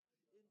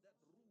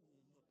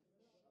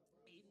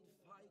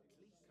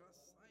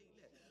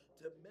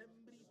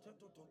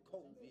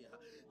Stetotokovia,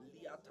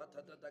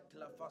 Liatata da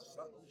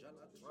Clafasa,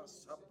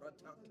 Jalatrasa,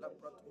 Prata,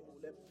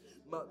 Clapratole,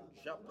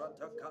 Manja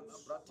Prata,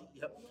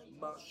 Calabratia,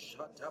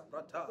 Mashata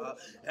Prata,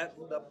 and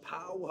the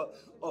power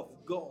of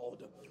God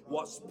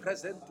was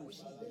present to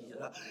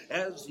heal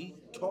as he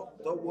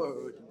taught the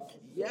word.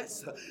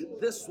 Yes,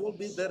 this will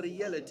be the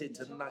reality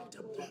tonight.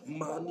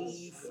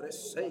 Mani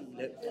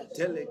fresele,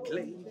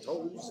 teleclaim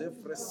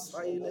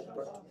fresaile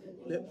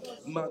pratule,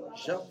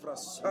 manja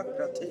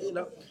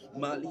frasacratela,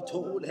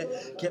 malitole,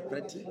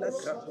 kepretila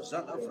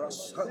krazala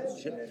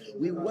frasanje.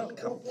 We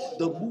welcome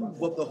the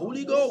move of the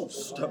Holy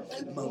Ghost.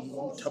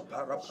 Manta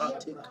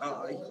parapate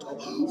kaito,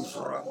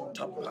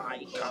 franta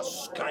paika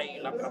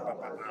skyla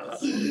papa,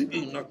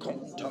 ina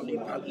contali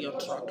palia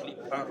trakli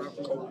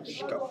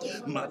parakoshka,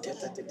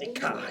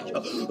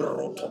 matetetekaya,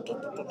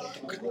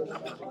 rotototototokaila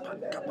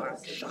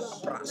papankapaksha,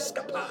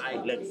 praska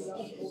paile.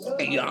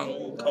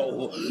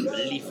 Yanko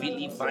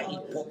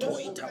Livilivai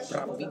Potoita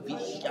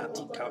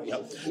Praviviatikaya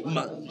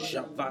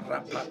Manja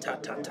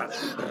Varapatata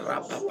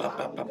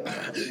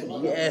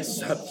Rapapapapa.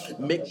 Yes,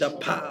 make the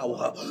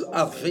power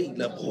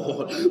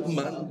available.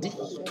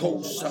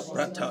 Mandiko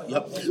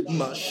Saprataya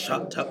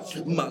Mashata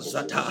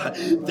Mazata,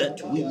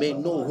 that we may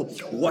know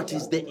what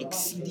is the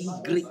exceeding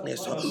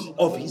greatness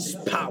of his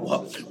power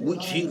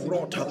which he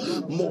wrought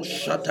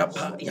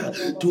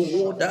Moshatapaya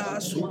toward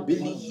us who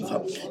believe.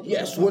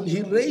 Yes, when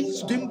he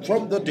raised him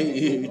from the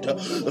dead,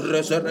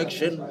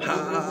 resurrection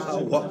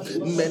power,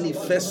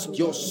 manifest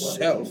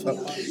yourself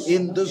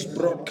in this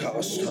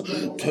broadcast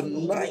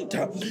tonight.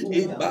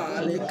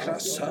 Ibale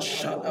krasa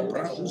shala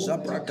branza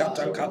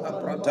brakata kala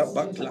brata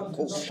bakla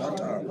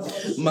koshata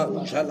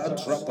manjala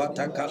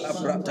trapata kala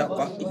brata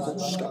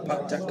vaikoska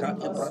pata ka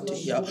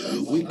ibratia.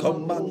 We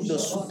command the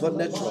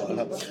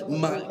supernatural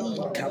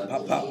malika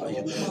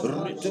papaya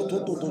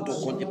ritotototo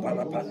konye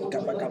parapani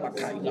kabakaba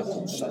kaila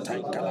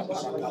kusatai kala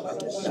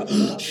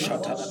parapalatoya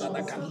shata da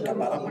da kanka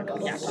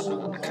paramakliata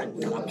da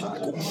kanka la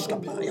pakuska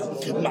paya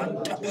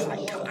manta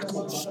pai kala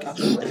kuska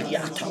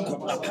riata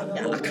kola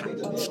paya la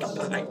kankuska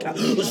paya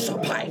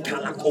zapai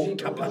kala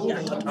konka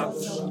paya tata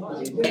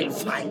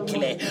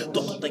elfaikle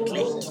toto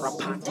dekle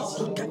trapati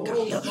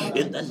kakaya.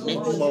 In the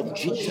name of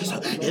Jesus,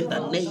 in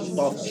the name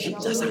of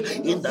Jesus,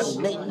 in the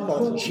name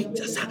of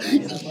Jesus,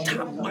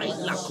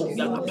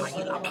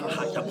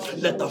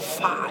 let the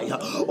fire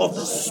of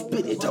the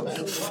Spirit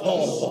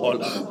fall.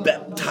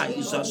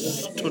 Baptize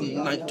us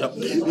tonight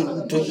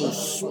into your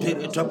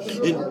spirit,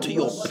 into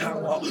your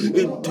power,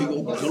 into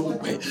your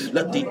glory.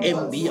 Let the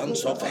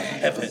ambience of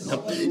heaven,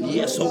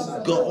 yes,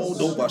 oh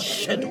God,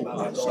 overshadow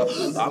us.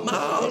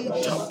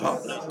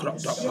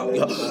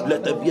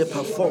 Let there be a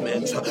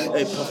performance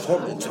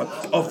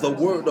of the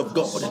word of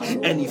God,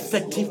 an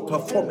effective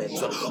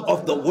performance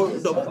of the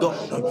word of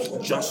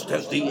God, just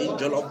as the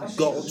angel of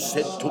God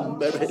said to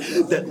Mary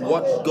that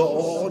what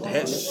God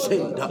has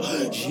said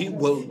he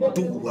will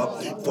do.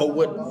 For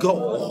with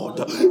God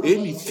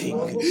anything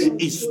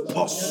is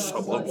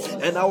possible.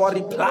 And our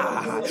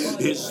reply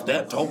is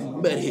that, oh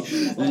Mary,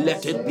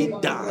 let it be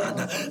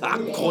done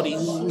according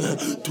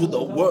to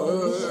the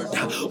word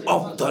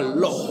of the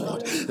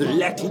Lord.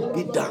 Let it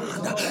be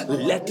done.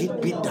 Let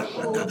it be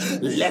done.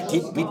 Let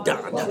it be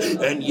done.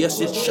 And yes,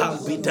 it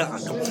shall be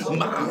done.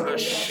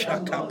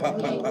 Mashaka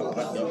papa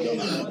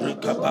papa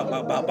rika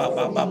papa papa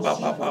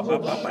papa papa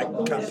papa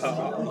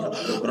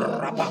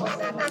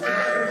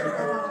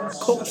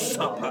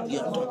Kosapa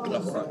yata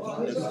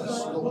klaprahile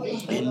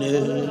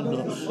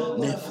eneno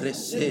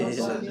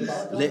nefresela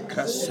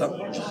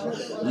lekasanja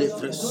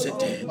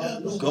lefresete.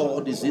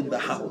 God is in the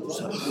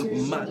house.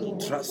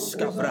 Mantras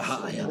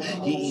kavrahaya.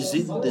 He is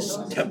in this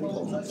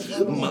temple.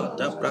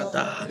 Mata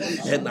brada.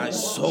 And I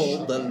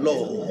saw the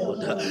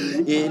Lord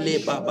ele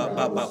baba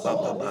baba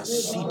baba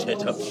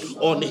seated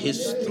on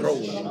his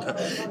throne,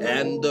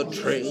 and the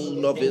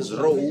train of his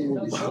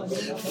robe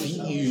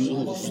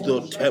fills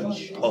the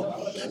temple.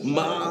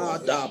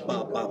 Mada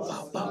ba ba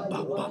ba ba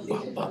ba ba ba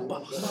ba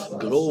ba.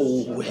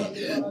 Glory,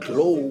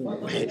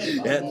 glory,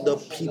 and the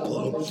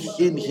people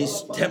in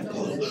his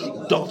temple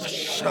doth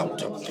shout,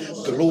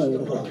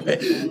 glory,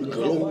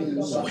 glory,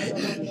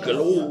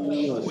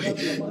 glory,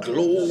 glory,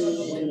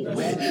 glory,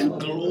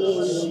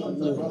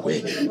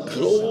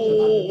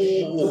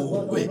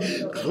 glory,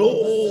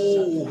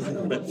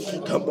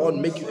 glory. Come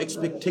on, make your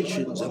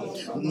expectations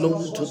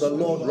known to the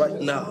Lord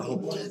right now.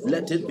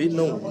 Let it be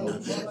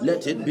known.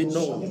 Let it be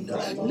known.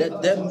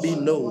 Let them be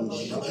known.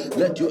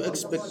 Let your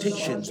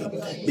expectations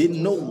be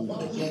known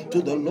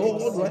to the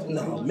Lord right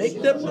now.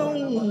 Make them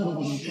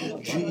known.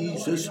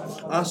 Jesus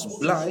asked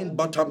blind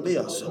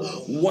Bartimaeus,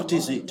 what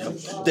is it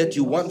that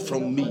you want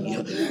from me?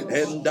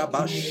 And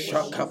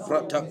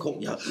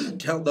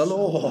tell the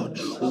Lord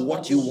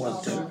what you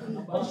want.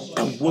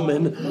 A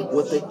woman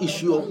with the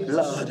issue of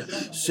blood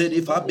said,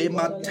 if I may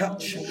but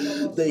touch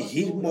the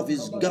hem of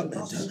his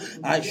garment,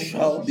 I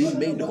shall be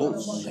made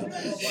whole.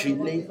 She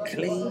laid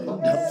claim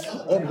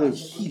on her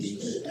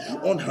healing,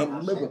 on her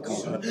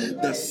miracle,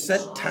 the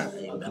set time,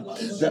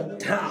 the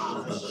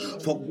time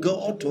for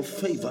God to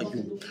favor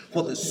you,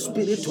 for the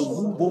Spirit to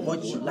move over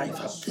your life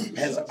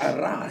has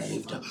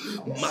arrived.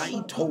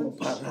 Maito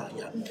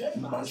paraya,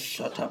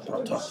 mashata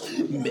prata,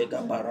 mega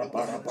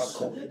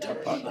barabarabako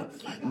tapaya,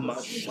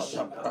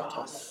 mashata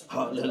prata.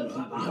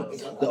 Hallelujah.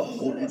 The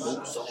Holy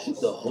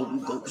Ghost, the Holy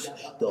Ghost,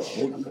 the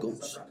Holy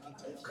Ghost.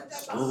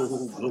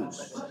 Oh, glory.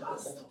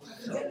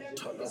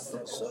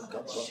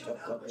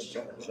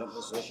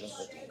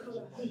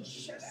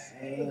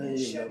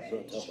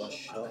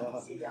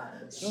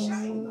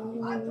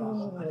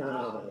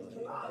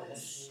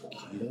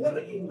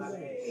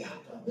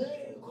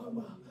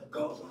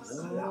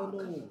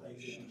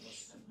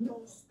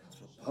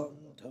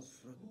 Panta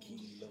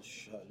frakila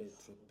shale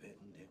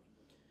tropende.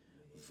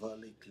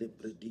 Vale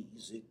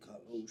klebredize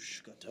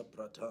kalosh kata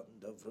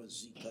pratanda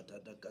vrazika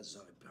da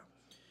gazaipa.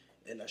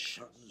 Ela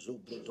shanzo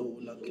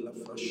brodola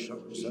klafra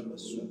shanza la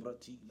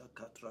subrati la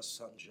katra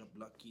sanja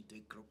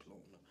blakite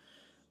kroklona.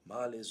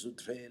 Male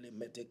zutrele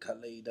mete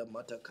kaleida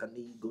mata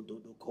kanigo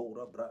dodo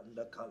kora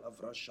branda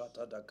kalavra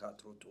shata da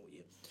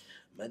katrotoye.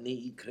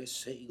 Mani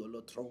cresego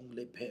lo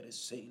trongle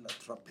perese la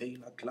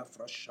trapela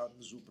clafra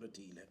shanzu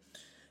bretile.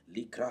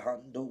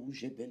 Likrahando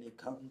jebele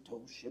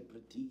canto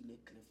shepretile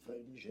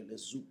clefrenge le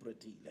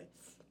supretile.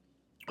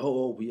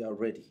 Oh, we are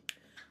ready.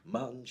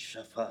 Man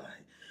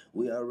Shafai.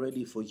 We are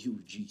ready for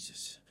you,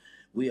 Jesus.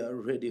 We are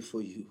ready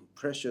for you.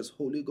 Precious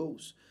Holy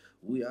Ghost.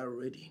 We are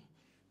ready.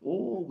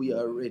 Oh, we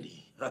are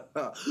ready.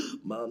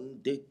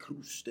 Man de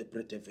cruz de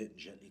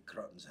pretevangeli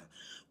kranza.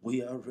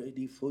 We are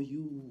ready for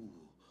you,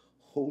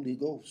 Holy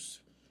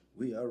Ghost.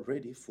 We are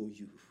ready for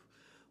you.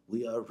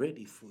 We are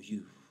ready for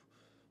you.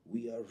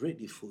 We are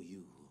ready for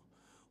you.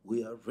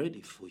 We are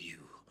ready for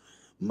you.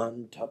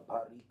 Manta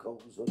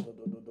pariko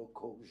zodododo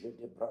je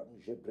de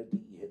branche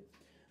bredie.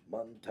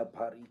 Manta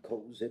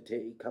pariko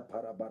zete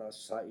kaparabara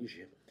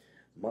saije.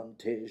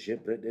 Mante je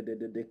brede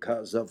de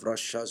casa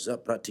vrashaza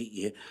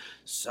pratie.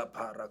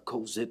 Sapara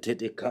kozete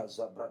de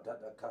casa brada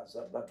da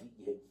casa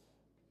bradie.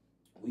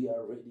 We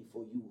are ready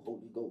for you,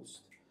 Holy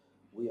Ghost.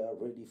 We are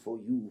ready for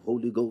you,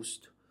 Holy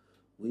Ghost.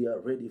 We are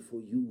ready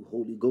for you,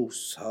 Holy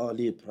Ghost.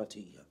 Hale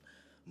pratia.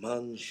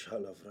 Man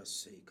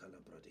shalavrase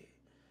kalabrade.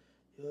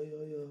 Ya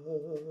ya ya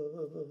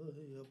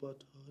ya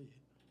bataya.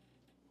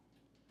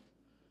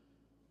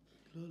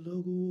 La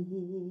lago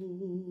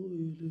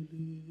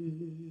ilele.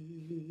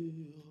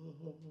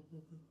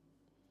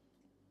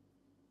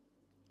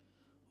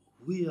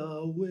 We are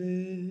aware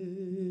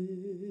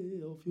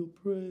of your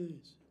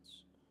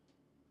presence.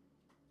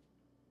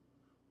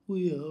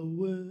 We are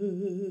aware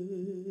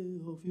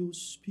of your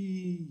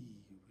spirit.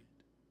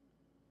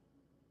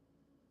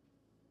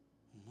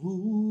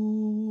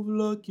 Move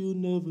like you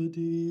never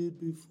did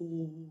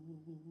before.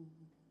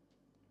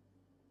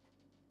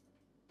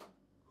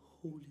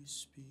 Holy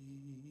Spirit.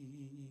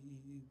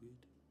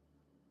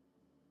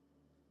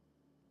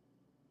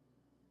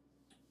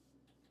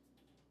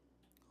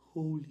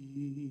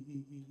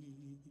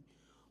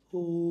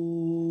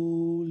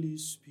 Holy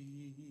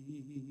Spirit.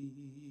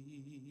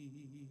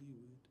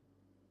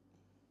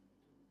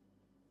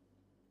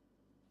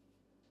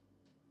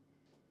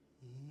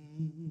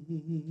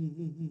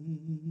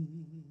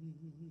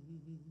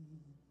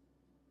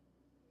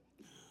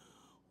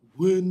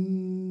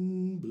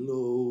 Wind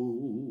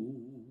blow,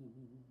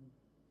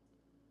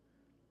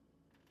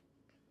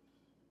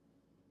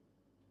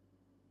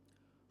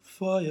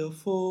 fire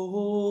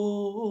fall,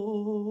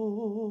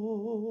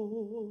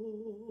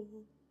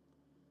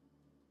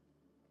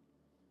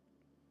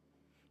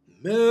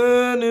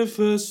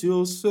 manifest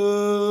yourself,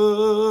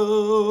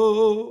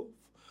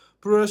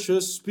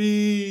 precious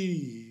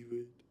Spirit.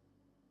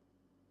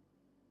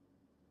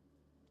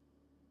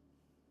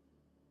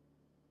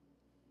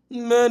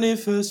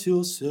 Manifest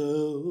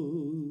yourself,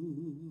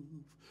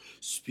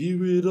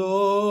 Spirit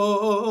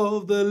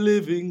of the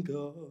living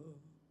God.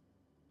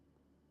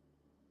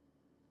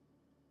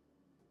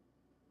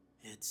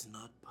 It's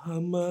not by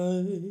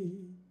might,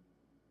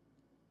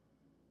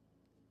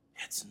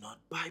 it's not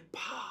by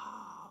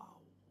power,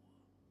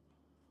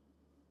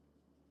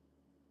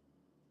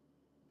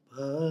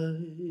 by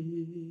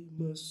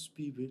my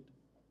Spirit,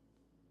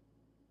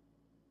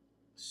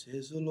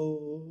 says the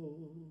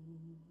Lord.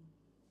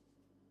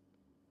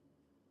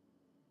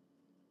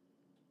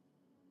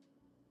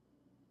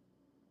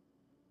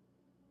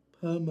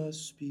 By my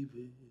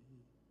Spirit,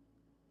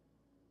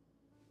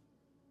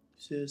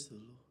 says the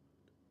Lord.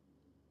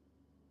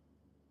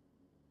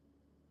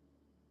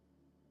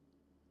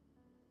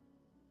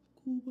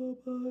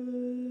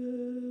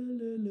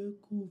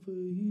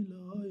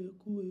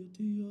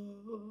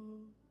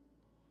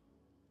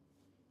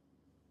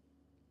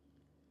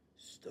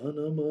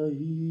 Stana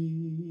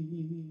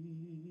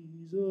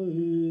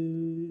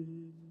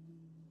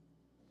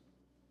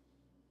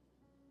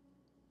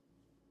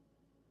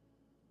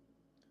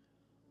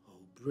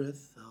oh,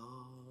 breath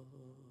of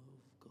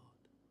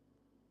God,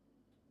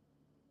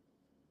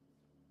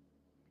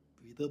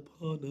 breathe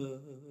upon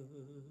us.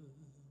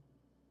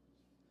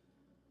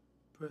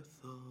 Breath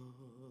of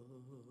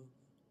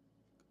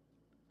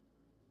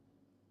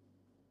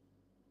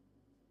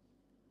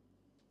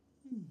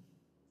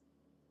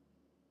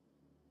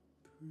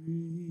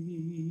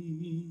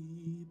breathe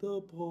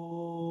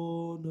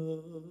upon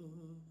us.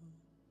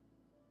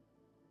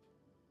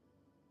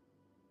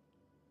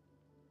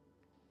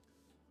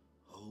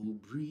 Oh,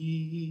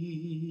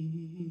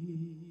 breathe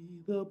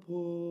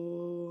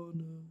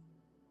upon us.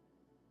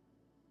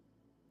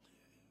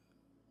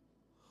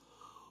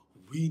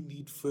 We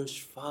need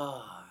fresh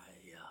fire.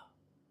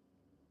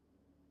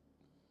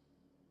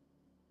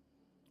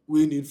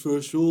 We need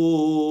fresh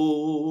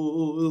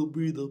oil.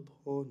 Breathe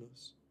upon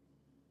us.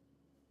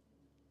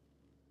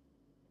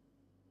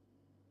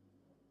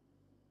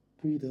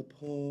 Breathe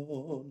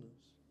upon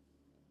us.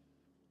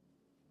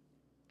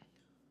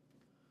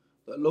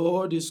 The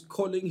Lord is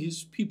calling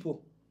his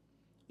people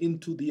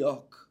into the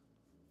ark.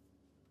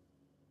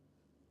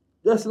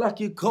 Just like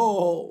he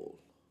called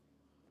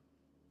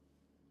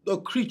the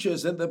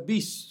creatures and the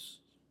beasts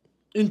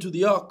into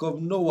the ark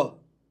of Noah,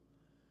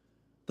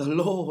 the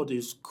Lord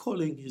is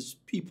calling his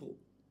people.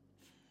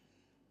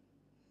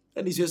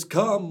 And he says,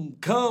 come,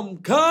 come,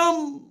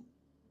 come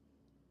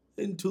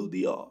into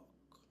the ark.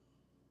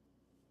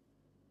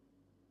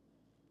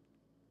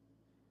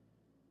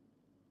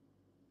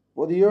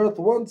 For the earth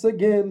once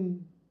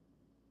again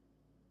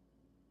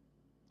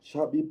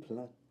shall be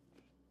plunged.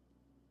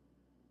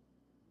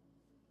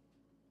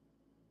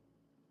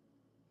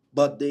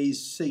 But there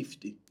is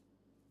safety,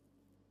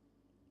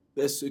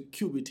 there's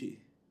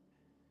security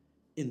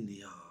in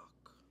the ark.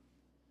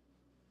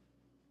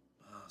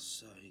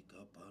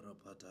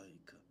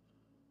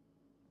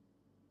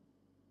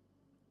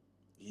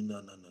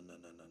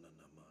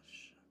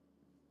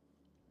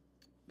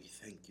 We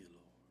thank you,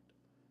 Lord.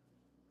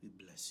 We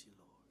bless you,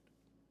 Lord.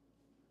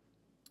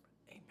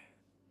 Amen.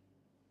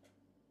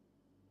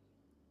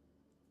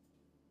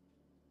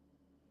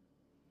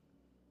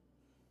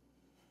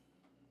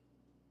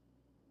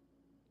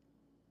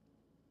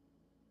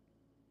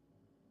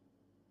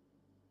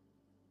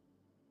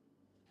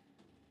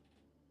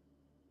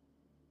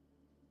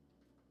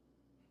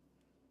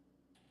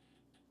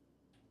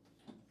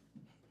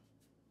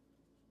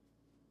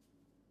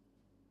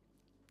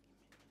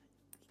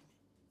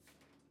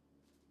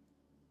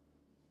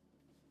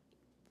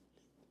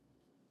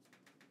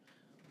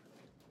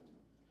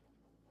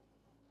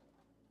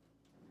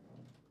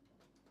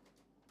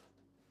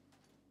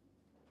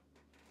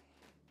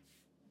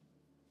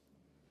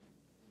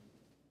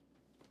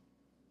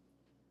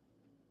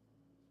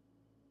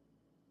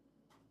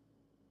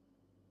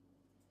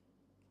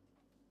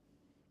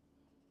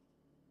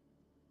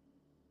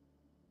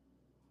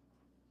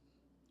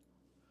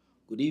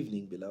 Good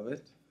evening,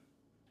 beloved.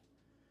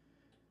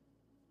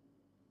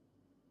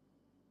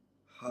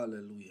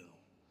 Hallelujah.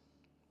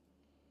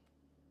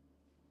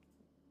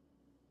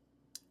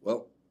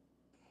 Well,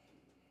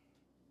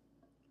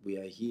 we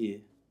are here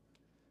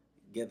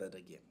gathered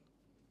again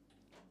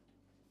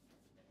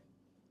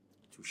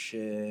to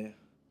share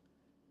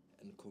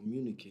and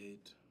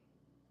communicate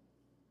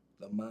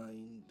the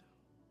mind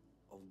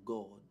of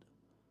God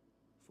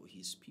for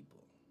his people.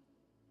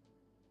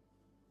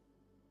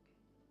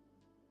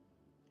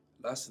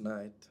 Last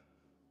night,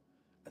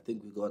 I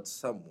think we got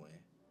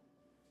somewhere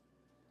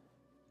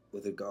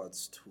with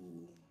regards to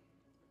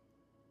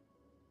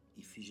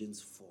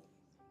Ephesians 4.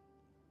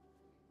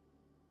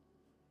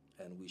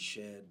 And we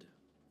shared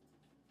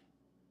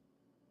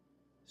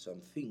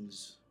some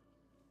things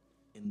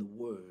in the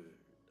Word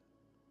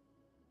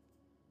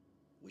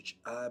which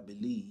I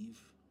believe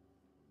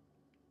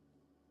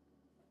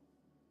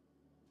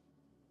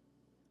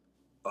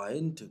are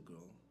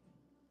integral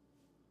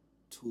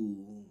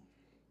to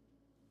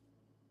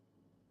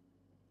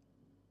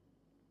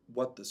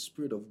what the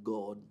Spirit of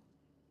God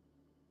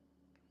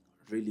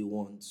really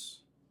wants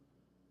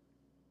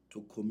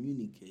to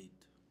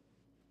communicate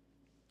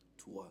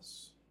to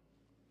us.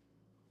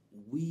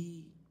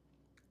 We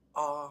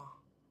are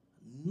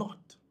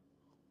not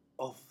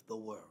of the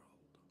world.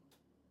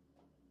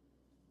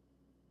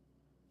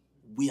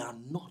 We are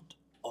not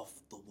of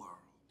the world.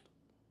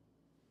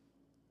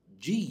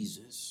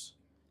 Jesus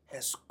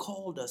has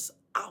called us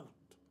out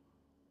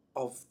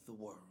of the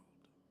world.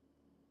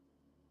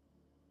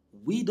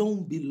 We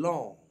don't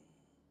belong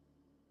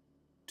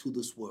to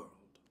this world.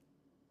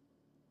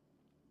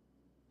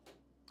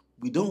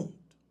 We don't.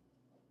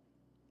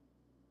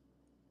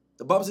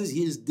 The Bible says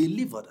he has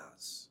delivered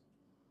us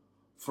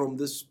from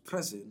this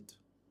present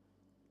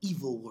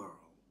evil world.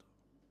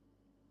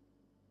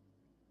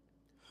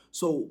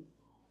 So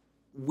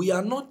we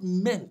are not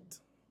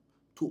meant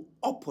to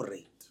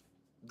operate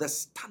the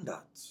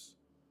standards,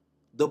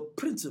 the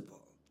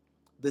principle,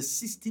 the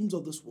systems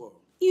of this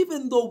world,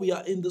 even though we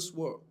are in this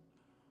world.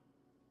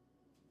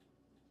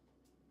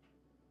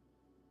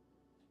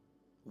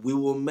 We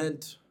were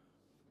meant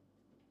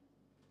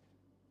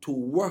to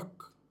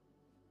work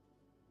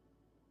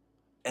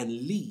and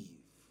live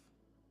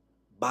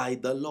by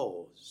the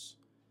laws,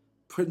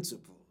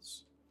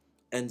 principles,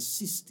 and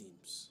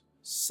systems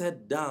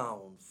set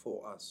down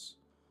for us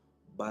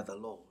by the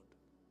Lord.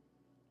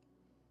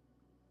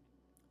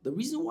 The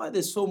reason why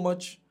there's so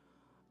much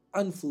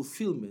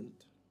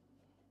unfulfillment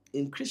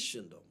in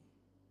Christendom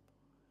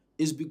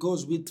is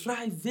because we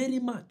try very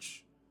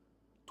much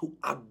to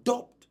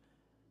adopt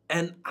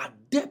and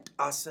adapt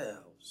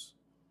ourselves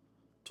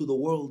to the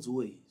world's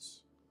ways.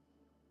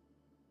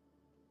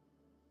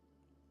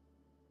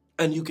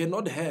 And you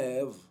cannot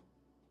have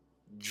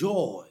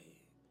joy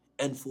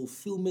and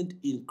fulfillment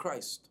in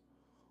Christ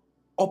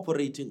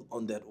operating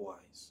on that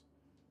wise.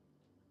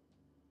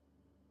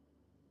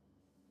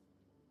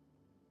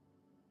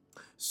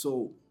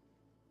 So,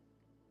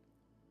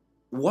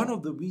 one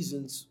of the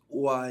reasons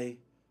why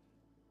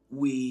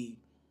we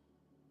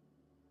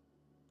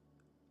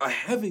are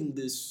having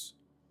this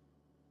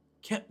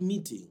camp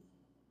meeting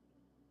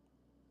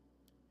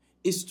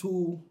is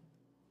to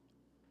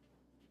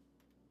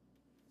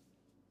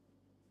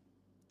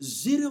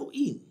zero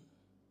in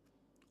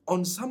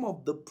on some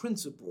of the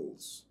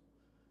principles,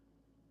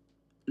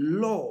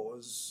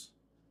 laws,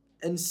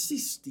 and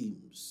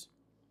systems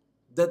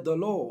that the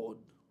Lord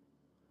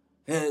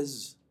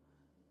has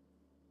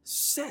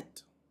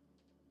set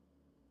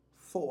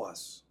for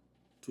us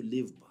to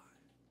live by.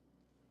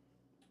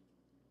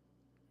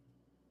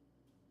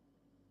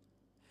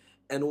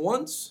 And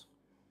once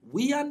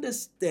we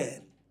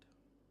understand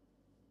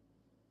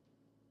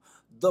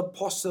the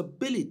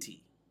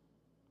possibility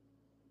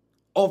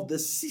of the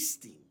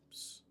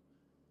systems,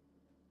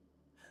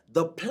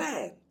 the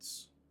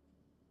plans,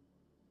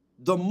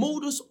 the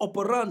modus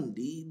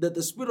operandi that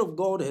the Spirit of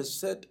God has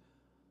set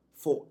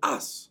for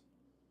us,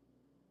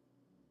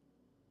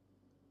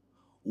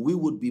 we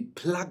would be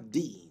plugged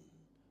in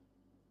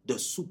the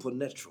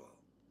supernatural.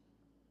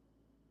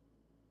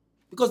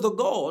 Because the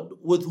God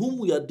with whom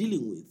we are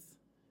dealing with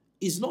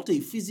is not a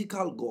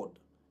physical God.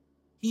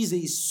 He's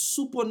a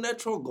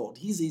supernatural God.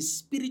 He's a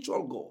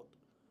spiritual God.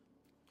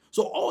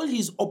 So all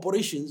his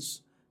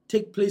operations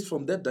take place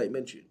from that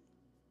dimension.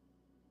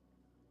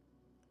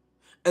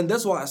 And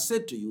that's why I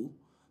said to you,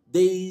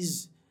 there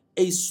is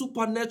a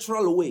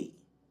supernatural way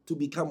to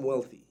become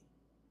wealthy.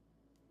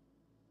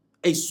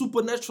 A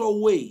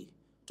supernatural way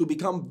to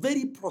become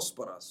very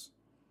prosperous.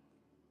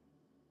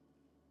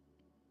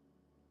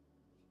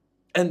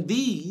 And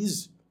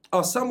these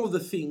are some of the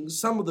things,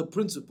 some of the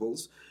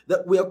principles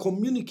that we are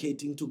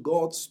communicating to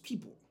God's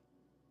people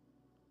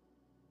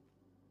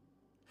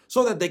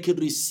so that they can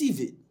receive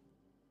it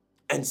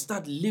and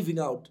start living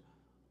out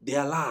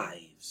their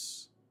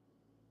lives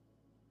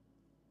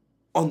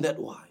on that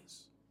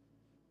wise.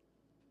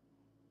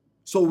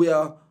 So we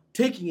are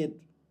taking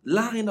it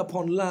line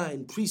upon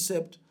line,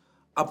 precept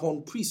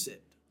upon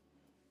precept,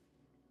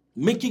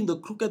 making the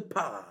crooked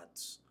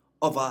paths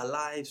of our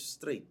lives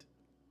straight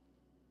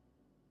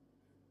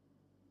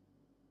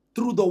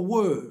through the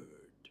word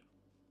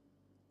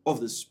of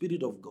the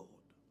Spirit of God.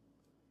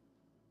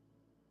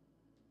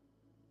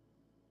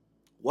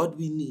 What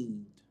we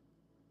need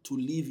to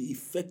live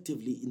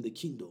effectively in the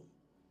kingdom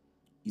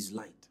is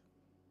light.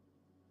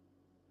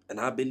 And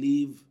I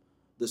believe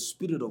the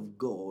Spirit of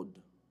God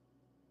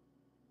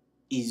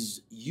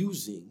is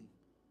using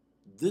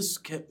this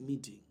camp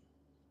meeting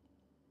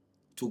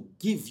to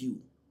give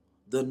you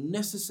the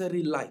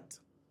necessary light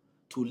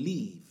to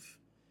live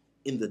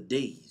in the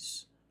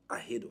days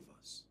ahead of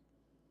us.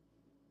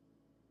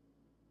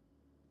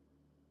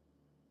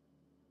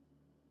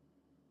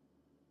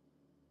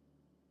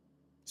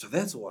 So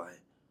that's why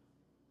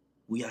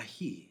we are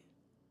here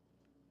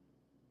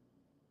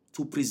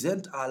to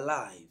present our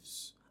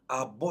lives,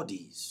 our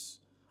bodies,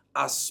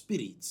 our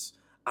spirits,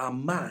 our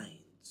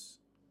minds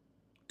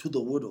to the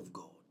Word of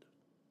God.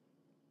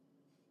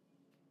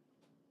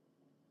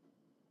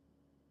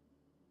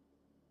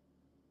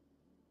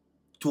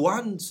 To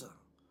answer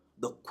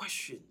the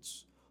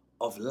questions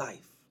of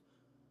life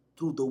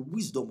through the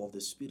wisdom of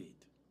the Spirit.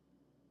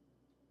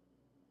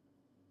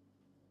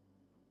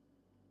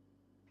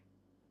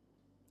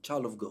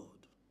 Child of God,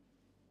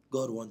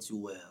 God wants you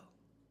well.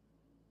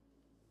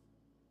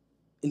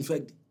 In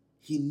fact,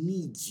 He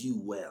needs you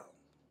well.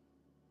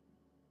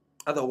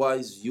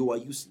 Otherwise, you are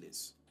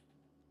useless.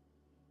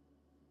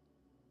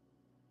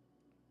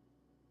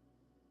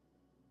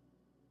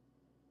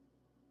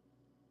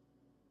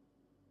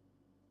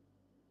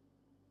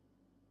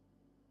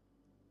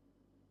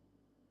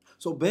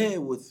 So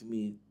bear with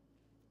me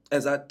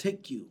as I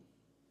take you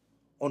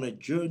on a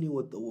journey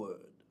with the Word.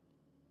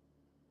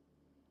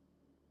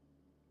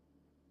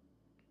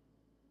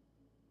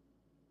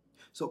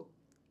 So,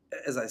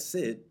 as I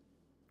said,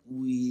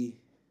 we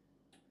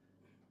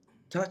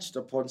touched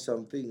upon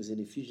some things in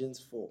Ephesians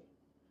 4.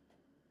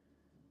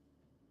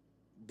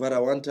 But I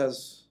want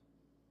us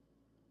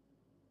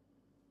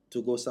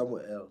to go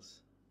somewhere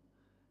else.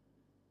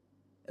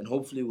 And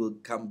hopefully we'll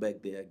come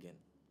back there again.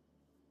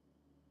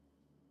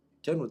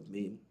 Turn with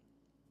me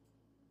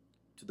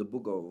to the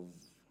book of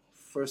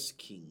 1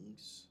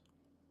 Kings.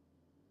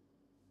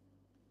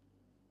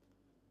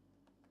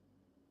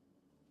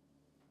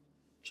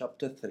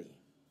 Chapter 3.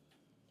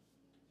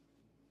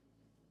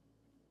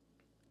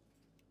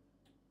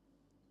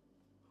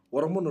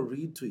 What I'm going to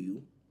read to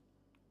you,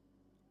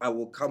 I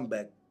will come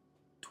back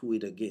to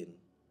it again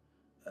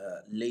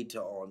later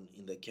on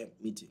in the camp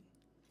meeting.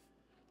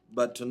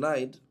 But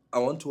tonight, I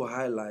want to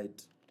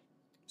highlight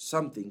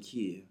something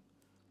here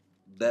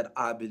that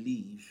I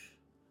believe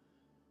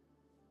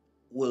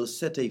will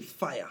set a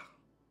fire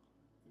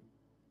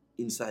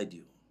inside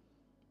you,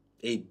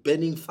 a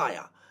burning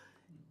fire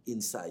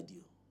inside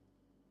you.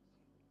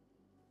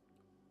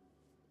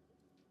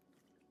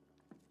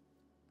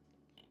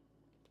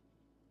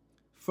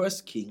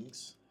 First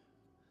Kings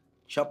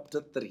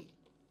chapter 3.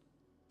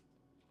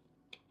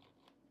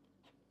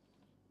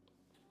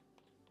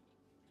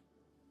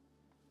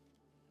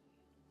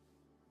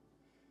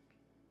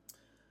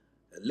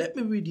 Let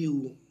me read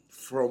you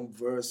from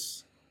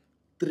verse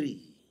 3.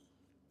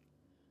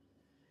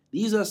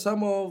 These are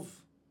some of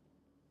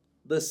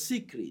the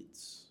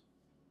secrets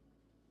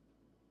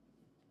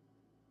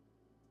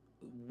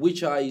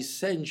which are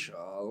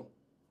essential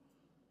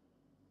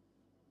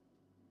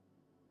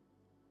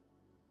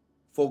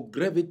for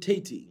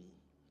gravitating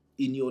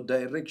in your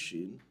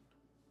direction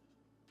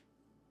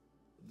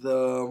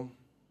the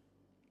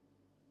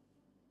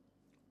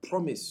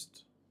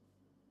promised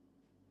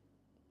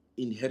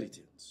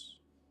inheritance.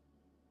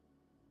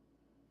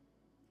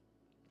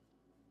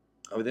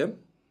 Are we there?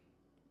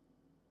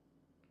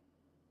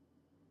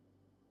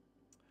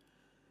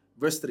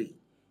 Verse 3.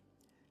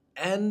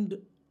 And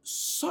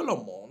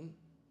Solomon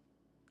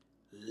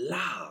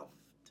loved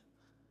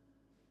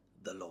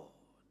the Lord.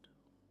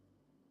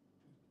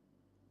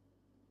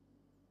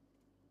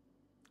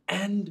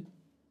 And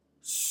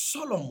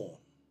Solomon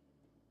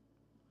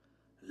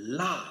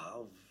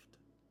loved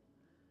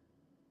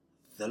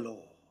the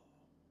Lord.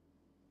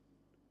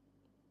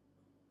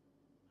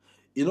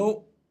 You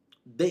know,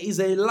 there is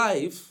a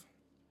life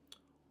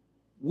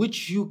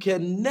which you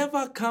can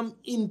never come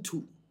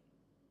into,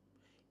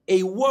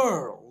 a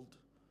world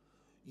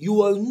you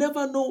will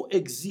never know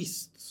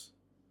exists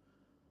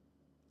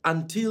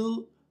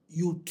until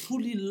you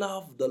truly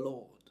love the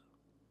Lord.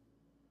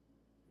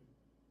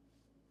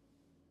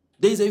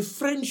 There is a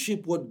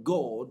friendship with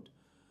God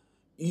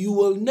you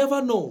will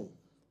never know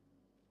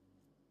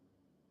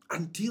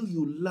until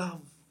you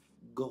love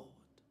God,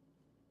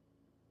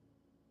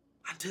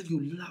 until you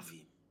love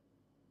Him.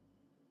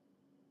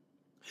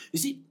 You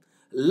see,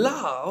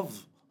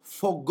 love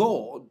for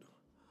God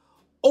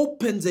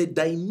opens a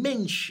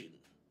dimension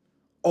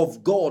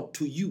of God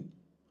to you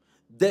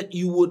that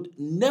you would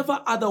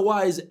never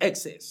otherwise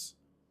access.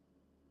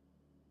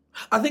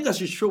 I think I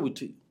should show it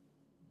to you.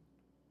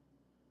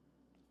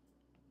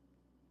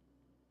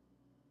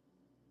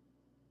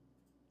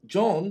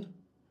 John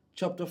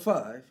chapter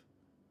 5,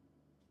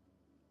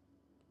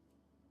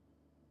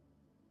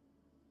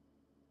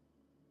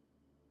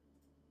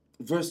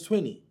 verse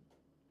 20.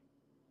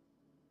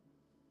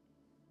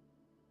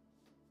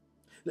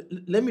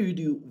 Let me read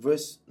you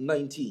verse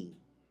 19.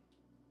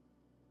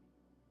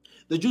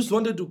 The Jews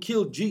wanted to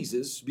kill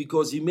Jesus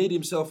because he made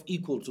himself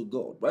equal to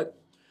God, right?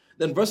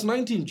 Then verse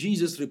 19,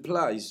 Jesus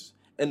replies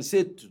and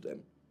said to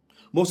them,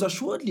 most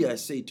assuredly I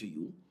say to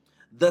you,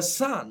 the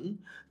Son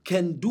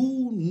can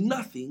do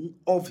nothing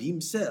of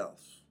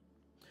himself,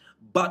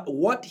 but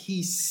what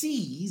he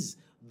sees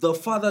the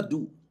Father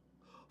do.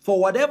 For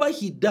whatever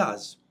he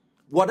does,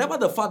 whatever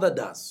the Father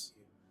does,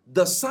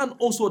 the Son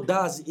also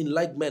does in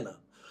like manner.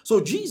 So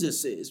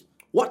Jesus says,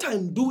 what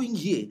I'm doing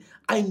here,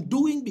 I'm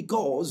doing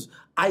because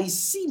I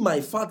see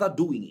my Father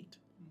doing it.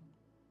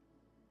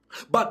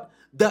 But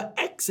the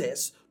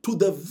access to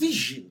the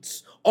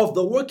visions of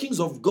the workings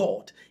of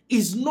God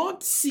is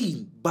not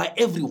seen by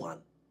everyone.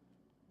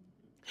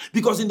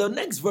 Because in the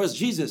next verse,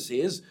 Jesus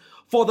says,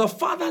 for the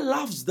Father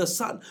loves the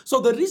Son. So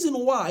the reason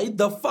why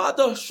the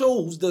Father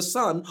shows the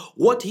Son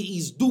what he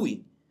is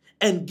doing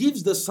and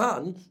gives the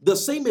Son the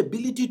same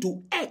ability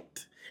to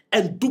act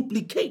and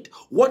duplicate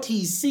what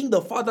he is seeing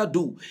the Father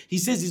do, he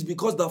says, is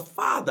because the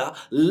Father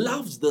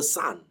loves the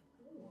Son.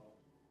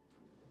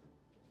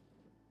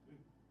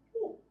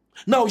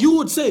 Now you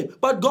would say,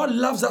 but God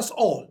loves us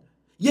all.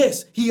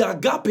 Yes, he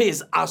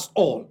agapes us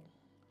all.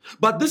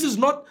 But this is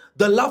not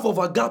the love of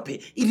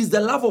agape. It is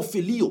the love of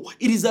phileo.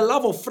 It is the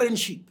love of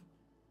friendship.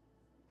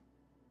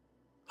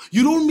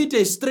 You don't meet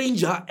a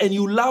stranger and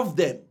you love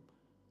them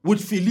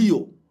with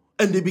phileo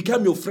and they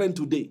become your friend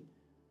today.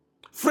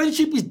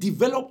 Friendship is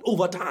developed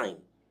over time.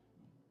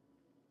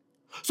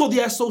 So the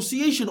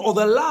association or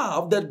the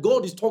love that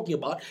God is talking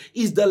about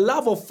is the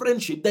love of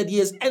friendship that he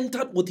has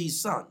entered with his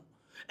Son.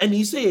 And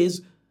he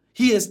says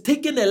he has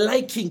taken a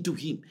liking to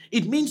him.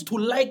 It means to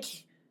like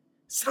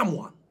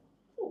someone.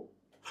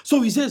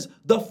 So he says,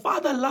 the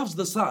Father loves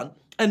the Son,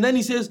 and then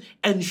he says,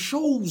 and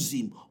shows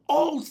him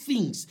all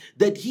things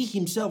that he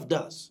himself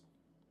does.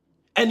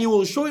 And he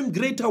will show him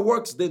greater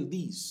works than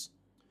these.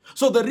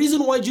 So the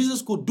reason why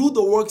Jesus could do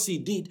the works he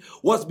did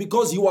was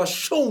because he was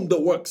shown the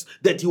works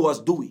that he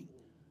was doing.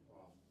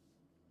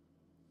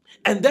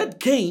 And that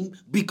came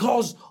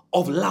because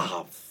of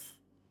love.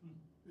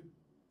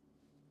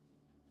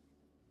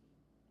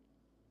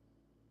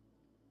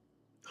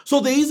 So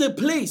there is a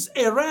place,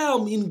 a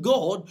realm in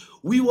God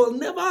we will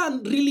never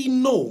really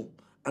know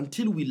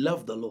until we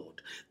love the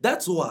Lord.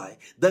 That's why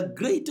the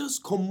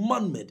greatest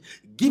commandment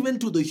given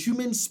to the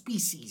human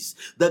species,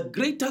 the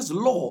greatest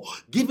law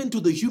given to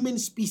the human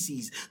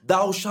species,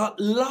 thou shalt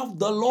love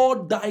the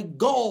Lord thy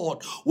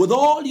God with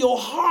all your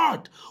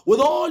heart, with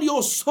all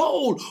your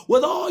soul,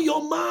 with all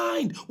your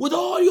mind, with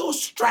all your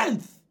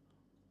strength.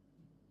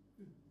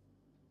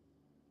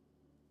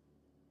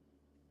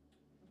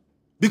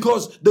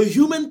 Because the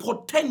human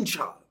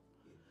potential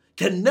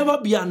can never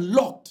be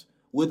unlocked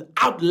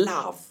without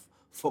love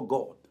for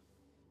God.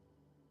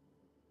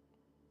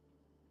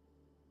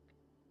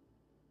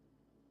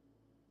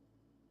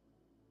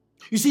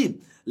 You see,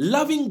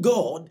 loving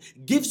God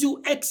gives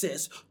you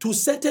access to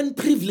certain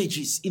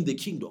privileges in the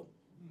kingdom.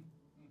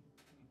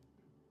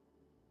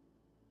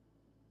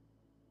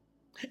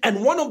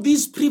 And one of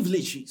these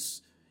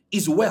privileges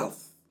is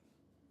wealth.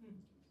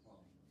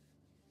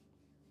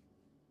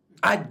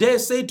 I dare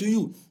say to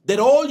you that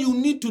all you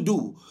need to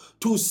do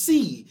to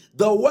see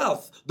the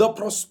wealth, the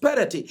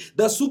prosperity,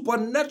 the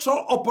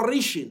supernatural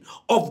operation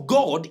of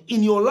God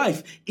in your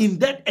life in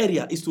that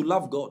area is to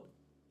love God.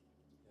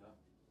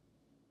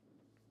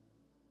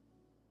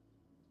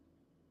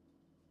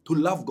 To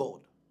love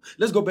God.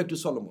 Let's go back to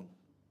Solomon.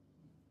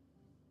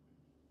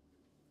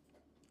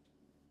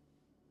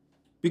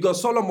 Because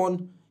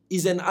Solomon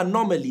is an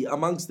anomaly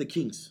amongst the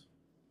kings.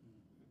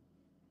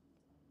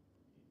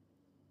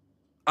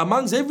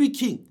 Amongst every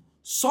king,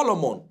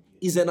 Solomon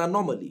is an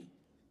anomaly.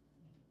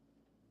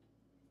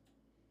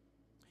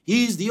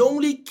 He is the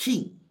only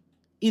king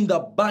in the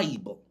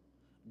Bible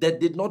that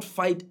did not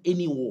fight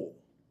any war.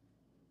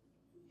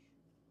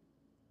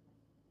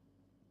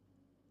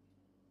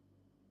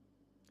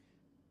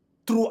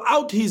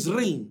 Throughout his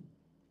reign,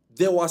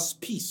 there was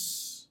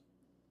peace.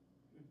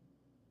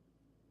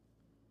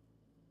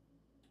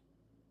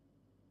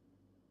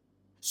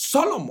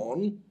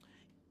 Solomon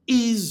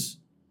is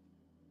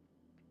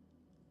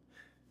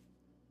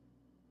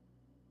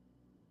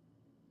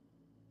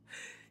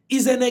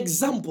an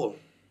example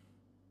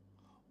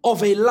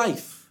of a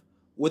life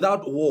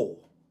without war,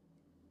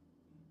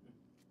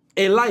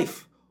 a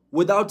life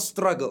without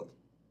struggle,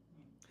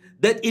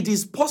 that it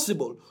is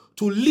possible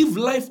to live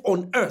life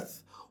on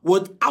earth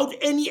without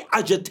any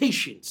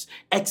agitations,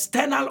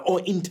 external or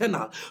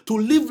internal, to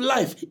live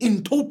life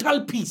in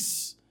total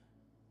peace.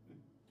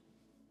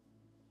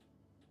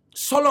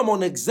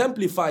 Solomon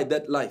exemplified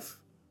that life.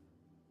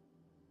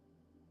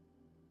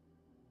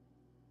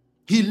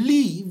 He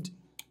lived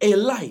a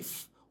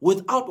life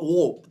without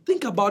war.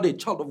 Think about it,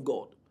 child of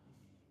God.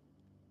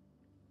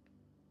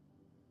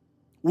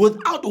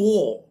 Without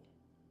war.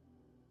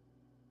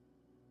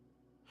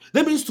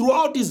 That means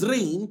throughout his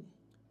reign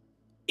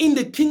in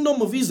the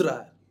kingdom of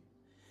Israel,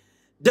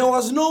 there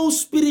was no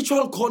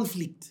spiritual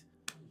conflict.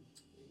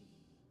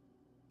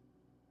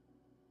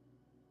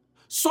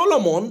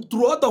 Solomon,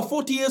 throughout the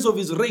 40 years of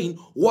his reign,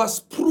 was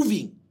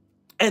proving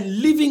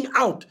and living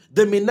out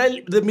the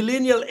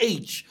millennial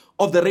age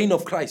of the reign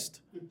of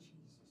Christ.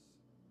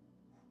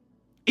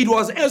 It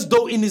was as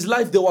though in his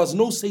life there was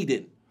no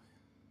Satan.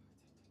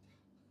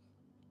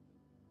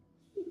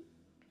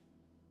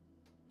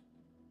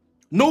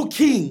 No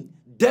king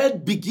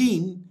dared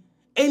begin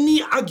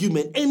any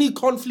argument, any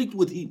conflict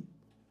with him.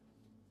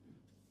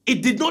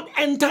 It did not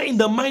enter in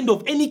the mind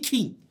of any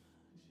king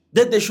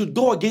that they should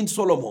go against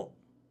Solomon.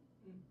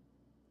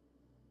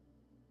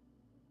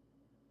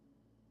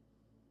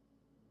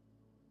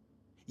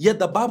 Yet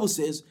the Bible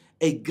says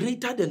a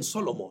greater than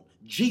Solomon,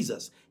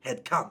 Jesus,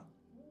 had come.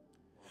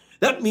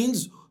 That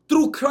means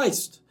through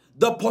Christ,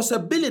 the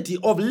possibility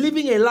of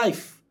living a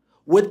life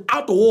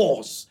without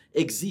wars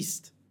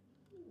exists.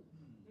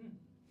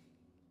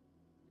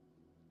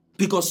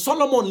 Because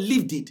Solomon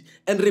lived it.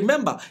 And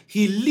remember,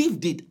 he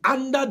lived it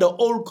under the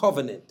old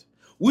covenant,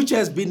 which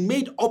has been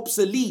made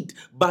obsolete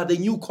by the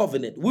new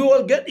covenant. We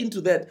will get into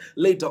that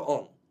later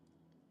on.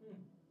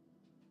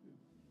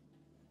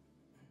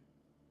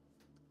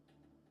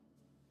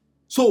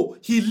 So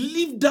he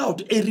lived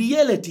out a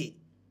reality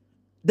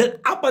that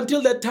up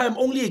until that time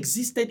only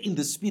existed in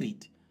the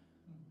spirit.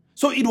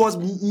 So it was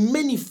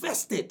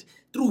manifested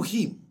through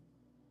him.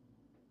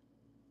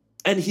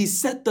 And he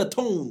set the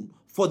tone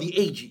for the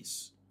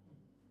ages.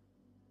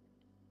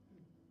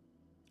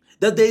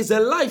 That there is a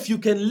life you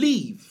can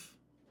live,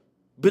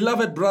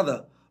 beloved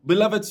brother,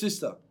 beloved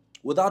sister,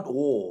 without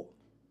war,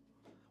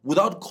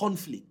 without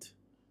conflict.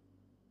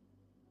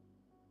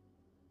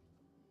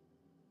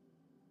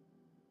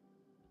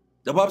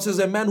 The Bible says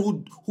a man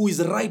who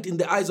is right in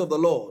the eyes of the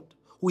Lord,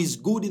 who is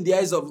good in the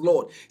eyes of the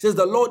Lord, says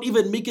the Lord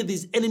even maketh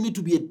his enemy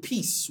to be at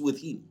peace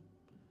with him.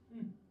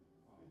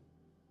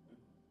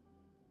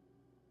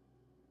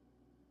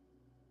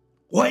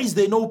 Why is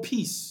there no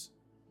peace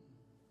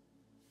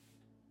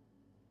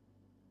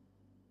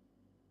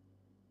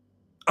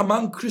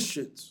among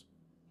Christians?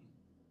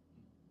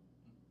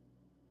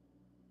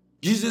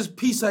 Jesus,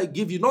 peace I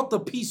give you, not the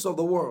peace of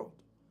the world.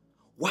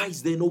 Why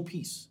is there no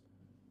peace?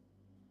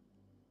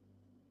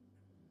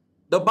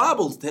 The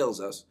Bible tells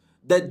us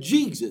that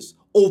Jesus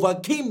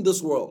overcame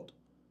this world,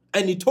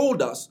 and he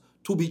told us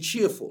to be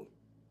cheerful.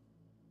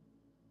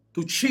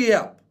 to cheer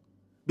up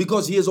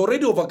because he has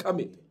already overcome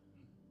it.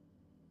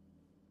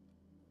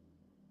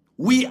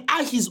 We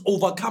are his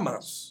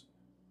overcomers.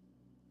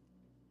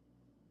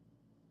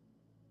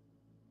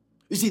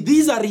 You see,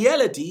 these are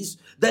realities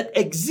that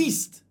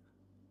exist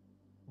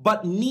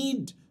but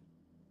need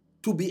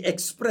to be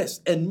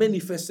expressed and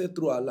manifested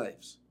through our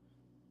lives.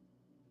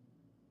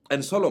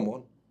 And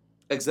Solomon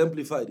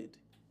exemplified it.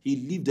 He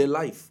lived a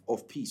life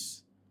of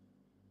peace.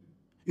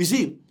 You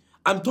see,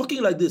 I'm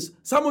talking like this.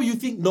 Some of you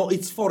think, no,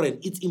 it's foreign,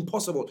 it's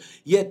impossible.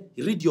 Yet,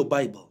 read your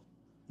Bible.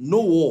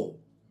 No war.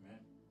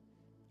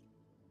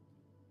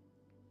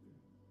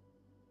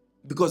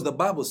 Because the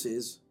Bible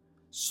says,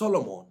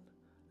 Solomon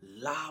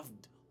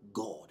loved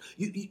God.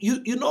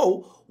 You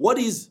know what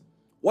is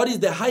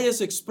the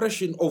highest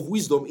expression of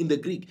wisdom in the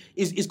Greek?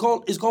 It's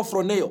called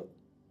phroneo.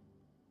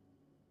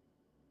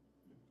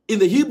 In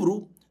the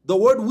Hebrew, the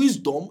word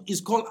wisdom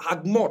is called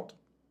hagmot.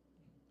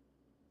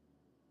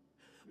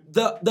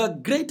 The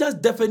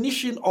greatest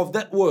definition of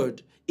that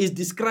word is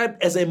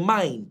described as a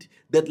mind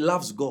that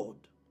loves God.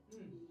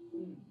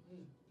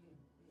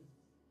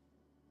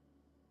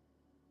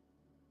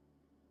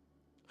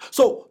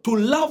 So, to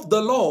love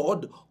the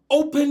Lord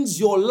opens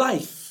your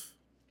life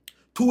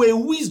to a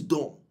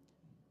wisdom.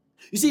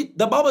 You see,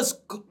 the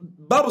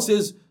Bible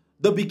says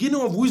the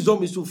beginning of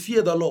wisdom is to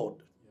fear the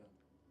Lord.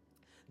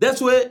 That's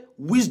where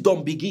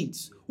wisdom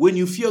begins, when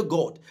you fear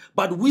God.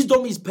 But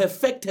wisdom is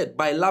perfected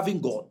by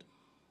loving God.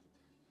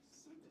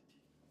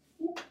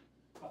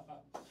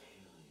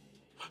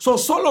 So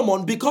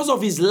Solomon, because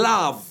of his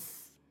love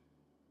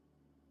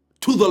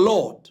to the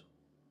Lord,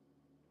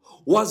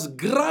 was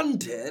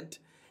granted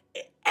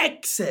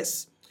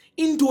access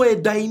into a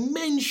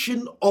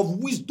dimension of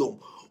wisdom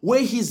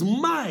where his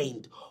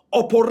mind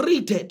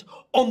operated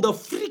on the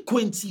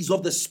frequencies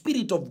of the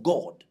Spirit of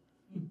God.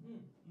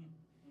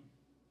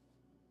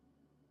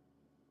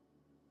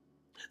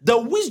 The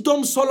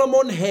wisdom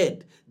Solomon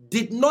had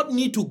did not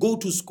need to go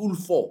to school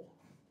for.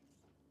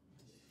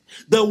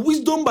 The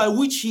wisdom by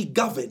which he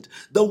governed,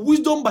 the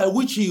wisdom by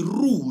which he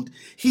ruled,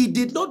 he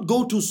did not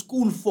go to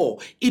school for.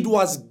 It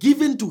was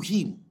given to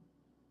him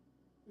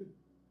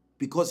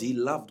because he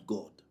loved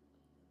God.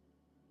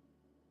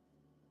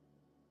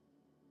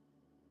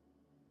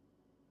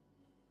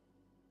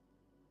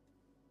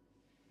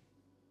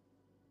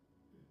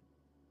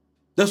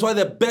 That's why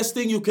the best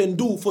thing you can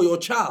do for your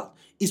child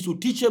is to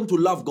teach him to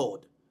love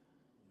God.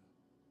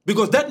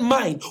 Because that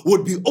mind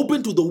would be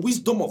open to the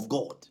wisdom of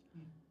God.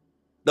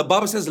 The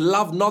Bible says,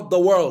 love not the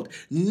world,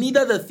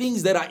 neither the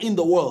things that are in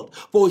the world.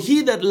 For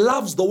he that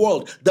loves the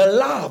world, the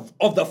love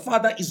of the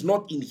Father is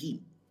not in him.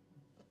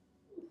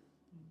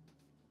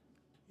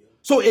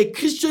 So a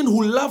Christian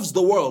who loves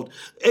the world,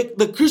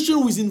 the Christian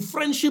who is in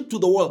friendship to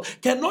the world,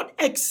 cannot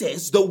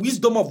access the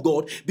wisdom of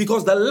God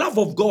because the love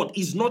of God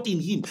is not in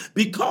him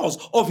because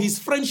of his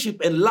friendship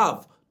and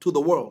love to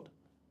the world.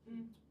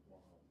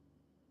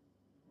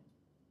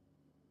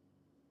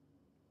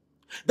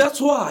 That's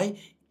why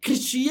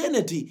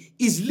Christianity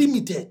is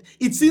limited.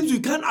 It seems we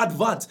can't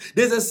advance.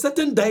 There's a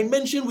certain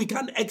dimension we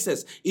can't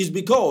access. Is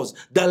because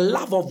the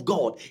love of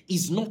God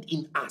is not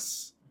in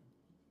us.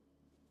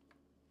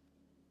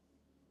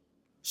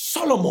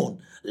 Solomon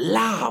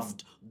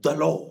loved the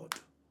Lord.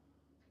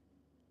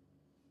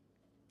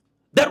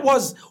 That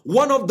was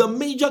one of the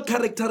major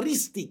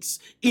characteristics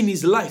in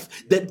his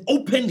life that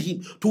opened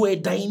him to a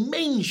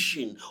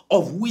dimension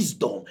of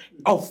wisdom,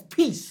 of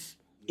peace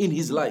in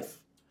his life.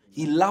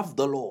 He loved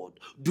the Lord.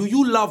 Do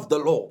you love the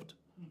Lord?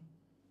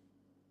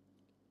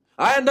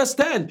 I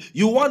understand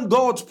you want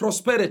God's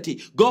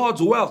prosperity,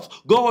 God's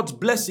wealth, God's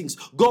blessings,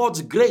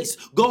 God's grace,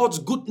 God's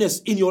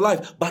goodness in your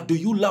life. But do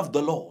you love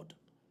the Lord?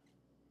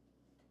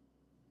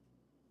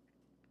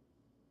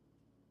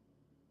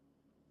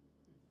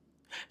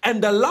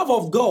 And the love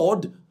of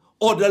God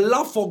or the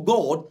love for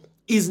God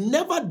is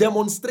never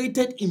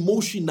demonstrated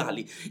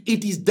emotionally.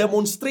 It is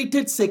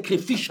demonstrated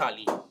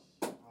sacrificially.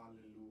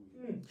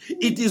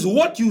 It is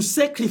what you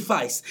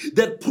sacrifice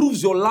that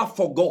proves your love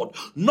for God.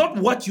 Not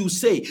what you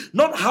say,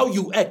 not how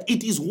you act.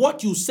 It is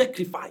what you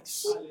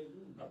sacrifice.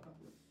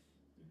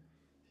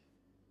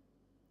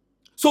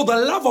 So the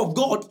love of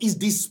God is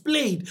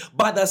displayed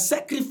by the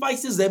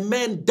sacrifices a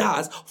man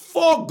does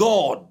for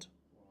God.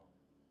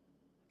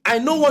 I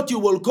know what you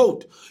will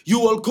quote. You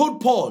will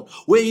quote Paul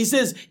where he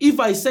says, if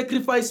I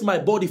sacrifice my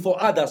body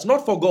for others,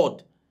 not for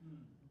God.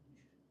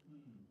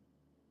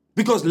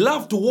 Because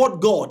love toward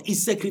God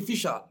is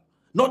sacrificial,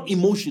 not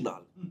emotional.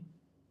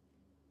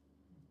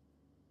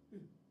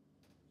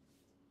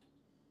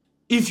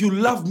 If you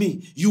love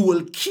me, you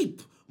will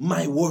keep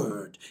my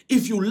word.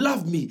 If you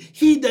love me,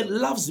 he that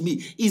loves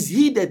me is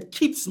he that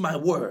keeps my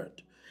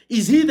word.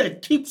 Is he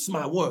that keeps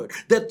my word,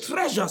 that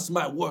treasures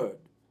my word.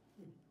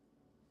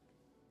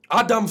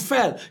 Adam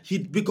fell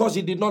because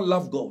he did not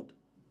love God.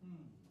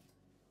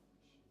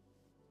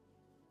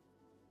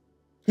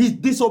 His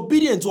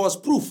disobedience was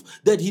proof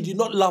that he did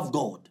not love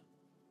God.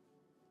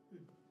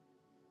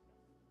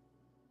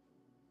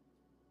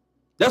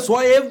 That's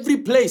why every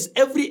place,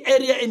 every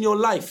area in your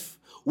life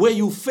where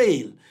you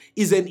fail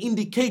is an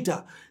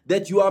indicator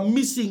that you are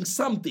missing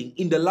something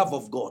in the love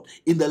of God,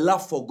 in the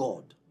love for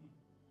God.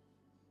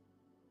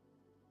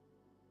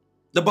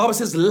 The Bible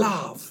says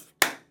love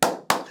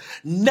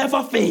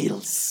never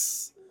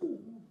fails.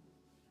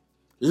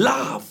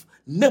 Love,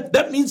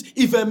 that means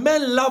if a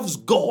man loves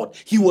God,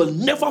 he will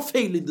never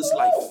fail in this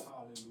life.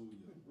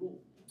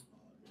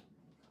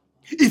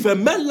 If a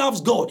man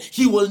loves God,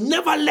 he will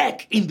never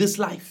lack in this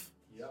life.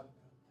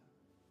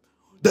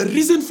 The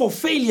reason for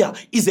failure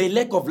is a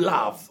lack of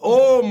love.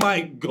 Oh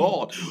my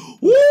God.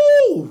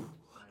 Woo!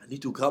 I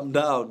need to calm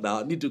down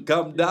now. I need to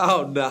calm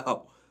down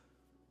now.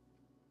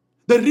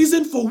 The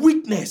reason for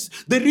weakness,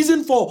 the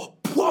reason for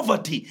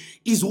poverty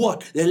is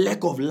what? The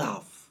lack of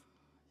love.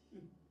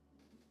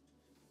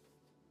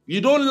 You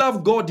don't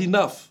love God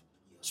enough,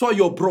 so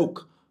you're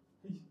broke.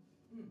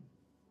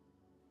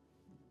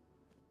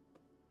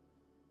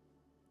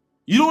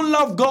 You don't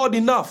love God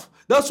enough.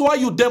 That's why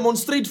you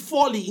demonstrate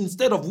folly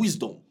instead of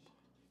wisdom.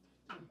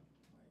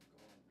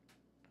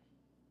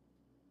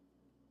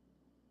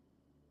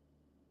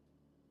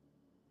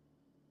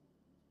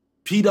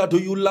 Peter, do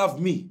you love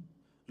me?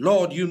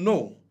 Lord, you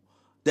know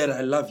that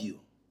I love you.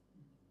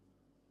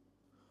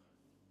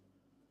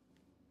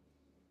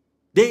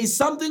 There is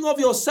something of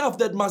yourself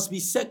that must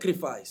be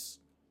sacrificed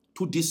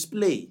to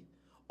display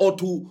or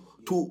to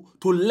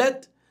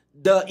let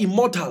the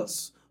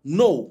immortals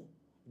know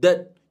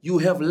that you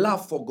have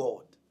love for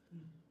God.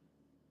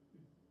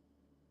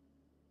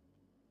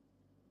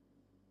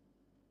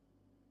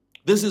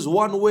 This is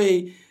one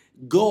way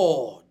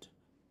God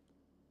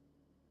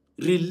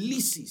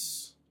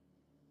releases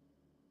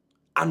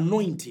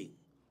anointing,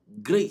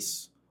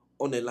 grace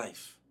on a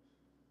life.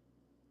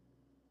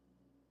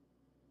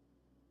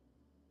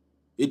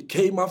 It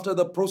came after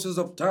the process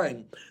of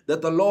time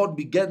that the Lord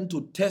began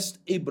to test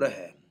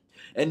Abraham.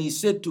 And he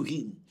said to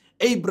him,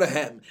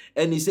 Abraham,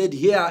 and he said,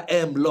 here I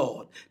am,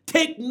 Lord.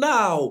 Take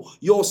now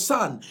your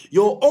son,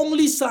 your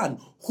only son,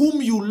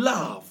 whom you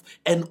love,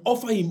 and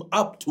offer him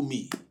up to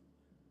me.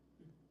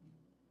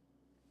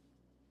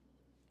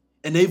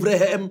 And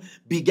Abraham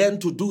began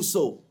to do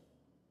so.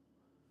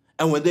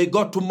 And when they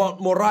got to Mount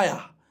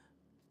Moriah,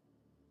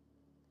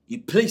 he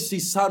placed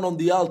his son on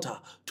the altar,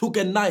 took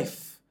a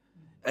knife,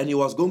 and he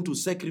was going to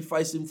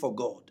sacrifice him for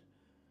God.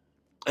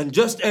 And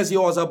just as he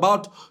was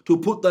about to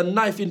put the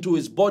knife into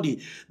his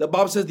body, the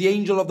Bible says the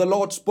angel of the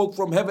Lord spoke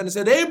from heaven and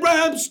said,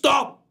 Abraham,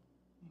 stop!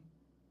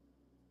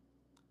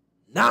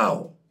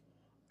 Now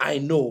I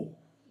know.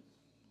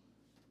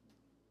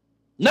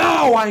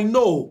 Now I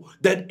know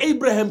that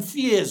Abraham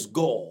fears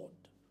God.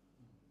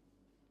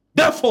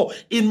 Therefore,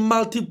 in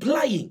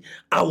multiplying,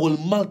 I will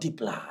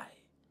multiply.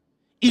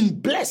 In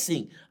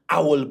blessing, I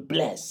will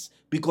bless.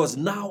 Because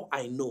now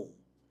I know.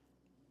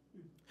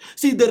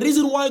 See, the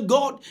reason why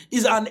God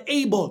is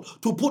unable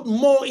to put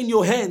more in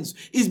your hands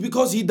is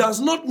because he does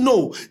not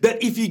know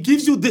that if he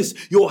gives you this,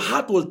 your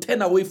heart will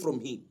turn away from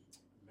him.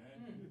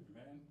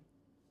 Amen.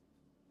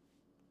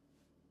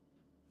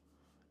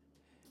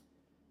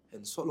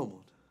 And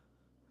Solomon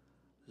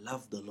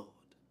loved the Lord.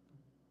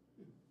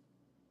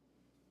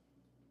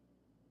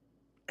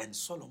 And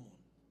Solomon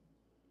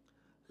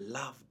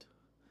loved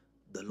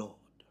the Lord.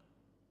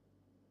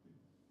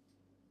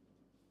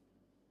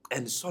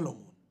 And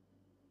Solomon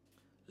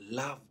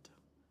loved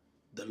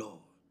the Lord.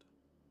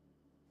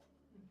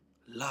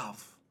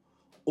 Love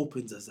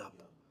opens us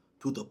up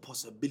to the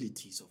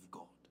possibilities of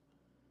God,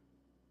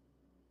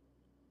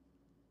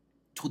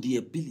 to the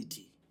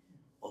ability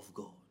of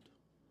God.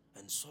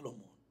 And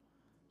Solomon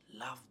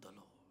loved the Lord.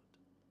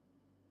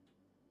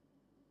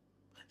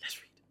 Let's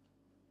read.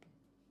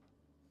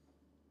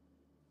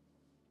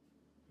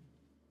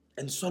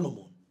 And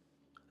Solomon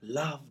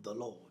loved the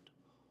Lord,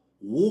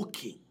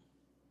 walking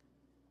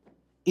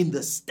in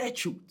the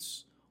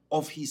statutes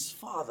of his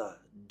father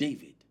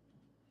David,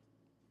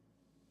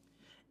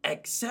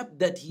 except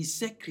that he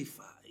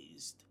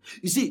sacrificed.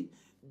 You see,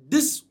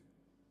 this,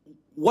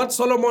 what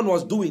Solomon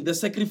was doing, the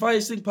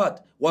sacrificing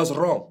part, was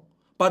wrong,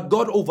 but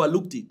God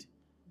overlooked it.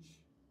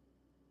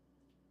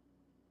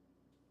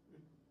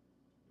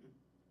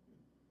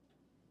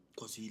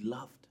 Because he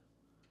loved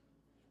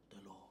the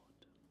Lord.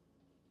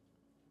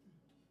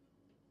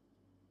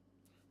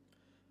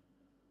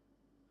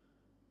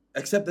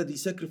 Except that he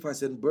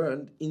sacrificed and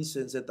burned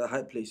incense at the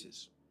high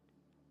places.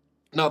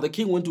 Now the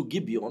king went to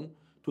Gibeon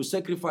to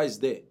sacrifice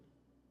there.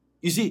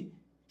 You see,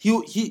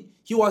 he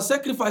was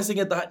sacrificing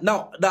at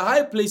the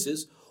high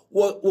places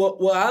were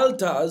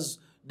altars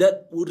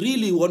that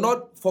really were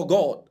not for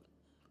God,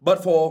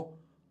 but for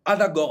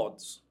other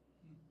gods.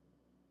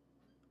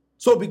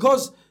 So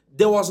because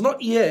there was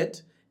not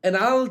yet an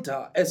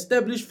altar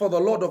established for the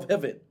Lord of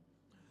heaven,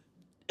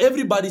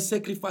 everybody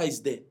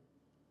sacrificed there.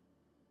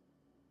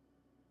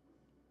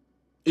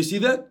 You see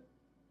that?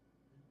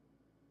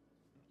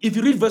 If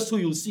you read verse 2,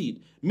 you'll see it.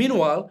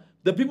 Meanwhile,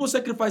 the people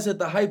sacrificed at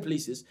the high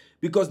places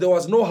because there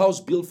was no house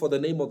built for the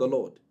name of the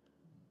Lord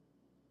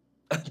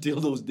until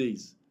those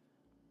days.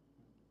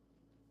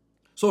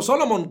 So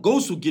Solomon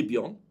goes to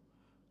Gibeon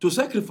to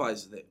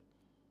sacrifice there.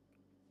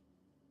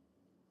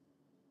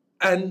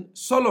 And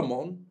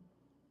Solomon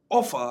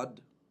offered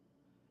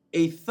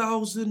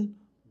 1,000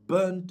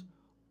 burnt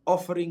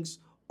offerings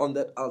on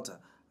that altar.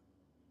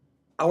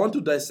 I want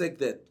to dissect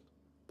that,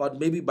 but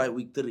maybe by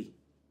week 3.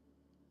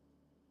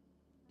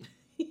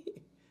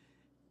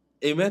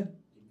 Amen?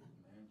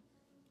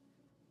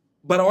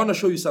 But I want to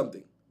show you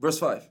something. Verse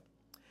 5.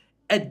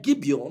 At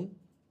Gibeon,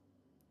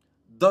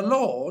 the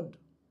Lord,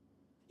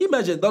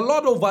 imagine, the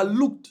Lord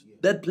overlooked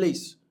that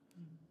place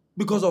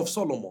because of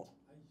Solomon.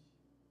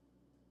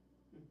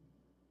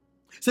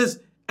 It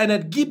says, and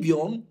at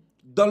Gibeon,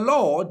 the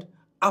Lord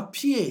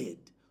appeared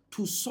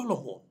to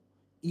Solomon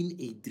in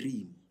a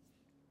dream.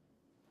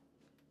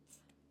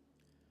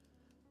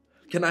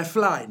 Can I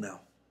fly now?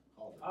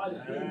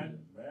 Amen.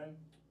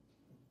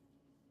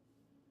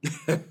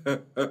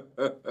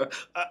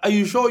 Are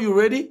you sure you're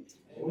ready?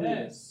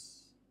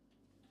 Yes.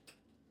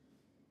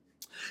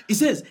 It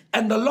says,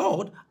 and the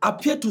Lord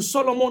appeared to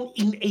Solomon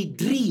in a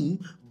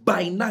dream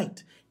by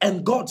night.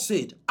 And God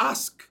said,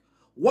 ask,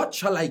 what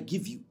shall I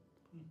give you?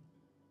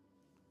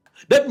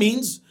 That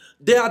means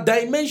there are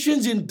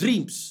dimensions in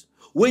dreams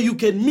where you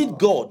can meet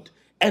God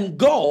and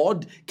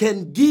God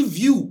can give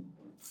you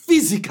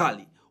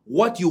physically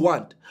what you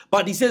want.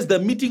 But he says the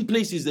meeting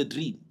place is the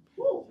dream.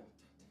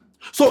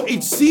 So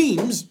it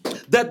seems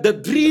that the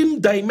dream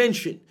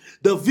dimension,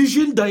 the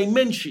vision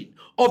dimension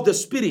of the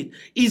spirit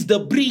is the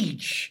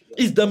bridge,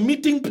 is the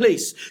meeting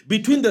place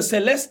between the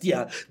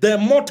celestial, the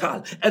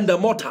immortal, and the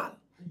mortal.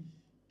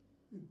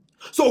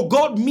 So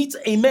God meets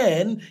a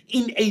man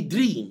in a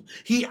dream.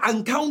 He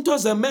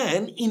encounters a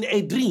man in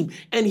a dream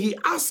and he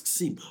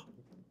asks him,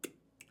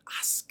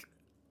 ask,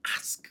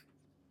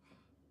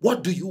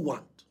 what do you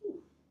want?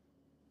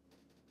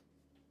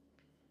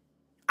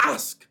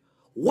 Ask,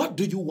 what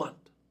do you want?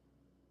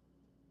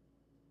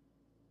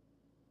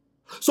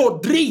 So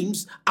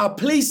dreams are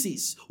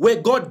places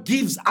where God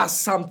gives us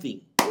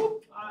something.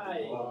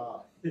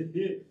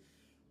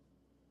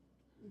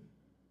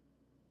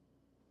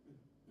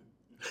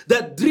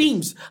 That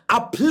dreams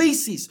are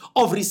places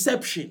of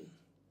reception.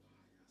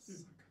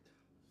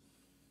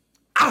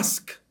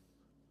 Ask.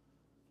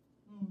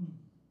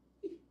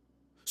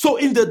 So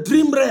in the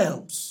dream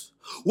realms,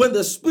 when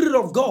the Spirit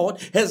of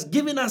God has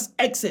given us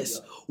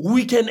access,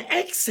 we can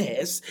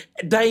access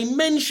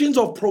dimensions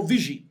of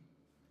provision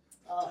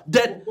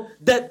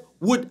that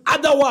would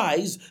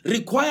otherwise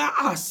require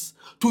us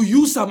to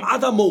use some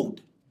other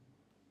mode.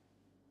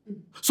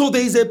 So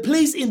there is a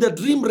place in the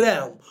dream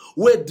realm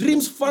where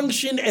dreams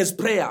function as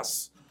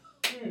prayers,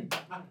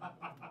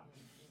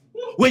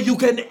 where you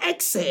can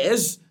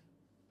access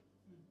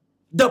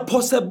the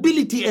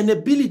possibility and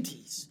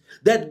abilities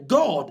that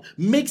God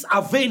makes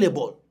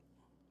available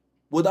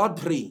without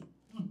praying.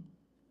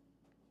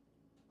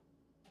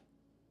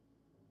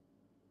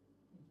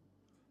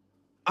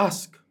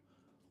 Ask,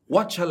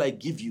 what shall I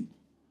give you?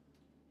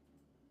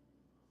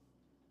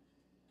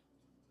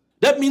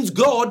 That means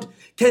God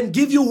can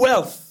give you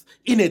wealth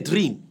in a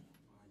dream.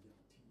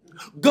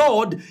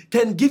 God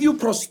can give you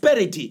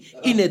prosperity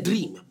in a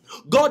dream.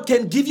 God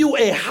can give you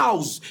a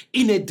house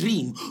in a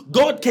dream.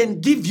 God can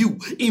give you,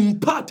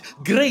 impart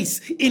grace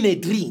in a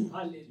dream.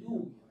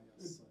 Hallelujah.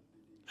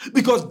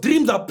 Because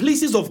dreams are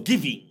places of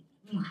giving.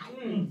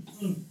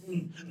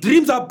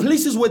 Dreams are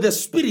places where the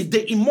spirit,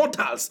 the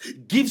immortals,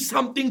 give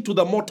something to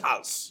the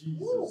mortals.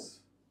 Jesus.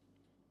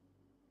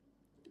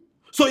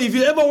 So if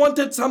you ever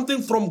wanted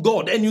something from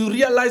God and you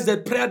realize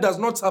that prayer does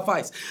not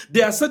suffice,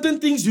 there are certain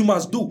things you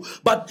must do.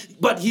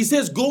 But he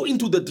says, go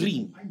into the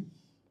dream.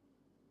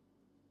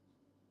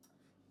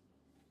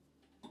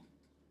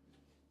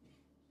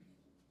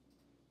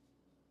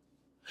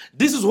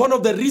 This is one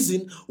of the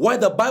reasons why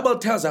the Bible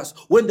tells us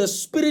when the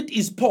Spirit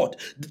is poured,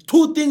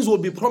 two things will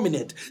be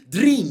prominent: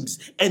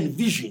 dreams and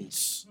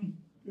visions.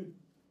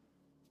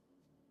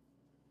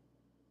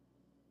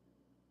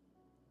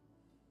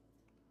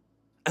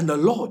 And the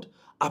Lord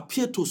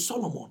appeared to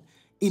Solomon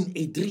in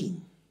a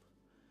dream.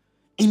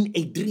 In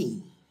a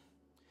dream.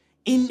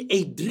 In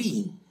a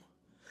dream.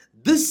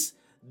 This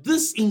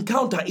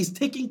encounter is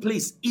taking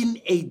place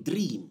in a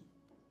dream.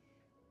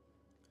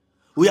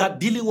 We are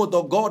dealing with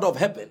the God of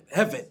heaven.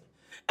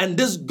 And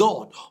this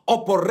God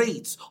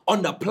operates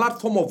on the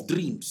platform of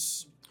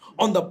dreams,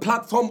 on the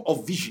platform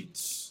of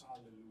visions.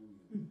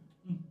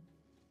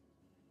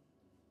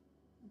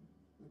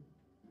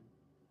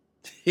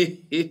 Let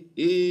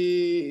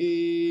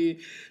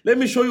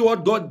me show you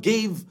what God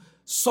gave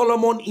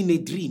Solomon in a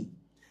dream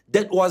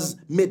that was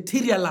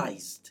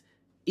materialized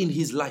in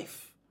his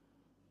life.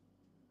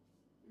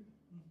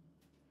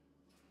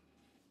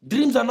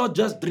 Dreams are not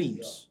just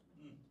dreams.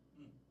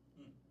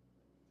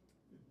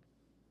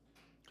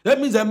 That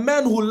means a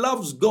man who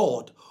loves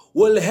God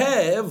will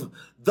have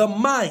the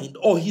mind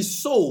or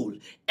his soul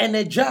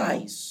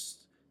energized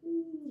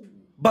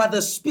by the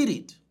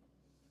Spirit,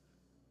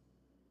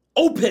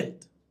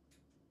 opened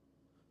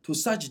to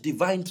such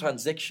divine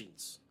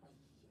transactions.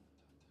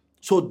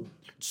 So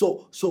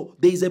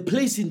there is a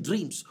place in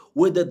dreams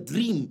where the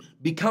dream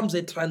becomes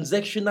a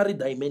transactionary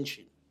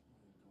dimension.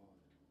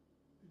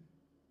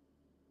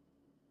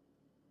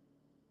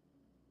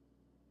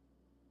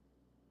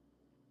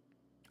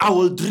 I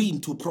will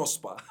dream to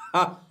prosper.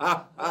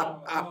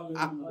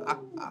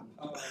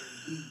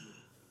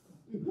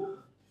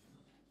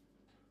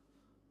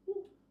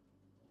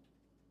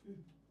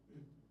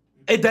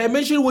 A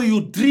dimension where you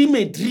dream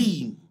a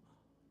dream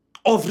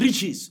of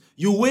riches.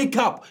 You wake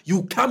up,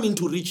 you come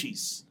into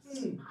riches.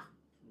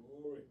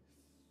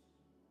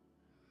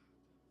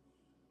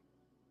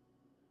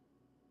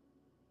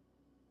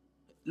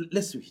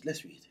 Let's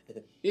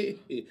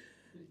read.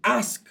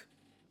 Ask,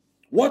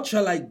 what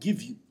shall I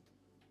give you?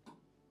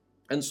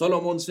 And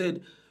Solomon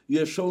said, you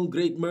have shown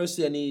great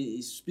mercy, and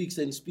he speaks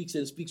and speaks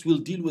and speaks. We'll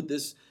deal with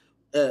this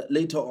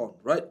later on,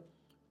 right?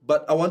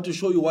 But I want to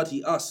show you what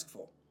he asked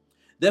for.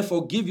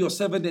 Therefore, give your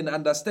servant an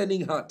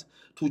understanding heart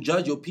to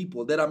judge your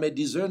people, that I may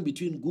discern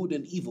between good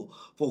and evil.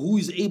 For who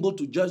is able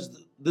to judge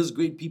this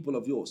great people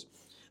of yours?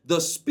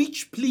 The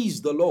speech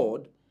pleased the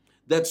Lord,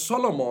 that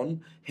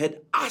Solomon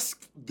had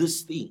asked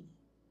this thing.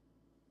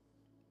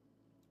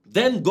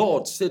 Then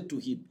God said to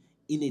him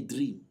in a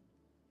dream.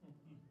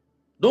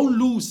 Don't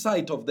lose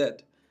sight of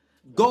that.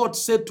 God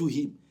said to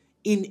him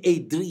in a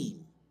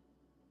dream,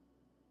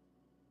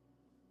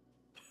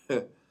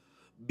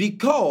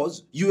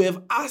 because you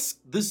have asked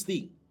this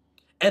thing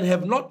and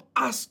have not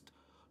asked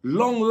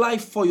long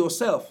life for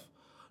yourself,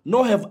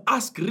 nor have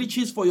asked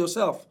riches for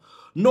yourself,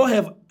 nor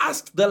have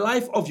asked the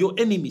life of your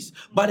enemies,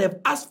 but have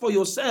asked for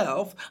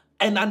yourself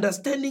an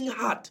understanding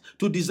heart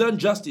to discern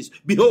justice.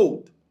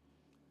 Behold,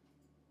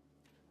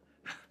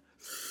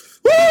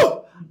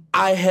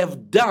 I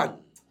have done.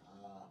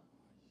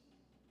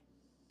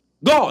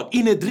 God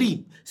in a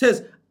dream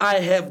says, I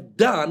have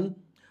done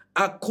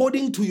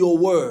according to your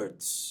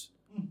words.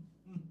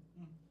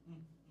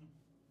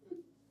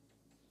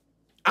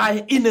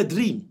 In a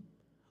dream,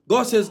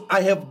 God says,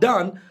 I have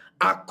done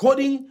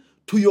according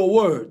to your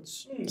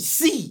words.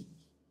 See,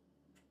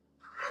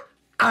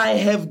 I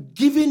have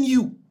given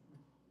you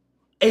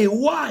a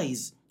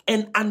wise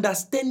and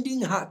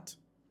understanding heart.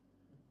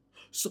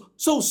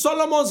 So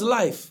Solomon's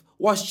life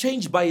was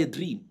changed by a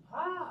dream.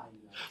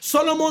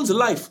 Solomon's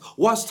life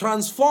was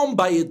transformed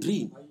by a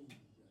dream.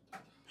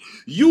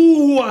 You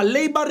who are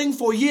laboring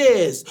for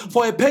years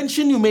for a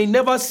pension you may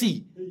never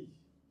see,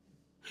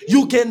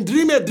 you can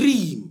dream a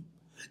dream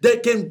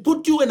that can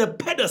put you in a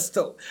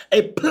pedestal,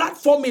 a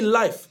platform in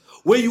life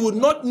where you would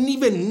not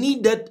even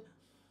need that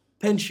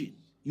pension.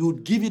 You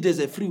would give it as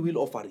a free will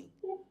offering.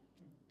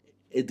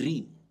 A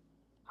dream.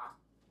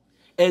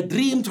 A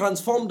dream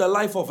transformed the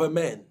life of a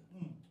man.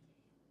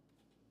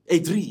 A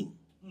dream.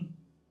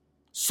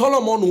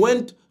 Solomon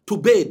went to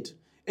bed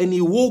and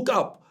he woke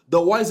up the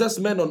wisest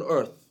man on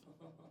earth.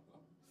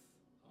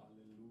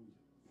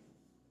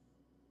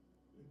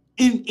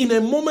 In a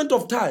moment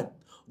of time,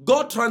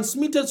 God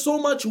transmitted so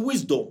much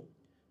wisdom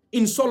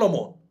in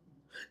Solomon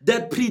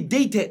that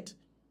predated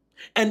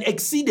and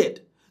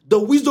exceeded the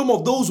wisdom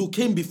of those who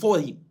came before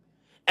him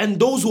and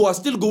those who are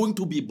still going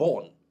to be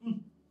born.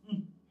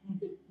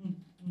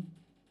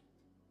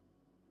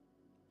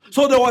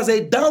 So there was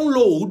a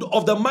download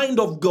of the mind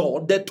of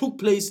God that took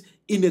place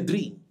in a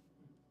dream.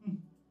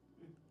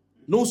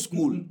 No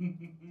school,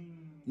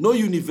 no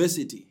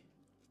university.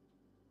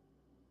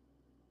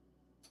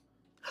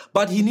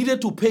 But he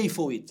needed to pay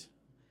for it.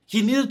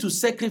 He needed to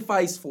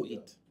sacrifice for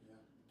it.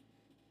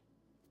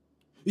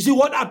 You see,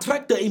 what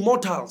attracts the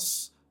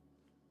immortals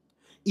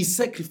is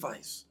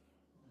sacrifice.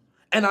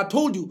 And I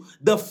told you,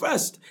 the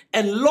first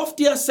and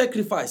loftier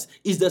sacrifice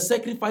is the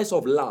sacrifice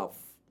of love.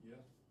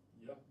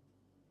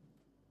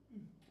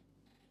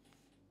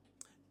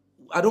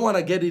 I don't want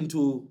to get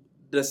into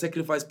the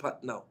sacrifice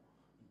part now,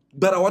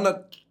 but I want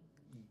to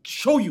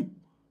show you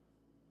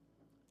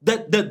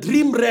that the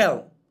dream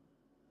realm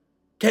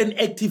can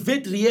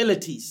activate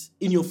realities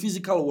in your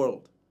physical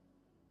world.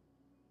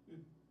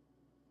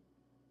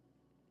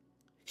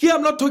 Here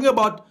I'm not talking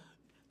about,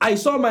 I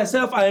saw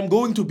myself, I am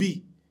going to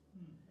be.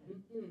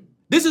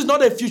 This is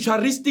not a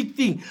futuristic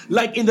thing,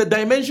 like in the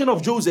dimension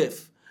of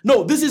Joseph.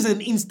 No, this is an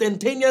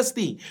instantaneous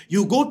thing.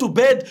 You go to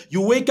bed,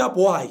 you wake up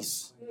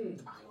wise.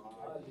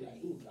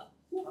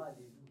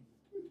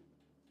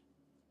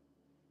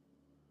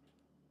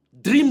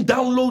 Dream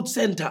download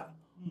center.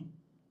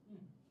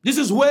 This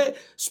is where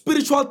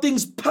spiritual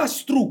things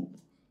pass through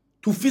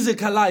to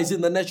physicalize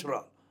in the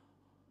natural.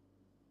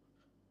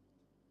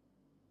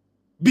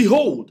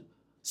 Behold,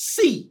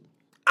 see,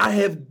 I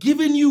have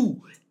given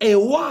you a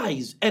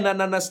wise and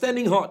an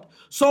understanding heart,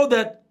 so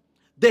that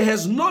there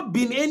has not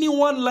been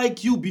anyone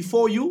like you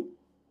before you,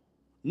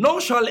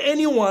 nor shall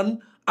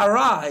anyone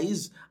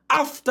arise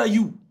after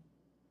you.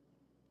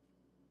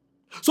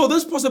 So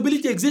this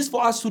possibility exists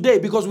for us today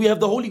because we have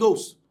the Holy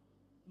Ghost.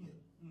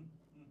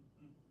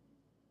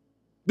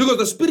 Because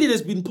the Spirit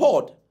has been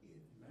poured.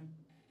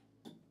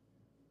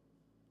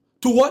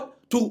 To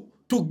what?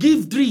 To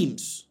give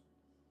dreams.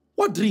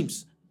 What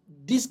dreams?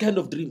 These kind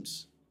of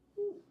dreams.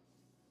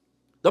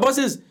 The Bible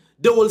says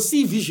they will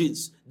see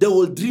visions. They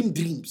will dream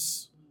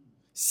dreams.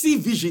 See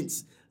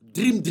visions.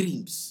 Dream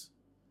dreams.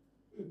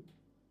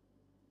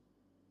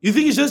 You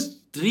think it's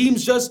just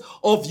dreams just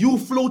of you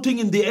floating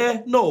in the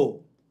air?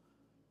 No.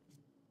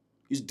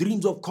 His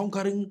dreams of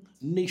conquering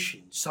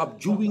nations,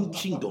 subduing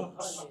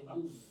kingdoms,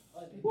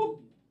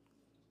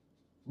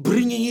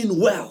 bringing in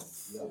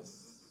wealth,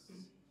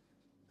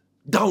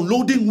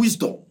 downloading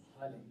wisdom.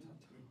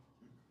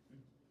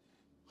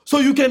 So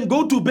you can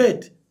go to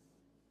bed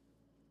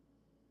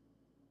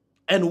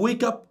and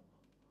wake up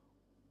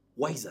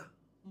wiser.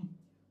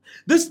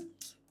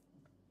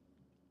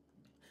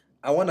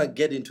 I want to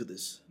get into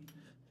this.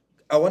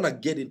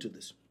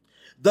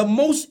 The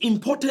most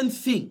important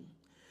thing,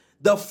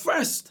 the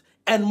first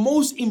and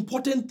most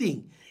important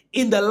thing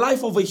in the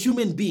life of a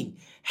human being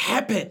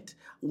happened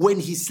when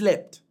he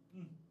slept.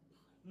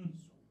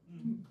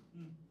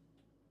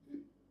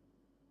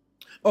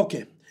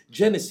 Okay,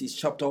 Genesis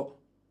chapter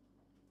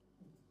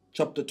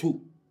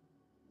 2.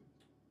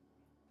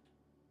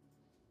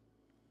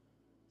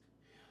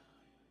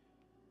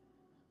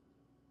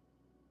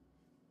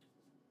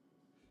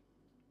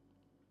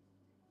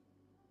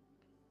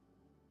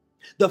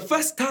 The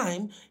first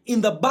time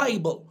in the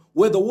Bible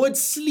where the word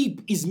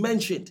sleep is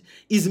mentioned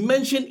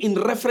in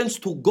reference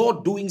to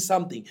God doing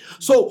something.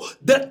 So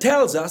that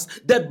tells us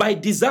that by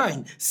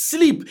design,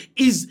 sleep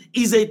is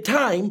a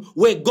time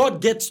where God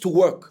gets to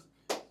work.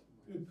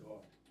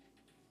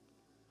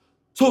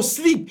 So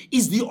sleep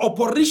is the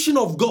operation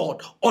of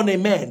God on a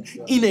man,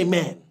 in a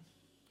man.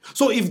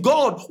 So if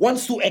God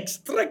wants to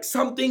extract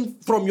something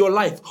from your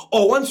life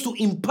or wants to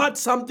impart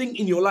something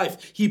in your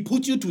life, he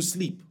puts you to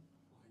sleep.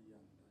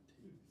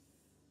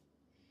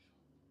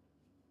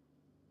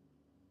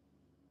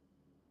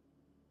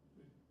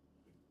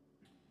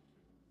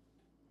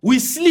 We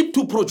sleep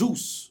to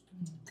produce.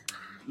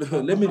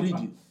 Let me read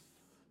you.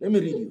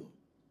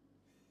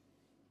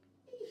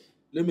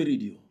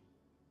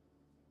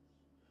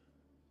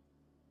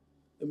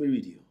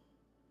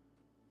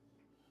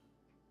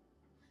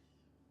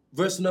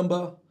 Verse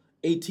number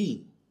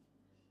 18.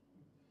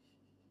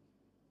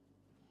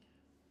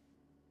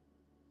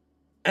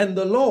 And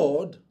the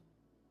Lord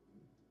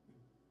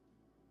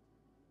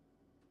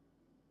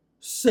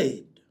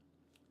said,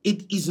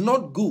 it is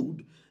not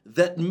good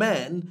that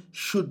man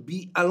should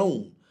be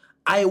alone.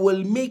 I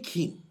will make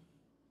him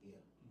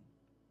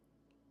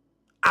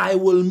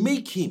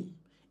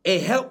a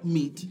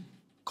helpmeet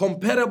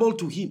comparable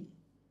to him.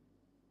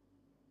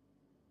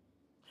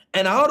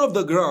 And out of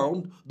the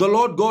ground, the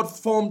Lord God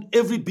formed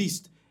every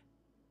beast.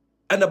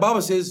 And the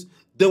Bible says,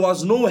 there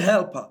was no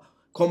helper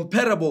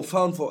comparable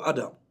found for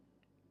Adam.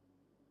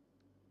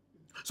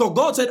 So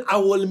God said, I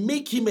will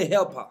make him a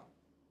helper.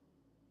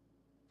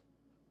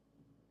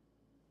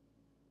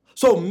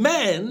 So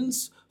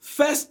man's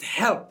first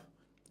help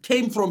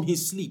came from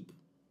his sleep.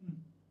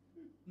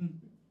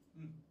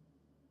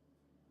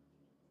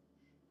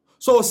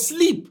 So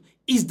sleep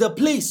is the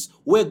place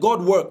where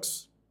God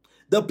works,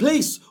 the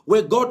place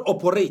where God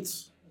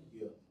operates.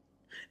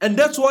 And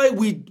that's why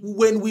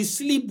when we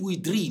sleep, we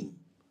dream.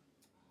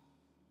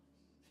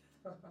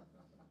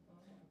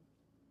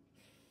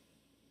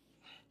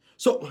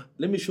 So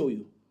let me show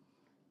you.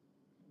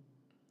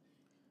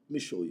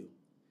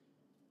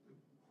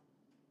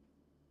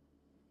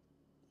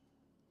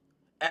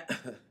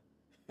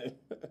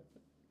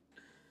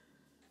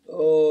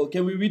 Oh,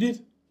 can we read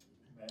it?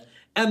 Amen.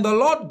 And the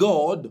Lord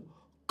God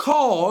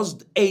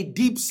caused a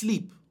deep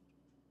sleep.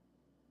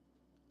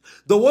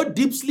 The word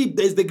deep sleep,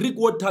 there is the Greek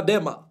word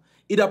tadema.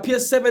 It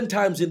appears 7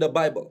 times in the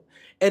Bible.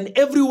 And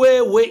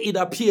everywhere where it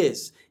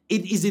appears,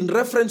 it is in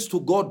reference to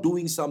God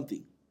doing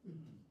something.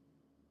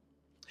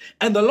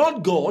 And the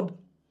Lord God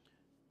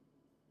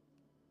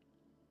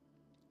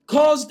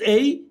caused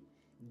a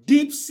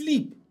deep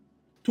sleep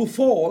to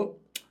fall.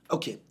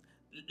 Okay,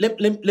 let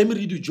me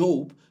read you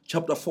Job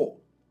chapter 4.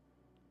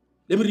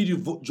 Let me read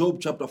you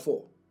Job chapter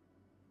 4.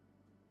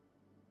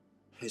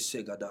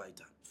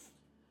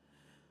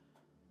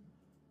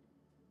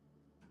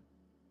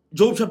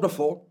 Job chapter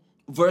 4,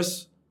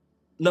 verse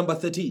number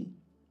 13.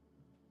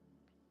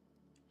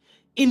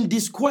 In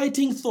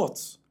disquieting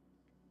thoughts,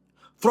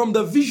 from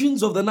the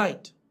visions of the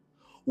night,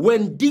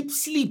 when deep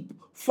sleep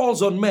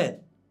falls on man,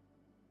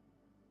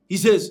 he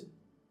says,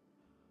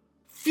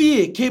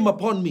 fear came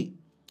upon me,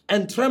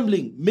 and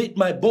trembling made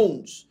my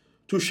bones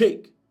to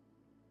shake.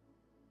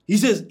 He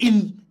says,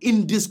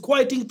 in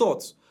disquieting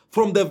thoughts,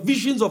 from the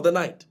visions of the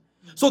night.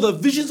 So the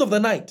visions of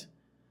the night,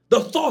 the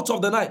thoughts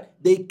of the night,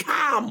 they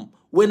come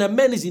when a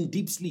man is in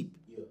deep sleep.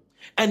 Yeah.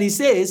 And he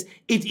says,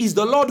 it is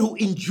the Lord who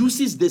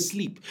induces the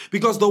sleep.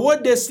 Because the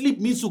word there, sleep,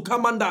 means to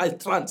come under a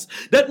trance.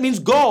 That means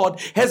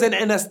God has an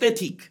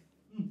anesthetic.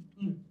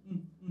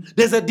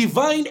 There's a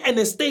divine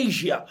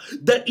anesthesia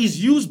that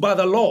is used by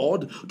the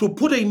Lord to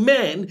put a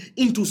man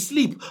into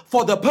sleep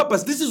for the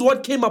purpose. This is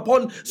what came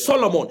upon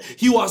Solomon.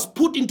 He was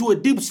put into a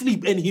deep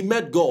sleep and he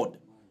met God.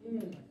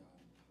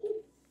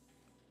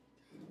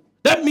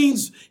 That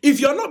means if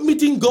you're not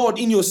meeting God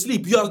in your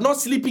sleep, you are not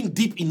sleeping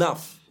deep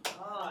enough.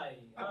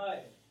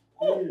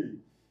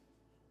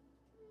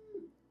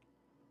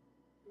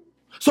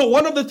 So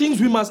one of the things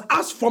we must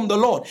ask from the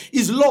Lord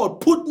is, Lord,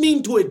 put me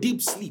into a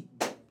deep sleep.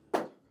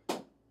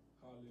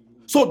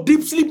 So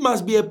deep sleep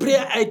must be a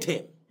prayer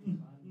item.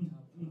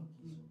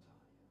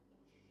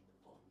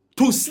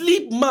 To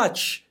sleep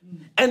much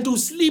and to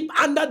sleep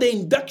under the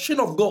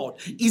induction of God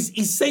is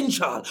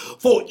essential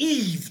for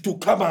Eve to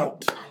come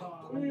out.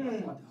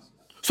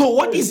 So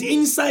what is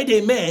inside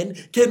a man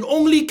can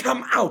only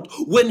come out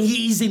when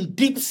he is in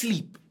deep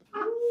sleep.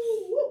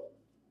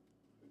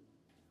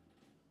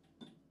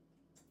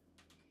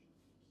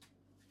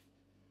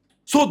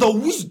 So the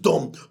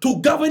wisdom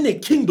to govern a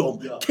kingdom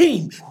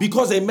came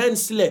because a man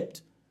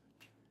slept.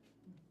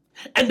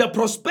 And the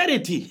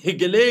prosperity,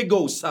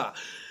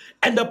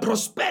 and the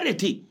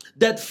prosperity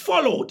that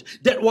followed,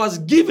 that was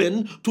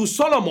given to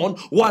Solomon,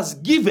 was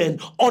given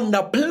on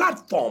the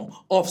platform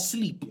of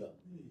sleep.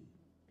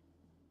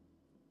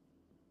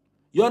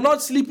 You are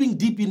not sleeping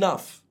deep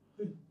enough.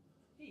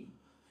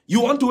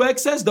 You want to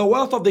access the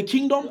wealth of the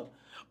kingdom,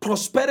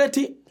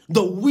 prosperity,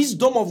 the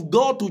wisdom of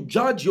God to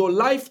judge your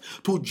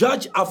life, to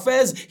judge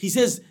affairs. He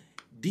says,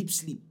 deep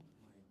sleep.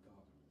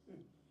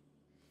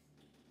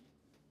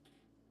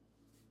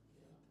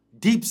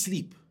 Deep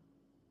sleep.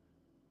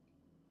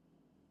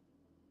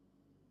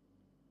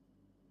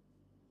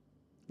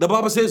 The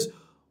Bible says,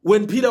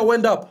 when Peter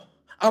went up,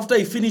 after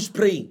he finished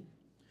praying,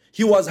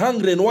 he was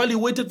hungry, and while he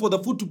waited for the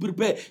food to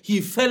prepare,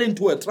 he fell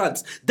into a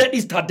trance. That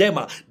is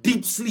tadema,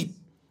 deep sleep.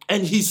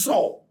 And he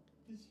saw.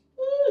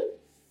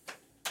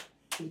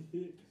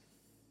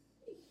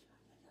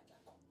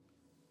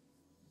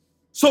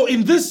 So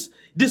in this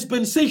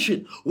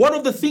dispensation, one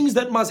of the things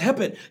that must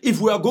happen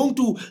if we are going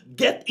to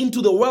get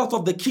into the wealth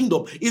of the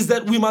kingdom is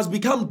that we must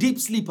become deep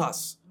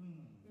sleepers.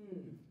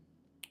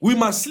 We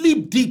must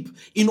sleep deep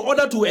in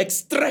order to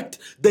extract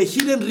the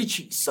hidden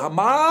riches.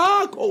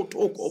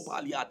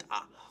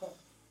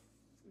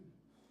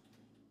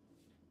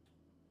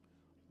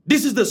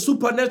 This is the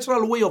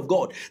supernatural way of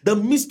God, the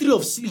mystery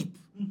of sleep,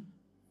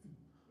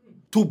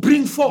 to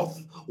bring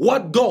forth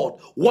what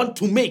God wants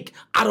to make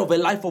out of a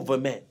life of a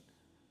man.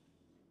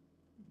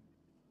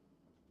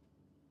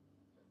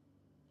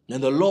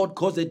 And the Lord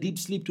caused a deep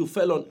sleep to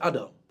fall on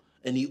Adam,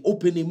 and he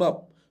opened him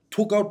up,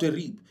 took out a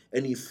rib,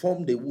 and he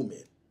formed a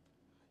woman.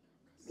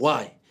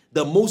 Why?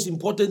 The most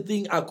important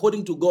thing,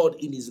 according to God,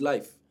 in his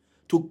life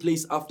took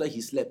place after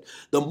he slept.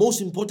 The most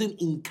important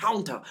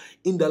encounter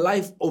in the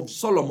life of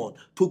Solomon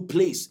took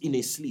place in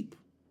a sleep.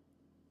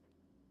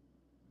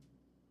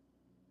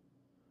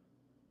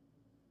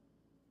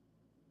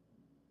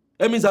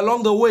 That means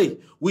along the way,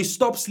 we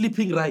stop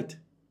sleeping right.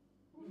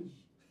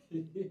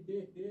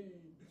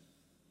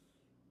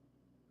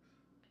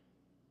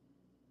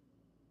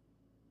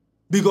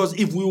 Because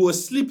if we were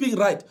sleeping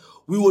right,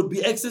 we would be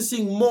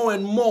accessing more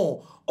and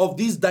more of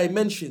these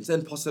dimensions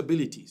and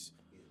possibilities.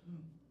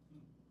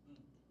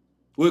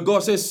 Where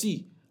God says,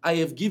 see, I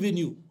have given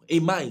you a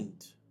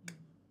mind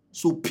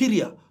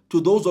superior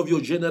to those of your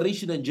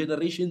generation and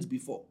generations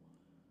before.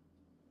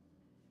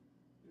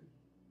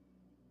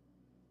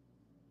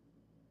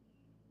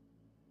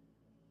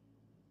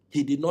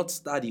 He did not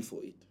study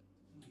for it.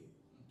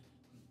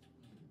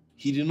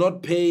 He did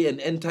not pay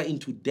and enter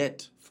into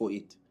debt for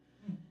it.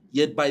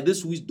 Yet by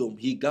this wisdom,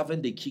 he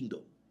governed the kingdom.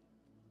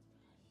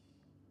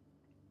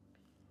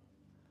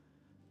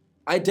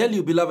 I tell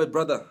you, beloved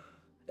brother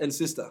and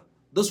sister,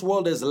 this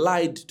world has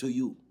lied to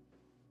you.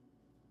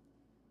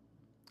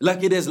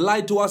 Like it has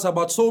lied to us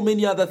about so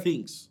many other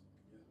things.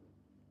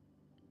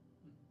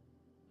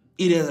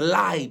 It has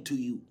lied to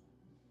you.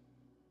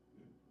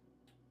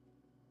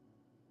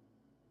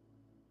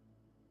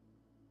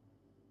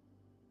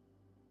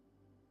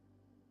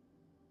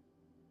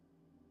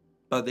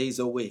 But there is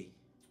a way.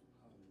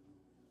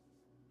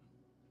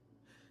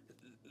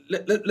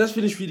 Let's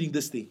finish reading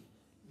this thing.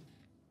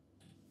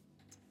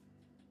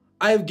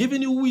 I have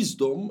given you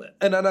wisdom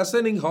and an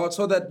understanding heart,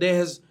 so that there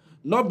has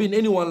not been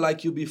anyone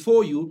like you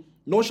before you,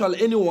 nor shall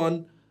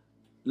anyone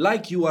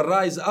like you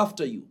arise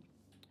after you.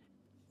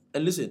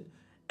 And listen,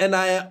 and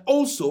I have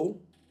also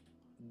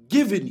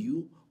given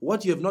you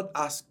what you have not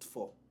asked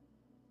for,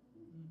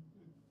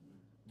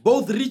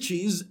 both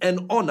riches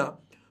and honor,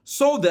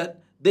 so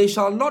that there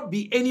shall not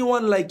be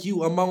anyone like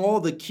you among all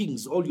the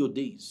kings all your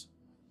days.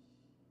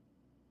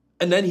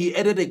 And then he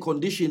added a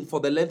condition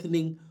for the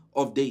lengthening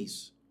of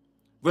days.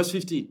 Verse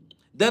 15.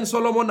 Then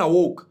Solomon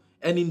awoke,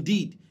 and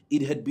indeed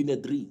it had been a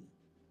dream.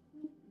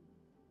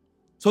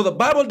 So the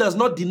Bible does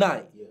not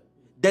deny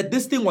that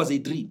this thing was a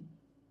dream.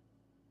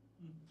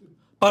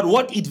 But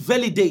what it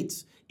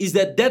validates is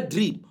that that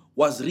dream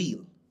was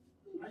real.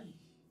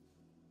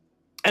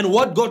 And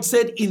what God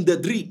said in the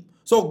dream.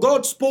 So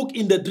God spoke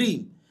in the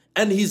dream,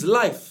 and his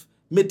life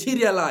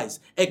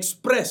materialized,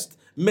 expressed,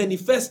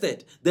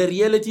 manifested the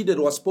reality that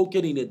was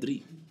spoken in a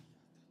dream.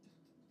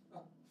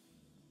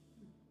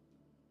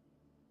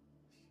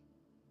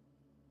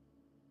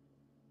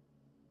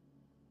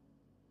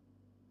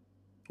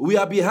 We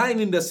are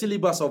behind in the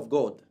syllabus of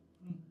God.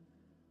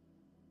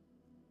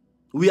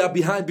 We are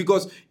behind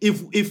because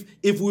if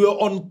we are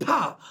on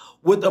par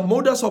with the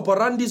modus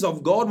operandis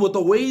of God, with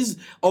the ways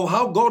of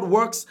how God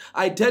works,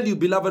 I tell you,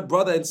 beloved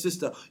brother and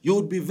sister, you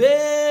would be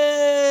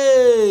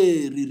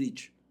very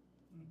rich.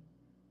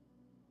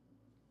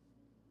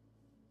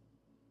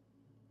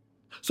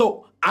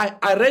 So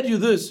I read you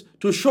this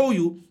to show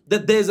you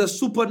that there's a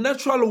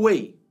supernatural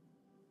way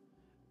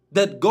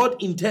that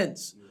God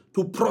intends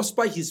to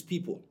prosper his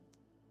people.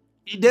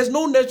 There's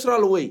no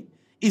natural way.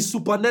 It's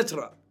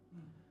supernatural.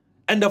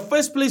 And the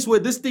first place where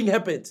this thing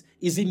happens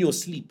is in your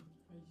sleep.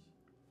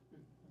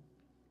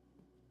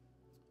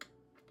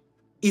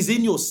 Is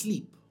in your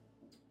sleep.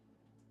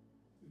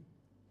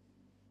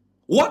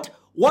 What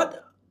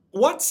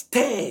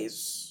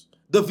stirs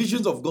the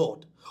visions of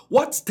God?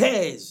 What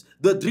stirs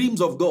the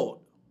dreams of God?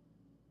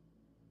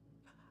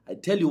 I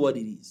tell you what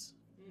it is.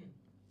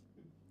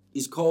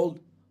 It's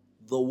called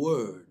the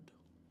word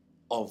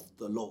of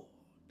the Lord.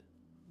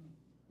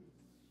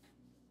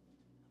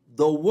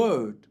 The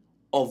word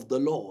of the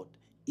Lord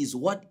is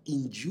what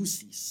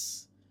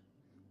induces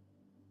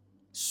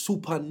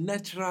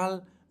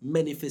supernatural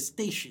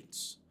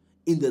manifestations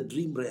in the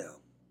dream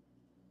realm,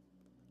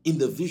 in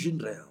the vision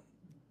realm.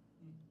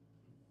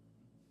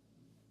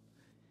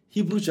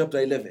 Hebrews chapter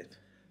 11.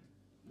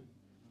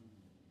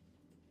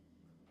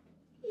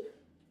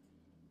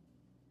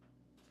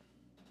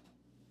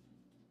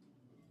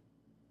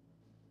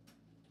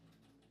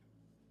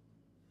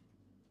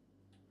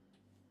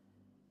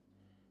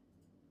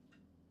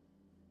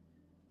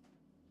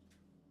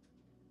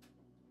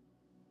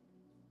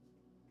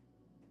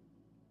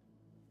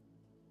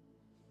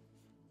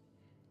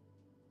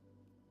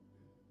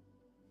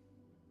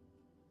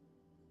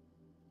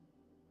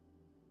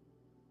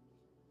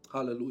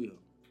 Hallelujah.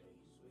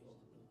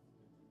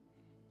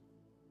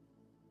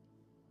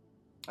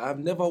 I've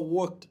never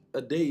worked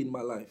a day in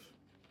my life.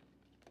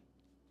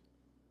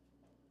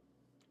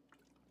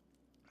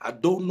 I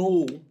don't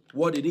know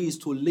what it is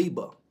to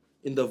labor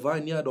in the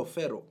vineyard of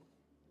Pharaoh.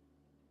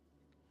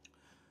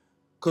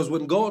 Because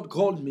when God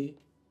called me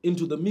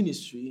into the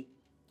ministry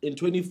in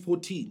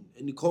 2014,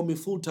 and he called me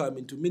full-time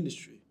into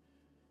ministry,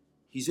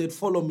 he said,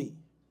 follow me.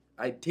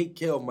 I take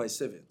care of my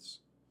servants.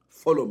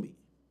 Follow me.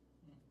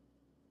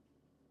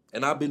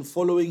 And I've been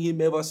following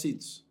him ever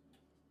since.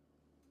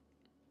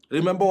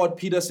 Remember what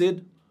Peter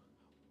said?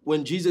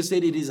 When Jesus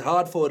said it is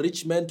hard for a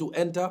rich man to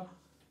enter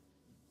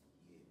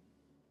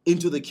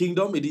into the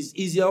kingdom, it is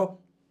easier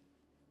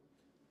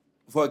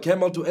for a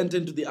camel to enter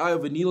into the eye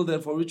of a needle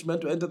than for a rich man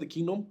to enter the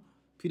kingdom.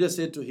 Peter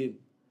said to him,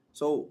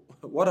 so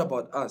what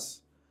about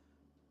us?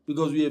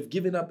 Because we have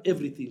given up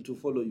everything to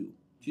follow you.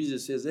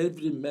 Jesus says,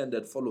 every man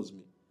that follows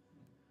me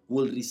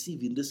will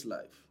receive in this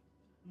life.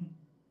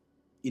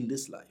 In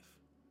this life.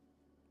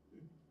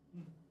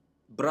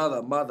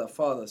 Brother, mother,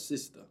 father,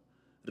 sister,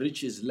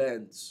 riches,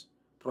 lands,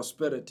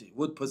 prosperity,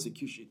 with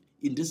persecution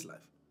in this life.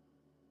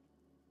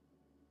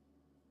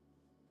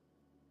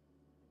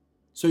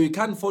 So you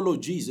can't follow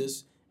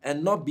Jesus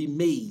and not be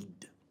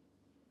made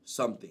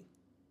something.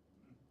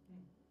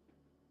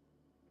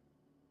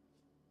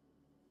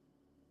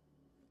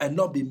 And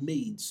not be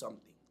made something.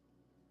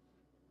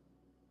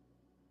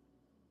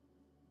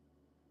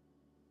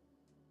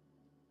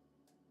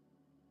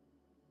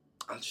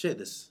 I'll share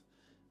this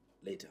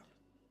later.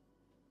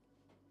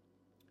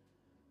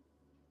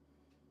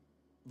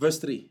 Verse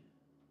 3.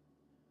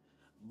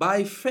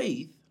 By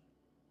faith,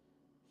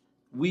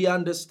 we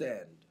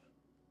understand.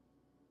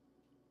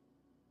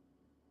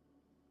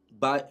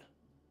 By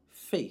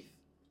faith,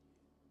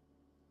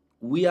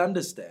 we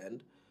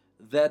understand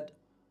that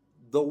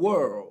the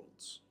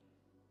world's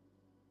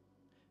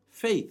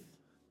faith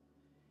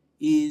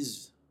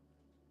is,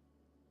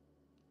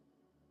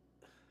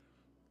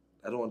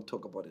 I don't want to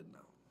talk about it now.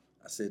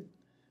 I said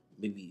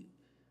maybe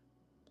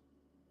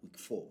week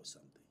 4 or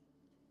something.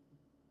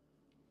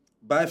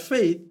 By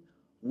faith,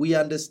 we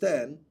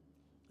understand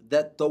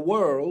that the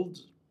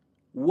worlds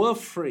were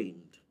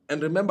framed.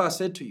 And remember I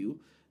said to you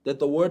that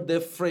the word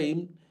there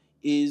framed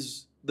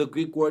is the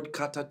Greek word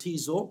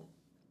katatizo,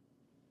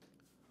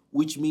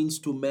 which means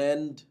to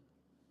mend,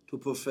 to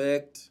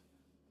perfect,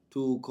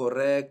 to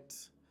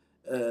correct,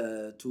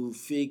 to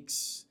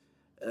fix,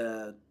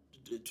 to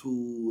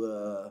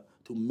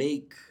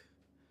make.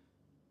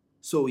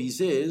 So he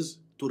says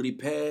to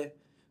repair.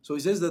 So he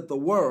says that the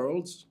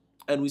worlds,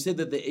 and we said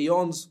that the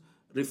aeons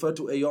refer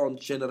to aeons,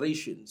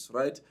 generations,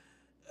 right?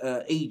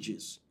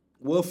 Ages,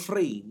 were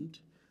framed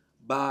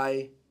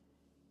by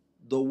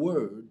the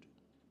word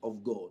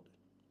of God.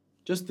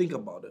 Just think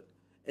about it.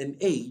 An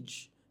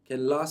age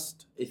can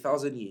last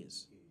 1,000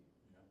 years.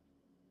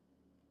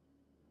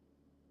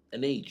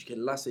 An age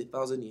can last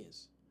 1,000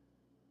 years.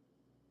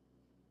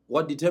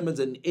 What determines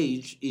an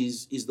age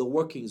is the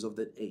workings of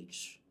that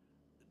age.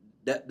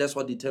 That's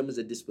what determines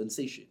a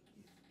dispensation.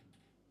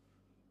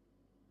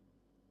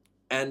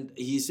 And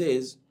he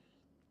says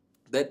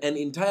that an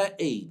entire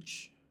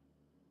age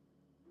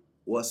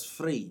was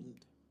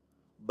framed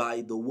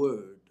by the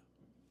word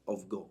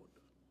of God.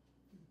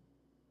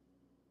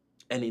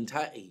 An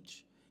entire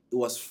age, it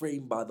was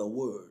framed by the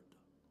word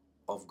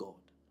of God.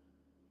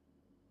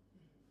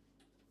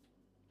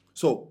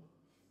 So,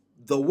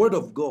 the word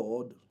of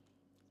God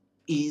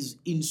is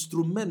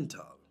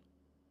instrumental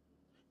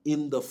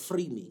in the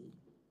framing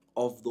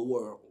of the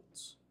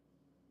worlds.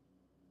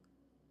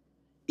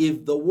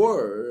 If the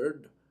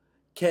word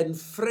can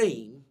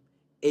frame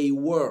a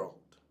world,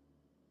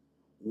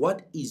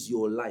 what is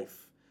your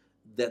life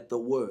that the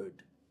word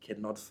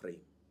cannot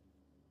frame?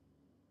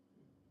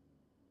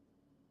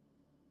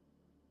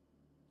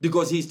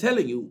 Because he's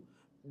telling you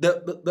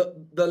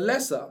the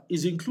lesser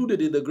is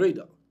included in the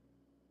greater.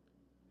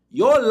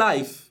 Your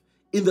life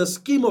in the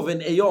scheme of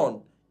an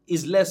aeon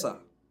is lesser.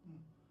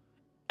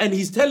 And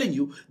he's telling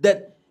you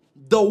that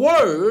the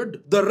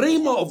word, the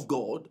rhema of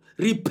God,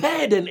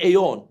 repaired an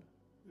aeon.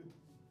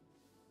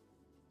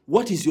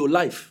 What is your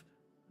life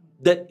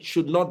that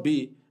should not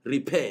be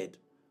repaired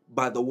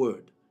by the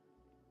word?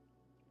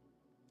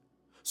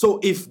 So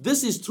if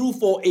this is true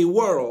for a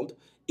world,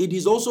 it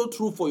is also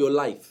true for your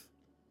life.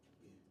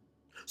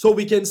 So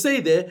we can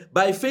say there,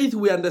 by faith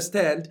we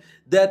understand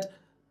that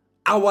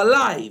our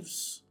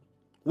lives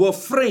were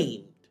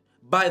framed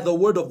by the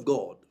word of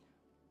God.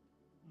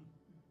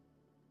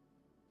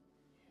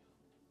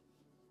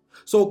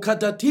 So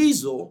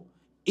katatizo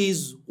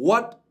is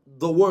what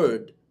the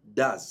word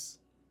does.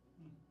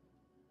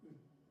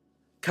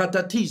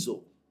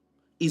 Katatizo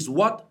is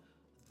what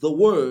the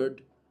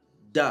word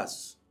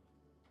does.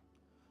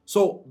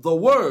 So the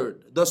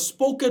word, the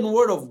spoken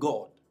word of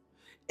God,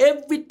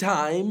 every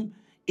time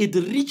it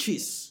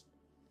reaches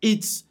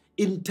its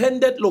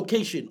intended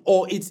location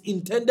or its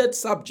intended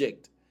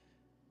subject,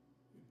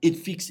 it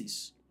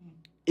fixes.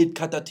 It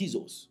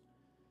katatizos.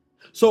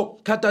 So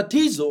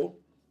katatizo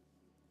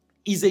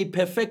is a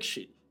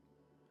perfection,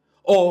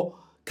 or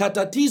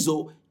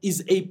katatizo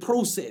is a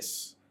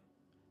process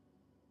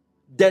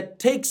that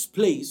takes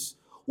place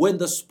when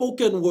the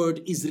spoken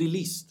word is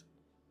released.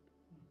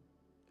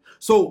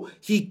 So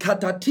he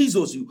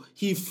katatizos you,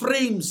 he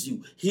frames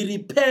you, he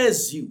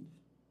repairs you.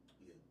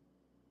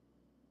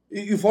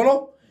 You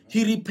follow?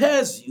 He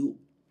repairs you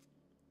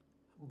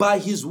by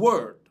his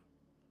word.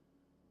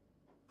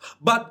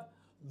 But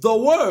the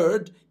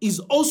word is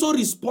also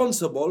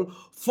responsible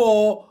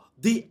for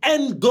the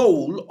end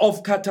goal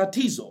of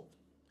katatizo.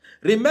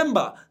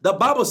 Remember, the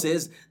Bible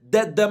says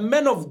that the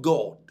men of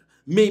God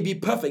may be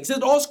perfect. It says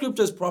all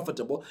scripture is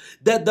profitable,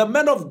 that the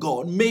men of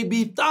God may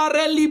be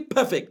thoroughly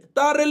perfect,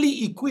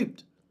 thoroughly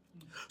equipped.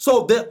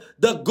 So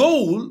the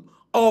goal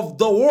of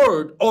the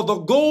word, or the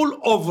goal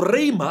of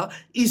rhema,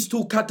 is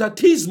to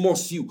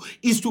katatismos you,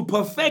 is to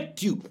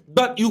perfect you.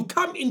 But you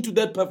come into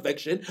that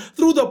perfection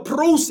through the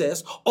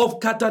process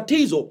of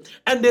katatizo.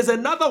 And there's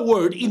another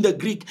word in the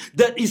Greek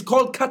that is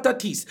called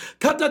katatis.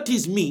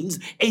 Katatis means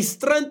a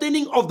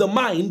strengthening of the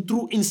mind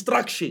through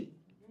instruction.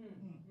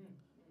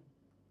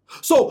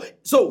 So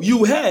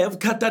you have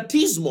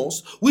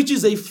katatismos, which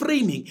is a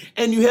framing,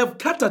 and you have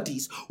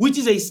katatis, which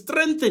is a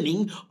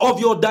strengthening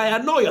of your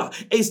dianoia,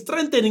 a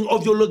strengthening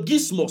of your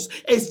logismos,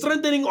 a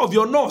strengthening of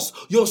your nos,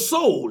 your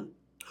soul,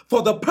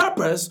 for the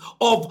purpose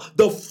of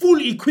the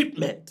full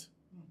equipment,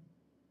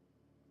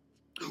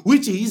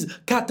 which is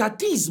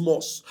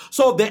katatismos.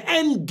 So the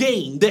end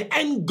game, the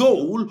end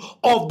goal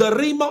of the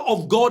rhema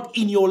of God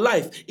in your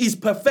life is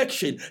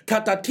perfection.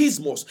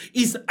 Katatismos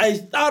is a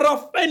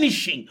thorough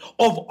finishing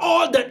of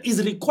all that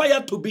is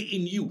required to be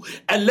in you.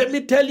 And let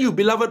me tell you,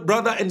 beloved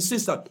brother and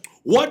sister,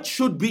 what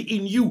should be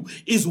in you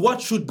is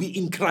what should be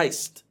in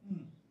Christ.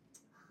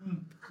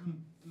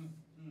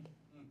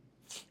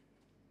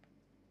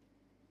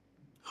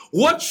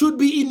 What should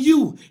be in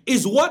you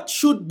is what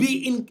should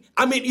be in,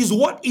 is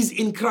what is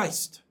in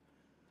Christ.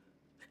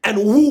 And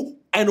who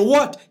and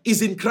what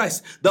is in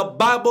Christ? The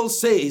Bible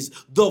says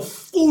the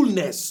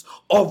fullness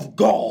of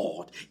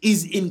God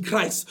is in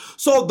Christ.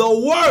 So the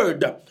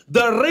word,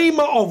 the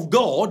rhema of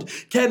God,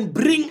 can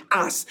bring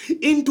us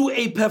into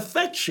a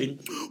perfection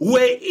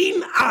where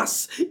in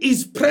us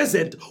is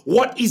present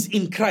what is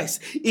in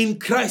Christ. In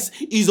Christ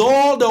is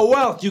all the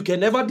wealth you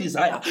can ever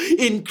desire.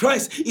 In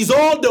Christ is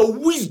all the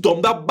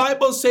wisdom. The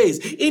Bible says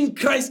in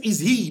Christ is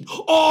hid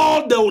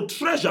all the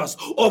treasures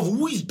of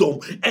wisdom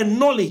and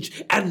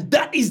knowledge. And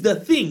that is the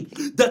thing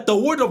that the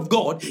word of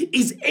God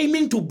is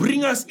aiming to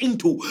bring us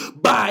into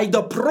by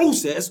the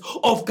process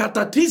of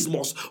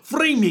katatismos,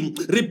 framing,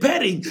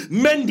 repairing,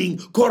 mending,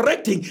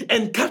 correcting,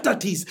 and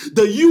katatis,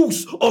 the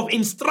use of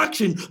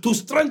instruction to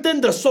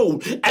strengthen the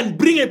soul and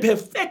bring a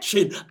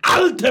perfection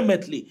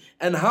ultimately.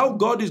 And how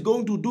God is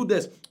going to do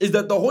this is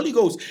that the Holy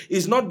Ghost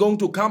is not going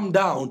to come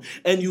down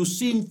and you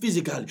see him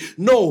physically.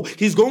 No,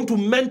 he's going to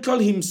mental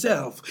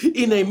himself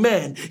in a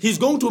man. He's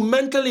going to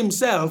mental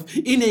himself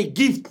in a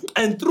gift.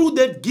 And through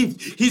that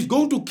gift, he's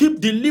going to keep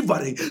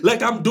delivering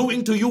like I'm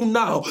doing to you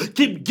now.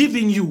 Keep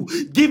giving you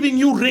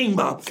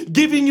rhema,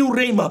 giving you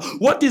rhema.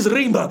 What is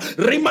rhema?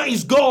 Rhema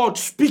is God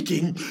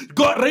speaking.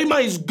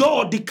 Rhema is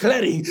God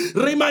declaring.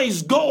 Rhema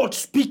is God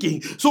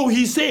speaking. So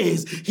he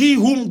says, he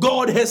whom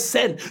God has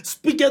sent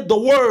speaketh the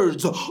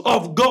words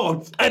of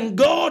God, and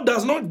God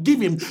does not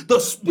give him the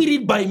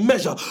spirit by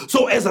measure.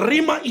 So as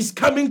rhema is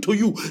coming to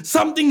you,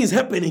 something is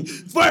happening.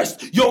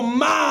 First, your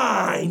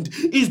mind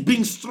is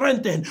being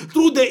strengthened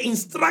through the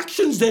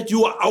instructions that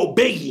you are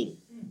obeying.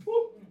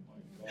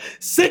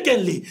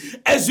 Secondly,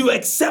 as you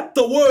accept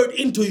the word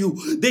into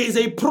you, there is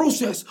a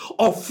process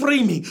of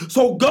framing.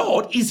 So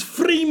God is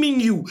framing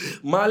you,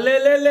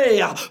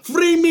 maleleleya,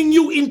 framing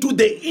you into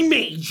the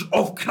image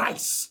of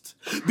Christ,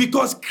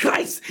 because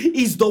Christ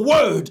is the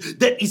word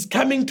that is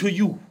coming to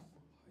you.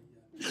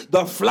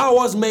 The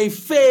flowers may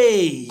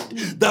fade,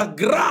 the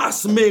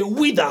grass may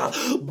wither,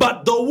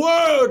 but the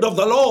word of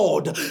the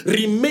Lord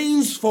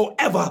remains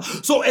forever.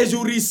 So as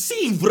you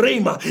receive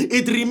Rhema,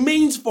 it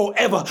remains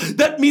forever.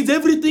 That means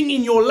everything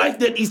in your life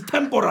that is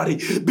temporary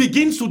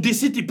begins to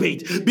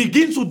dissipate,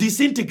 begins to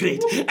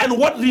disintegrate, and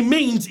what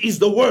remains is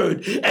the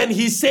word. And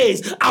he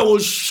says, I will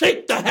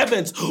shake the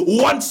heavens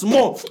once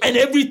more, and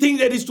everything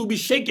that is to be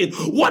shaken.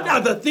 What are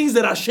the things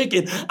that are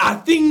shaken?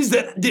 Are things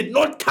that did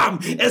not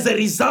come as a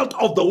result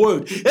of the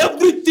word.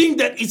 Everything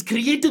that is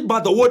created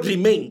by the word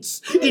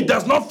remains. It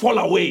does not fall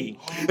away.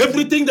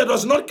 Everything that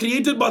was not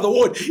created by the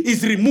word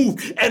is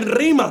removed. And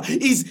Rhema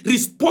is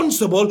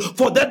responsible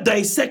for that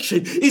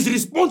dissection, is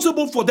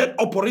responsible for that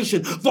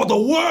operation. For the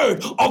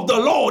word of the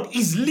Lord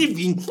is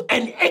living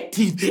and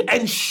active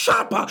and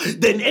sharper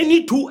than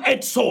any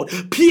two-edged sword,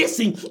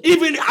 piercing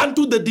even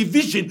unto the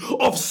division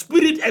of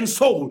spirit and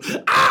soul.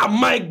 Ah,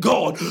 my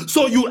God.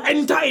 So you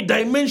enter a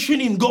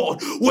dimension in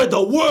God where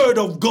the word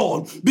of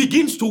God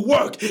begins to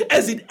work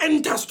as it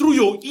enters through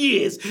your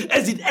ears,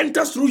 as it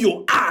enters through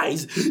your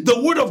eyes.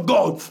 The word of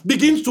God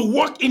begins to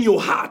work in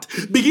your heart,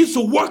 begins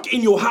to work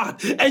in your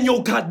heart, and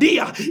your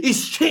kadia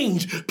is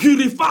changed,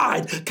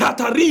 purified,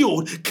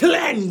 katarioed,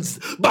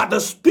 cleansed by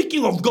the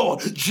speaking of God.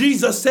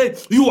 Jesus said,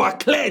 you are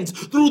cleansed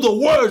through the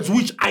words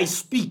which I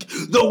speak.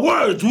 The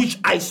words which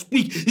I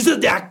speak. He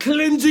said they are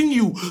cleansing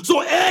you.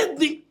 So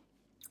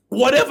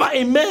whatever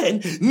a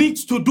man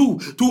needs to do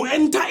to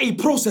enter a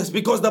process,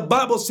 because the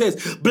Bible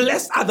says,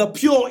 blessed are the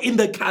pure in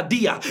the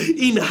kadia,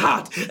 in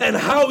heart. And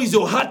how is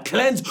your heart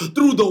cleansed?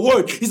 Through the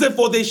word. He said,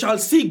 for they shall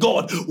see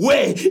God.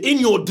 Where? In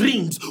your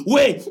dreams.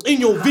 Where? In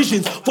your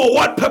visions. For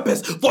what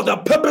purpose? For the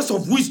purpose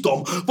of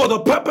wisdom. For the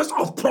purpose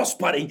of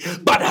prospering.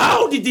 But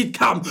how did it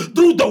come?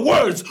 Through the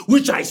words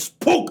which I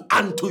spoke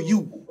unto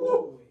you.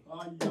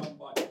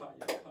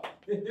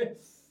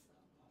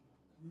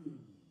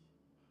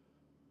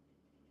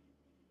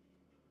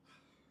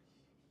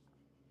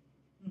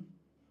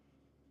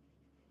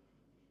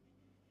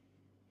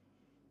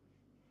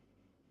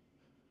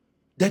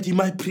 That he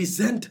might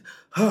present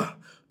her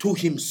to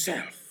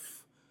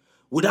himself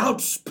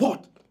without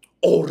spot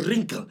or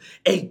wrinkle,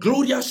 a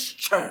glorious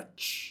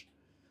church,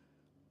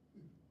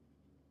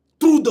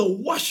 through the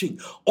washing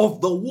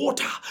of the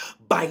water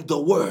by the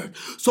word.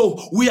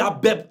 So we are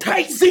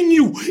baptizing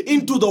you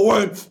into the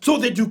word so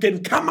that you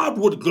can come out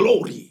with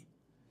glory.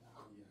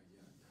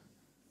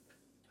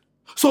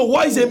 So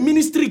why is a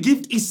ministry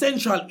gift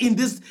essential in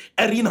this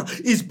arena?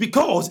 Is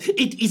because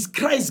it is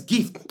Christ's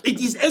gift. It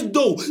is as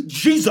though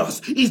Jesus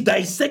is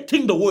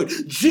dissecting the word.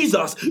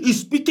 Jesus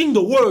is speaking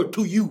the word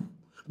to you.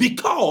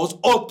 Because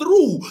or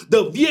through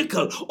the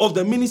vehicle of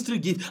the ministry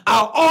gift,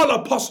 are all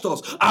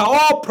apostles, are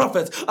all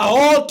prophets, are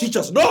all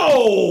teachers?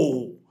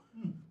 No!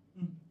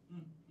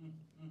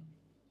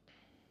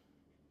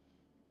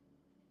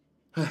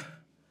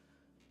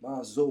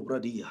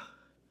 Mazobradia,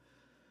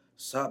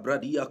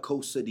 Sabradia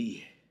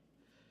Kosedi.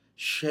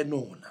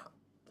 Shenona,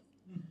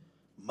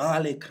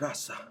 Male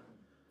Krasa.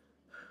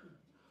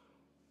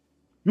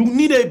 You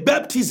need a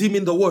baptism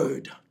in the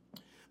word,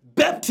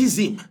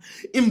 baptism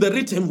in the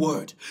written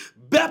word,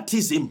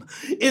 baptism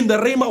in the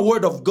Rhema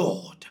word of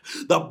God.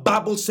 The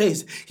Bible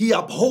says he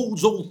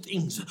upholds all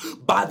things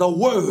by the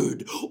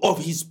word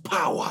of his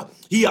power.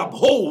 He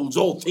upholds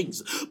all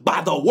things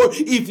by the word.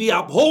 If he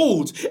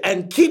upholds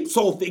and keeps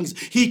all things,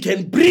 he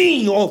can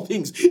bring all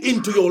things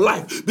into your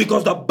life,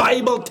 because the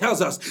Bible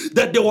tells us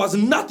that there was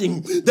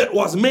nothing that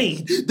was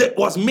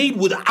made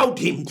without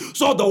him.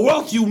 So the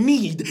wealth you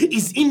need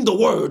is in the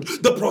word.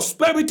 The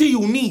prosperity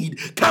you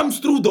need comes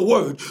through the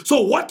word.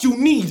 So what you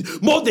need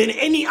more than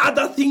any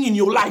other thing in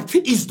your life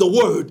is the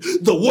word,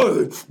 the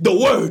word, the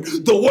word,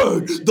 the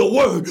word, the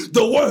word,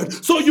 the word.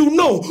 So you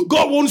know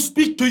God won't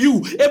speak to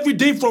you every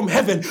day from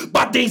heaven,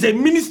 but there is a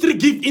ministry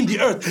gift in the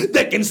earth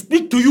that can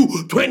speak to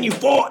you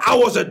 24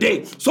 hours a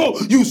day. So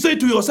you say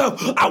to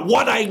yourself,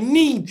 what I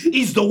need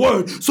is the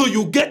word. So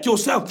you get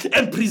yourself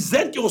and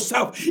present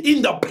yourself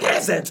in the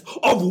presence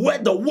of where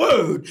the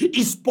word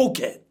is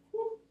spoken.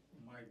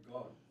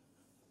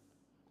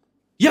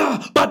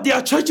 Yeah, but there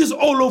are churches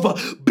all over.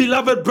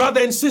 Beloved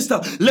brother and sister,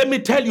 let me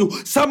tell you,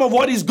 some of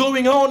what is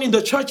going on in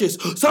the churches,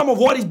 some of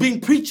what is being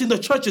preached in the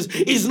churches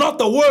is not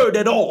the word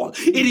at all.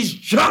 It is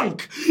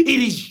junk. It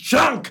is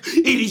junk.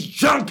 It is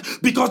junk.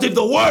 Because if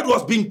the word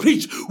was being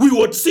preached, we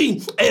would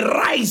see a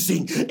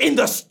rising in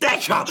the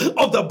stature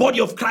of the body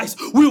of Christ.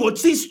 We would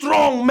see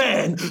strong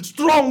men,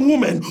 strong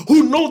women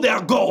who know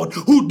their God,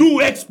 who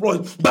do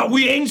exploits. But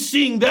we ain't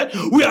seeing that.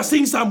 We are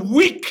seeing some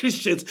weak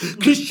Christians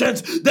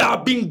that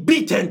are being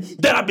beaten,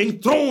 that that have been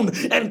thrown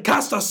and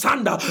cast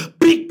asunder,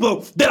 people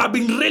that have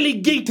been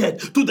relegated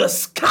to the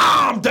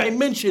scam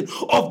dimension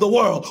of the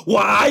world.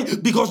 Why?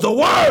 Because the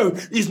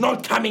word is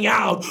not coming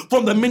out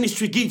from the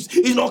ministry gifts,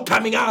 it's not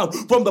coming out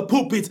from the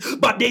pulpits,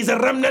 but there's a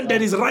remnant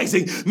that is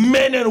rising.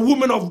 Men and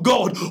women of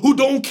God who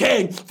don't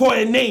care for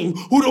a name,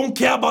 who don't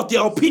care about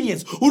their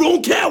opinions, who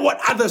don't care what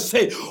others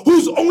say,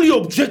 whose only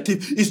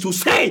objective is to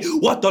say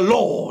what the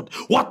Lord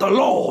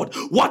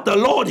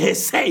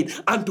has said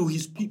unto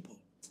his people.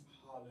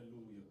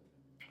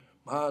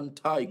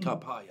 Mantai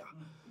kapaya,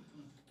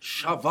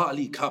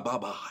 shavali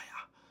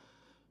kababaya,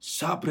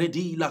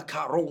 sabredi la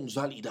karon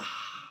zalida,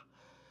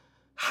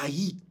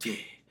 haite,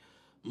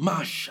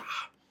 masha.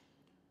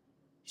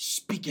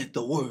 Speaketh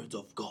the words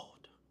of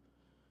God.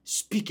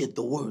 Speaketh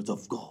the words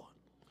of God.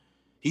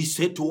 He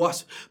said to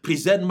us,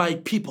 present my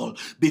people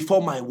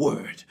before my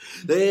word.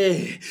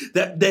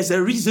 There's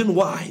a reason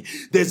why.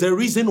 There's a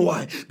reason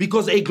why.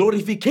 Because a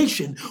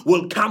glorification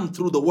will come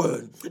through the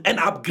word. An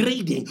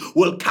upgrading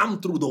will come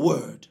through the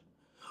word.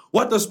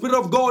 What the Spirit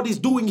of God is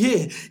doing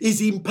here is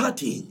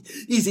imparting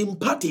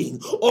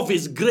of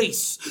His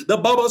grace. The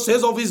Bible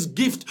says of His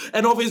gift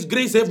and of His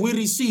grace have we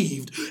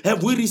received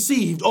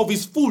of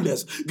His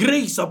fullness,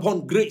 grace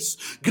upon grace,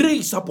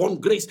 grace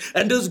upon grace.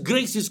 And this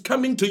grace is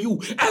coming to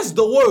you as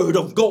the word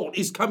of God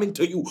is coming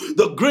to you.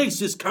 The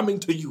grace is coming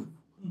to you.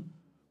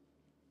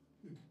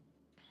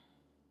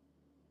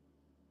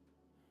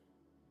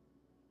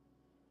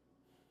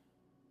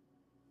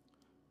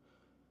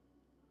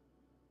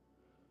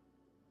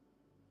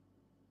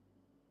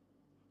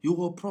 You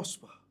will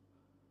prosper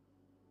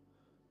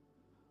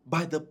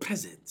by the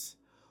presence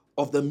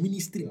of the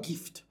ministry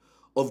gift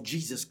of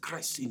Jesus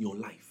Christ in your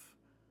life.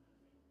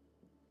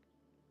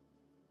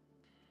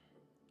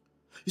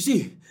 You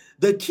see,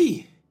 the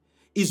key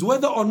is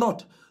whether or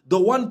not the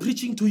one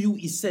preaching to you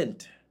is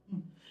sent.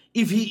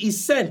 If he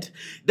is sent,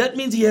 that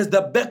means he has the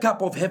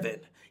backup of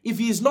heaven. If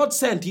he is not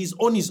sent, he is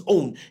on his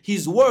own.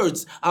 His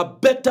words are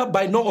better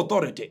by no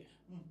authority.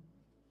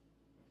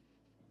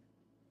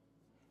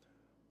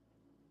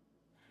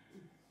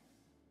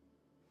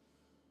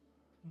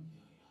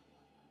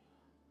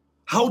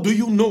 How do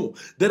you know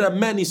that a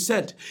man is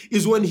sent?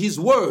 Is when his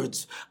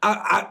words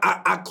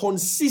are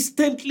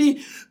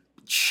consistently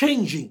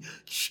changing,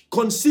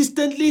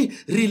 consistently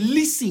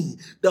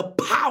releasing the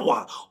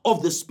power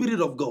of the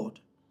Spirit of God.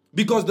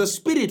 Because the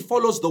Spirit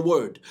follows the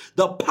word,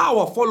 the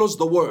power follows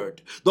the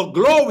word, the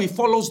glory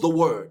follows the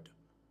word.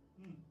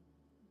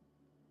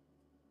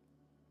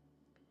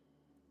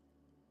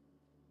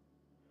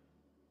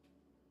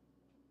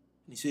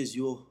 He says,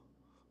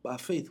 by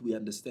faith we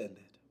understand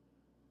it.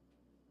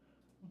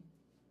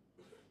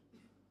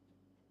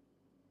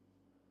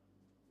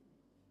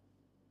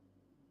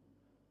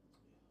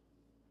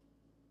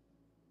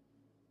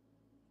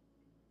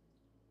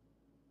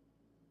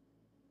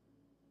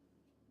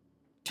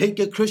 Take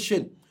a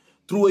Christian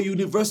through a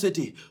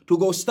university to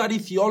go study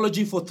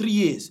theology for 3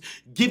 years.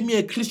 Give me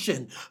a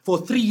Christian for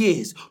 3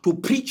 years to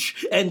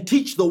preach and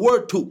teach the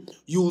word to.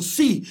 You'll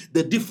see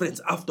the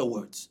difference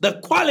afterwards. The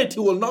quality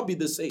will not be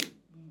the same.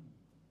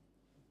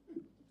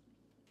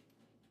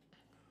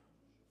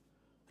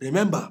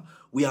 Remember,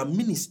 we are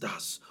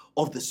ministers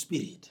of the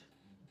Spirit.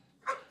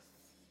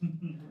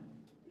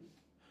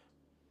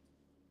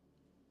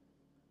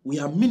 We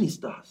are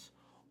ministers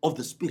of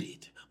the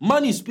Spirit.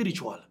 Man is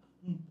spiritual.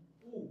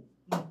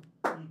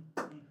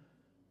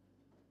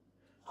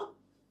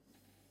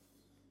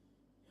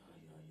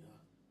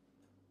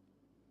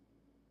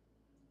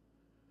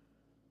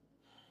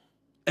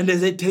 And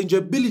there's a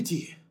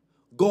tangibility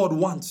God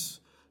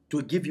wants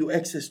to give you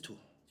access to.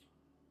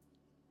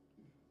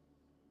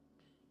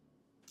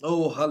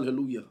 Oh,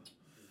 hallelujah.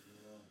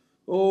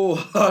 Oh,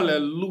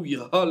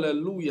 hallelujah,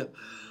 hallelujah,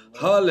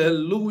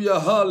 hallelujah,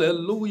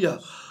 hallelujah,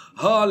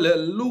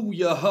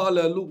 hallelujah,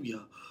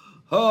 hallelujah,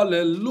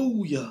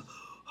 hallelujah,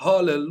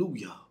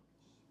 hallelujah.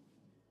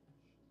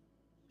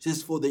 It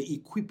says for the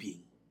equipping,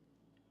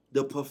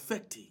 the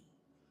perfecting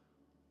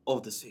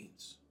of the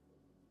saints.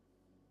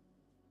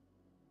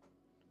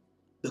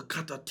 The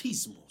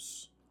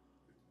katartismos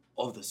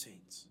of the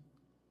saints.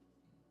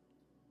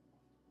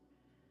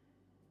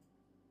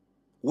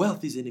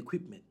 Wealth is an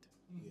equipment.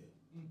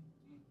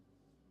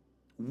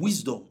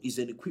 Wisdom is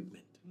an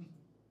equipment.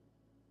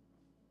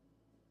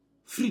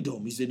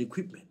 Freedom is an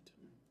equipment.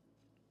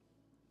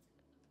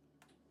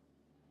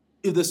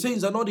 If the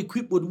saints are not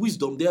equipped with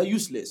wisdom, they are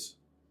useless.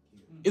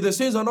 If the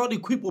saints are not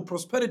equipped with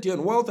prosperity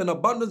and wealth and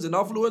abundance and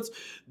affluence,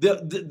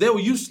 they're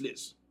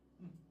useless.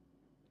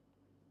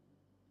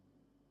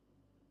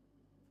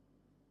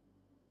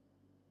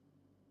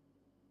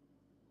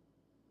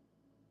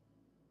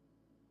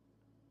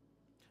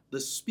 The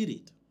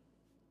Spirit,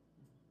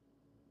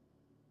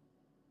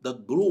 the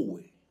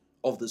glory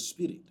of the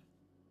Spirit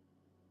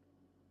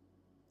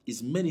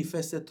is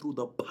manifested through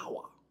the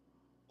power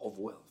of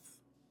wealth.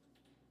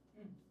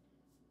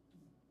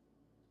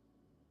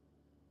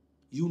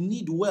 You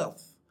need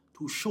wealth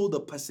to show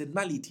the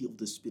personality of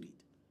the Spirit.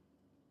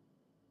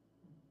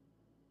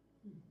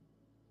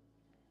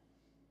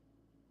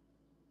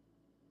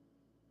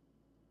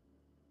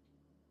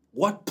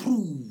 What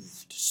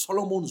proved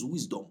Solomon's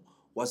wisdom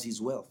was his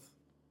wealth.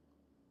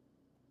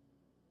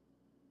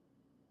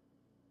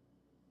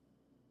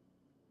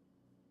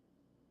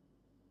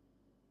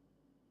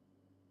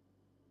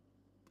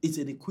 It's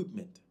an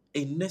equipment,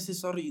 a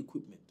necessary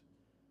equipment.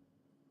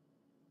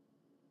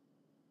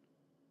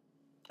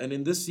 And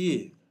in this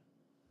year,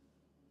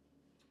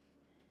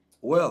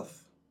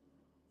 wealth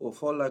will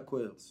fall like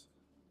quails.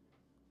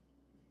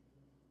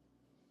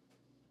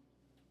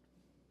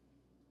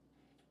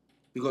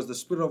 Because the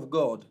Spirit of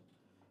God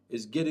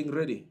is getting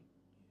ready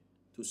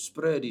to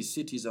spread his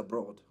cities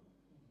abroad.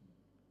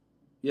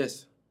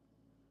 Yes,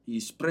 he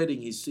is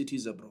spreading his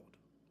cities abroad.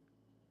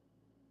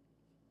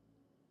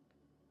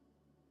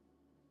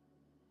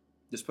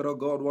 The Spirit of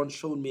God once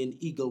showed me an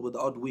eagle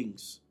without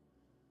wings.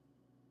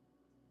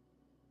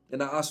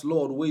 And I asked,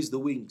 Lord, where's the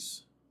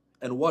wings?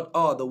 And what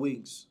are the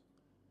wings?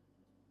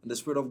 And the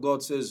Spirit of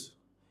God says,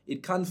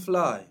 it can't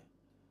fly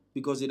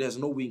because it has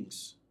no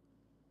wings.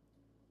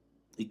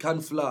 It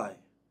can't fly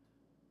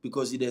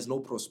because it has no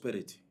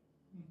prosperity.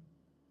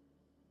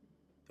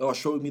 He was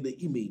showing me the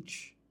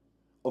image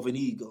of an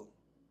eagle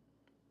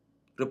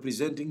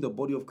representing the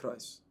body of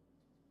Christ.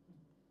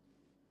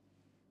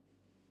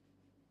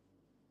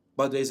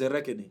 But there's a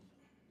reckoning.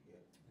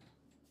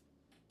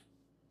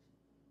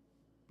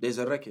 There's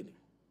a reckoning.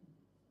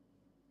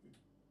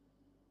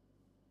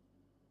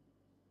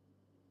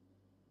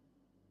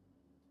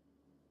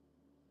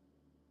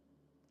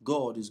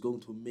 God is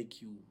going to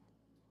make you.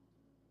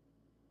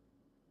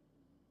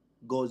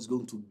 God is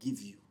going to give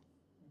you.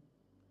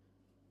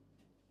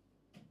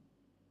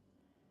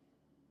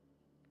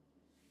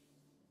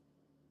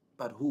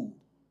 But who?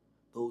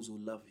 Those who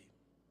love him.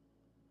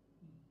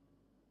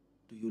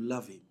 Do you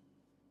love him?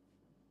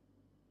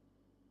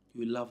 Do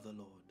you love the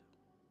Lord?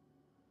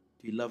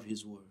 Do you love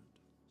his word?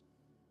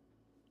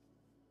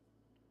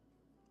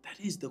 That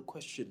is the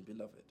question,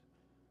 beloved.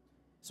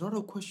 It's not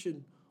a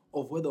question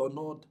of whether or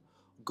not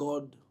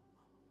God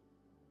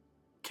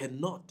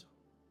cannot.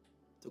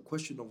 It's a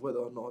question of whether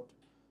or not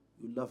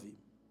you love him.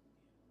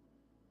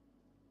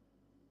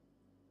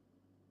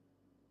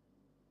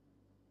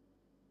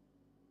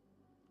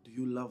 Do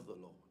you love the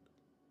Lord?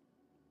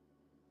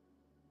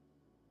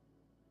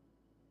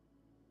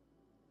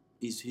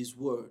 Is his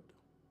word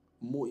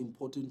more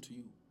important to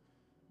you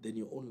than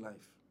your own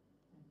life?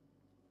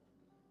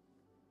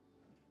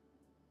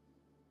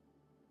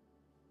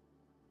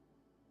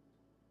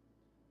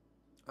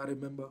 I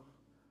remember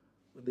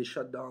when they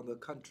shut down the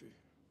country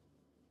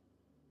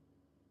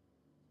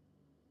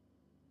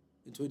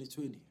in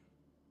 2020,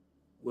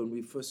 when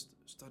we first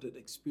started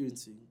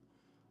experiencing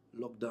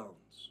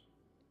lockdowns.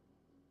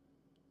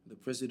 The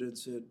president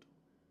said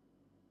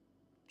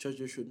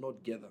churches should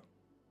not gather.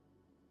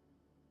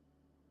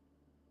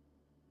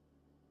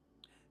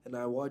 And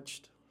I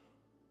watched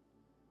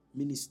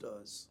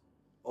ministers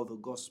of the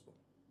gospel.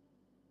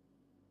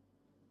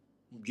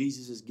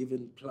 Jesus is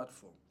given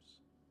platforms,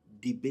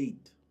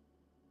 debate,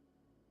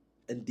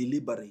 and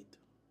deliberate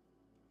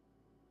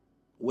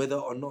whether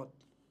or not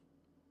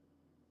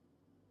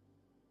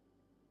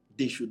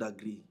they should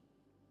agree.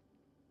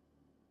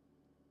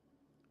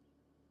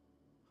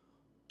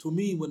 To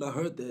me, when I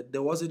heard that,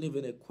 there wasn't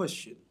even a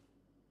question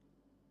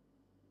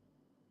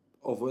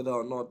of whether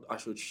or not I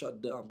should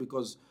shut down,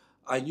 because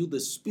I knew the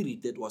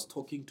spirit that was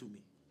talking to me.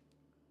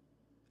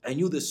 I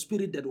knew the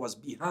spirit that was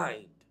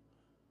behind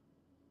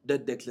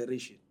that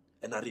declaration,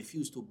 and I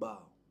refused to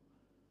bow.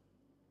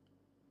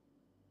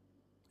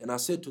 And I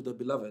said to the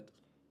beloved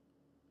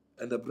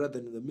and the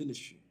brethren in the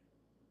ministry,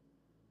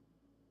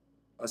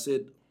 I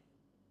said,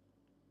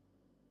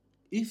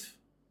 if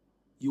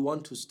you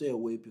want to stay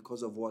away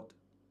because of what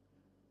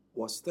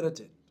was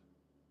threatened,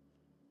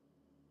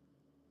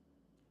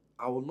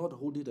 I will not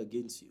hold it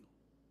against you.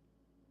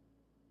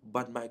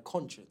 But my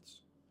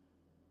conscience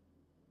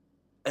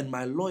and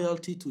my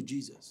loyalty to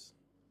Jesus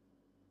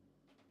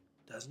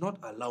does not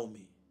allow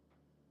me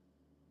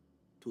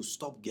to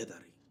stop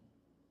gathering.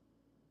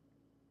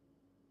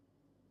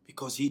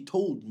 Because he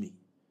told me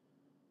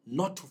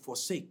not to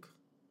forsake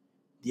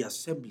the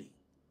assembly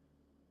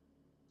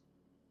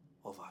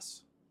of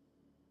us.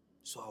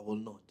 So I will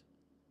not.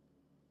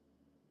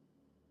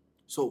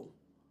 So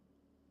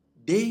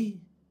they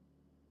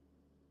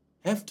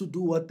have to do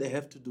what they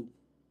have to do.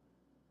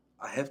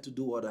 I have to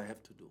do what I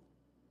have to do.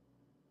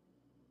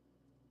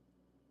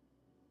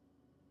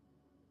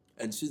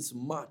 And since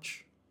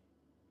March,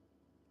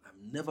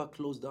 I've never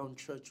closed down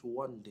church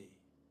one day.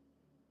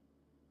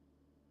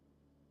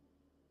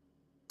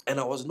 And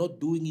I was not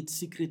doing it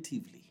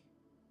secretively.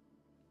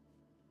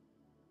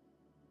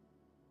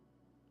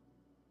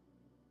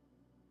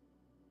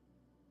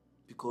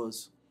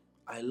 Because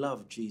I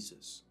love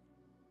Jesus.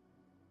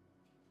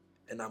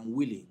 And I'm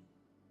willing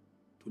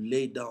to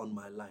lay down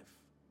my life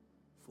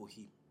for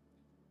him.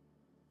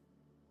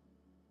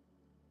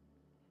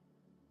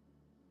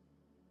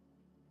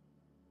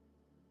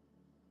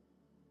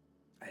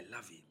 I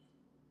love him.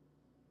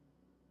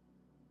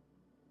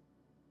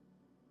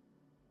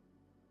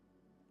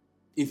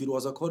 If it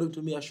was according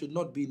to me, I should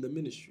not be in the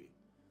ministry.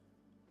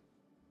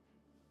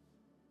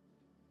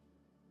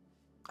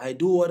 I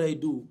do what I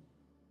do,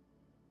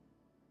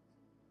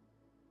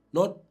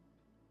 not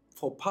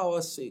for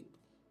power's sake,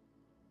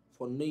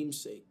 for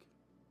name's sake.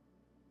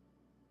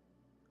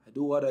 I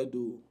do what I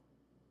do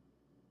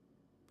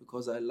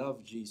because I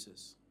love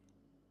Jesus.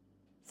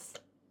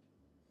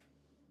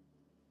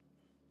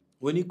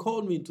 When he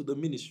called me into the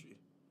ministry,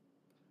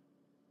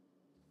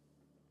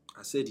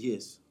 I said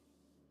yes.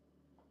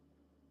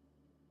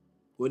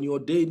 When he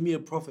ordained me a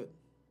prophet,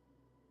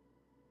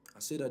 I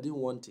said I didn't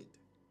want it.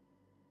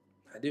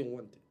 I didn't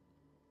want it.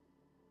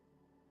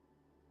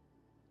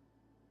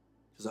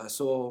 Because I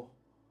saw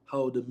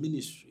how the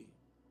ministry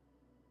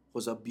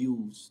was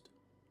abused.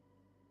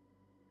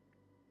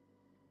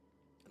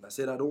 And I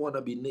said I don't want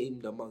to be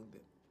named among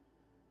them.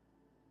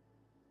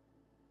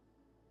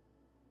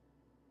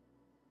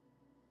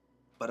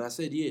 But I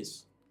said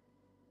yes,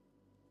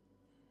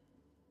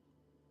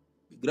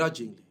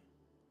 begrudgingly,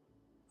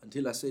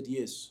 until I said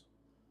yes,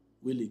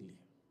 willingly.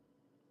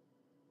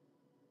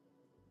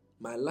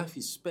 My life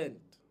is spent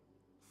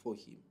for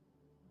him.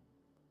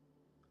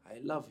 I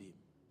love him.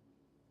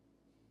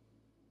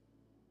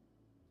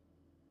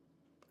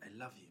 I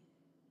love him.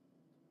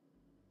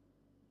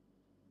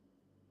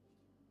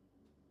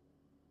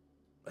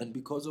 And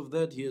because of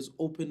that, he has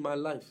opened my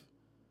life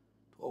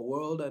to a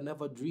world I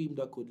never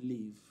dreamed I could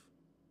live.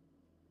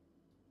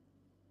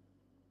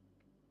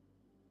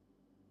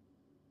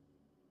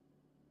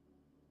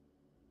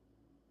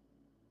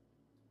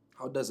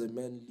 How does a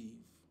man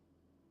live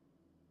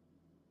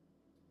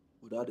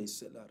without a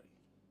salary?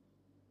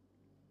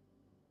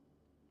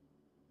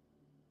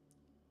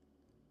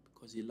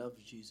 Because he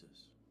loves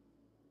Jesus.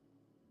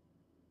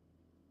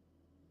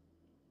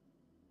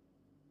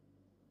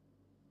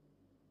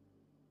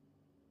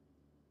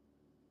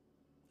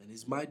 And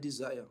it's my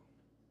desire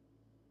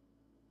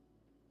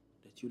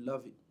that you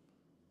love him,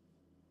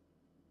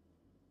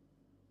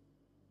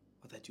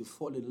 or that you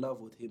fall in love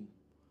with him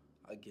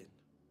again.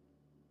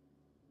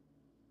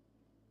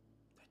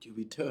 That you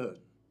return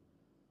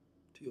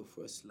to your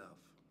first love.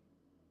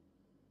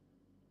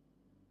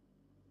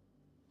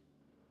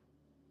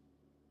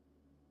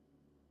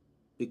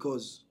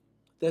 Because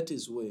that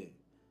is where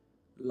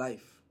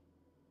life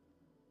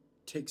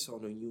takes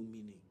on a new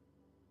meaning.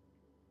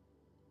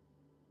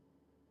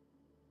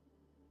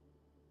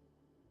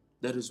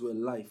 That is where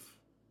life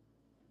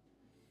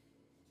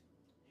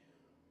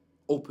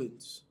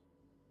opens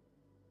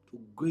to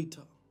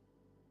greater,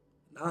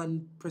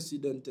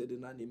 unprecedented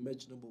and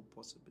unimaginable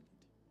possibility.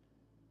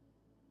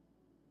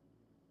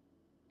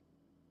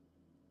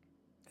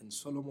 And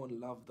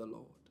Solomon loved the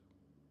Lord.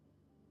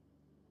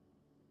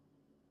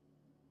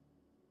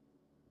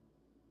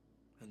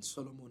 And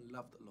Solomon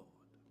loved the Lord.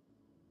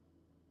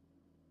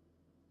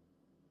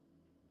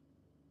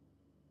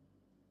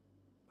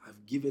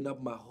 I've given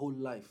up my whole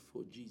life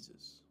for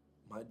Jesus,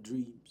 my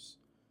dreams,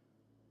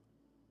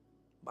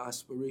 my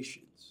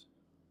aspirations,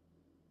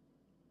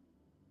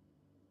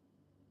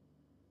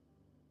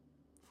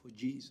 for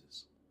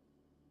Jesus.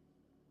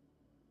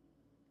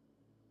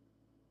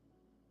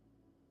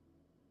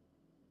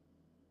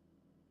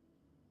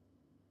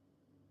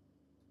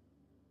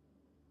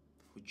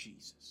 For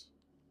Jesus.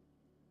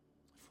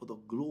 For the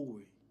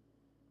glory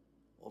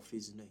of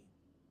his name.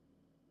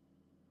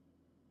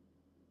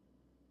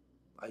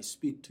 I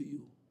speak to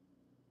you.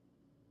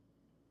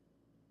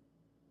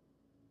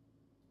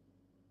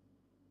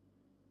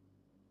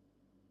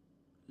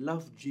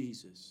 Love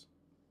Jesus.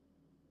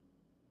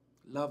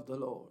 Love the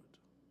Lord.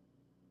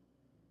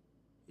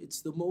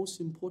 It's the most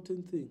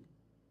important thing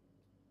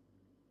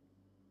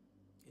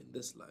in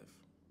this life.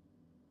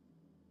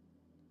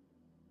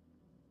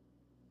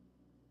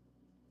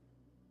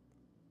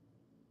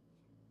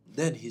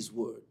 Then his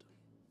word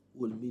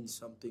will mean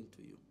something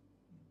to you.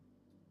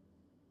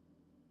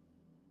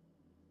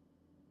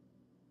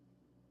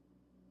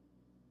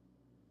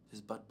 It's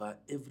but by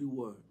every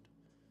word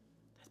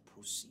that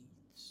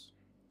proceeds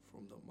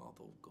from the mouth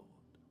of God.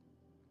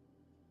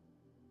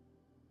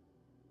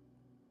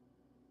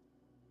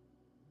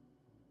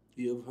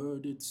 You have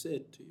heard it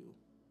said to you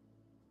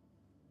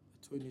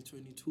that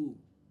 2022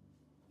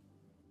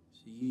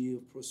 is a year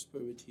of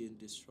prosperity and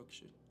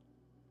destruction.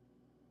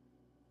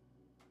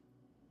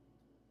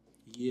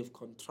 A year of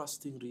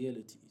contrasting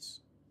realities.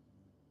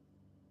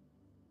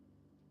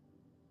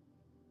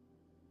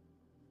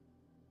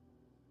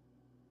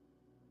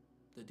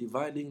 The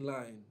dividing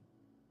line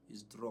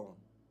is drawn.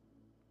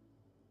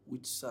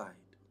 Which side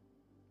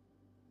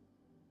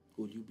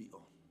will you be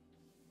on?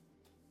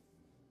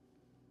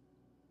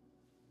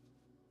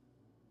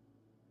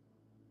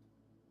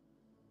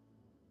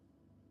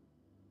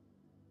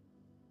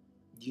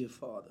 Dear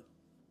Father,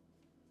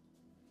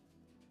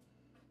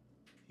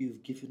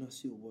 you've given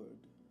us your word.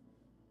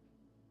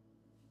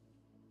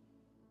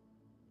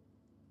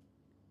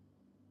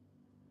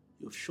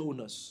 You've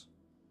shown us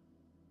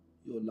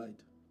your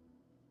light.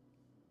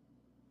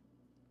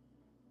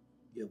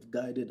 You have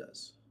guided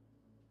us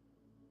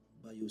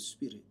by your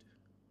Spirit.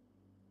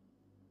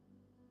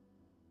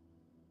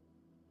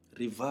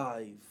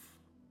 Revive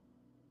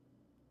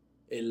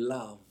a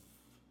love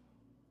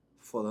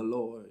for the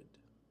Lord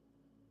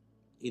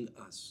in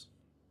us.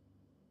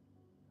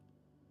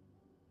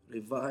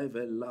 Revive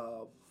a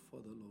love for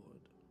the Lord.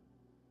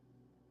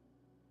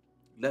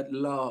 Let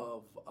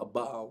love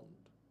abound.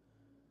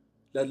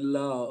 Let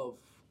love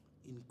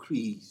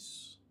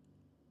increase.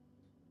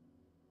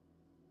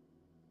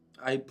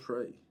 I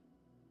pray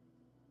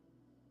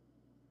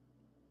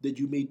that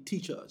you may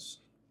teach us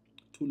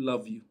to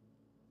love you.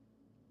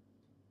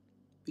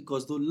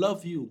 Because to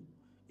love you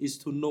is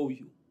to know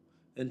you,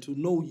 and to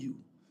know you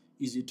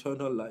is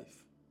eternal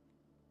life.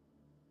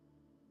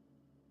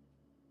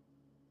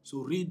 So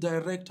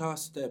redirect our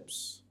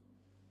steps,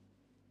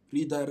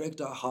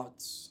 redirect our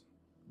hearts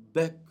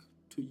back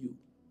to you,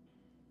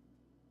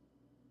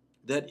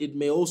 that it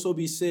may also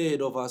be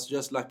said of us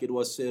just like it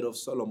was said of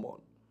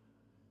Solomon.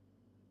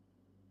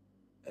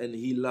 And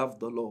he loved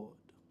the Lord,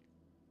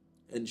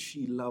 and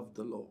she loved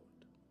the Lord.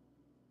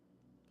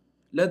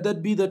 Let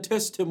that be the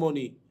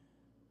testimony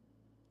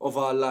of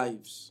our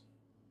lives,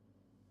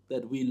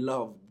 that we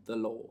loved the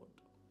Lord.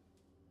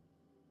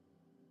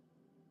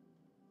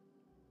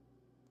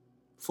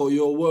 For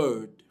your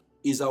word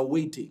is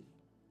awaiting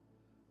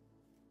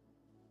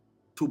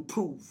to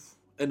prove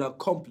and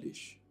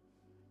accomplish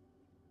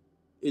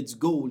its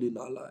goal in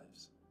our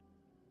lives.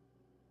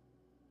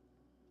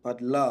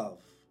 But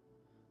love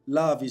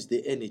is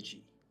the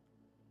energy.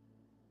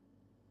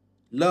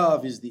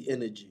 Love is the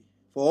energy.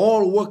 For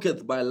all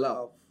worketh by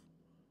love.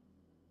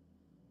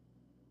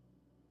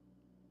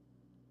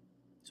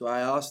 So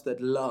I ask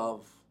that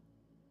love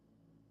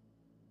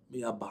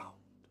may abound.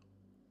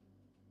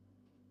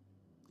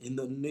 In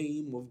the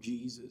name of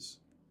Jesus,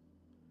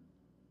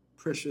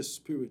 precious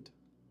Spirit,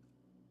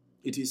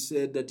 it is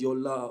said that your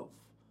love,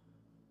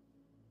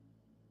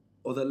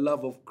 or the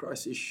love of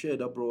Christ, is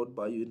shed abroad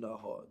by you in our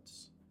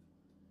hearts.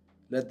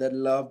 Let that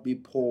love be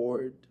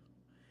poured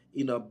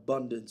in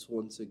abundance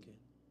once again.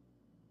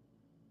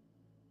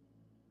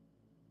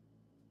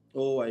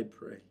 Oh, I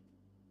pray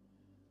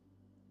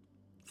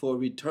for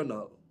return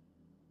to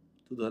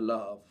the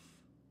love,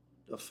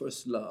 the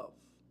first love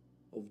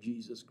of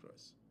Jesus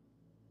Christ.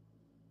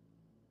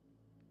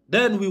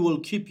 Then we will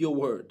keep your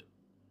word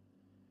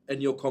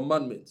and your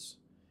commandments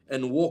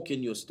and walk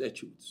in your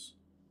statutes,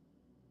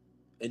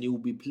 and you will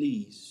be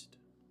pleased.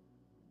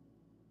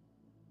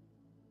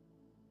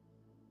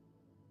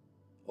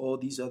 All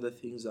these other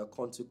things are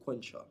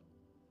consequential,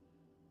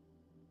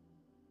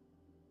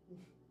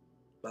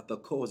 but the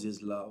cause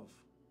is love.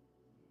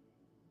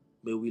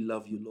 May we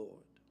love you,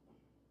 Lord.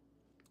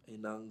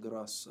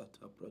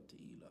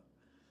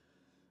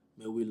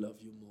 May we love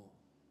you more.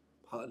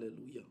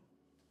 Hallelujah.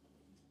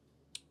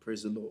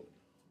 Praise the Lord.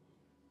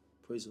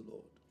 Praise the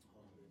Lord.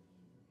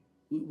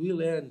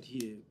 We'll end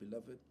here,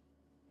 beloved,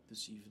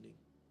 this evening.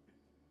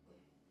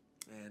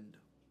 And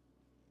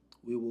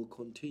we will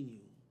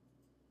continue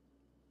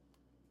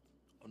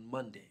on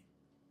Monday.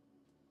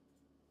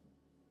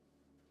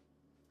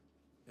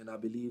 And I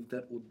believe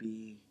that would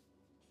be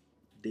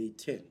day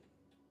 10.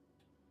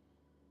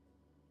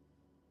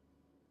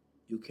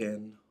 You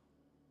can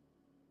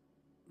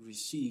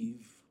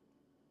receive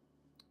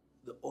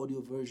the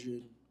audio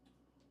version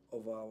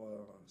of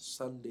our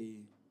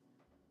Sunday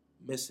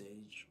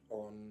message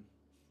on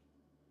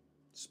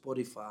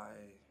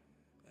Spotify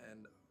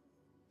and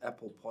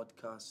Apple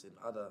Podcasts and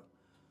other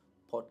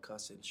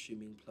podcasts and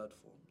streaming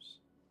platforms.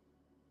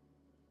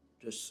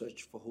 Just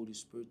search for Holy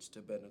Spirit's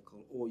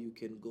Tabernacle, or you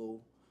can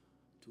go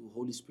to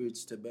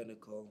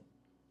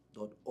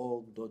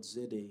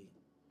holyspiritstabernacle.org.za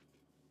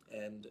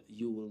and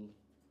you will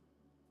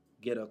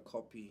get a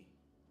copy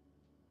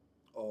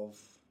of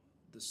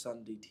the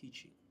Sunday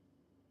teaching.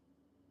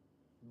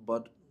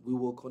 But we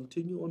will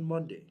continue on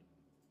Monday.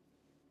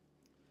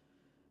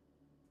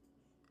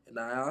 And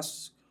I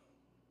ask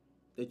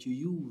that you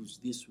use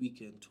this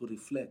weekend to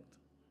reflect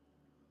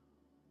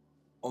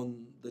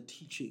on the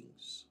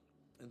teachings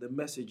and the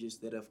messages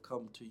that have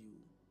come to you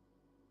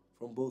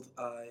from both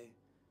I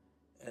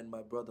and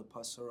my brother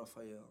Pastor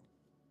Raphael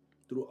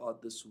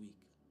throughout this week.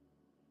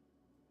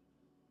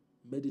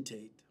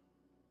 Meditate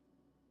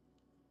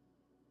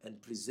and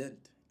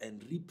present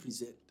and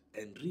represent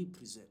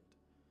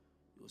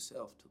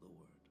yourself to the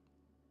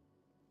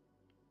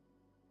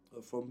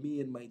Word. From me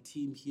and my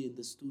team here in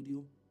the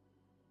studio,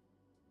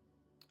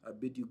 I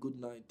bid you good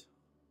night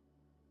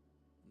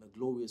and a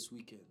glorious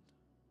weekend.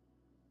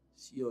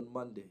 See you on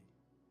Monday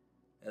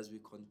as we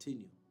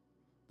continue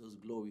those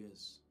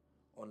glorious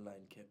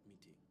online camp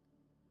meeting.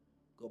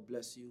 God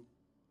bless you.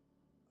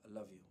 I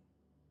love you.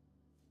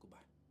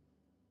 Goodbye.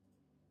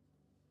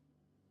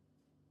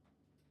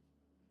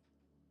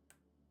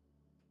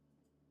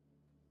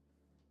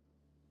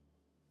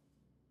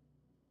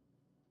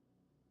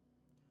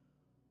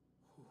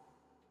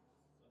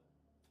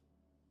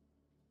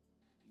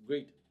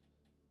 Great.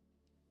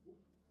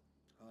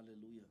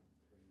 Hallelujah.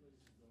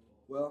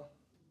 Well,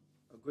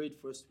 a great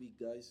first week,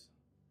 guys.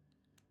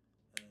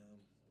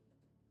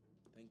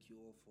 Thank you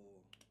all for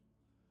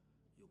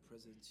your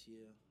presence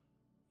here,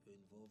 your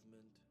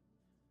involvement,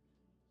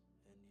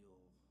 and your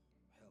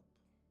help.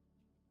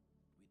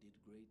 We did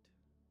great.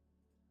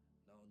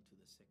 Now on to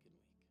the second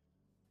week.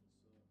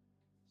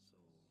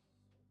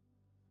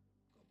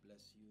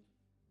 bless you.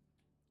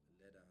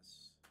 Let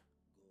us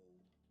go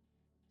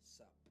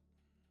sup.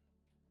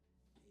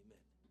 Amen.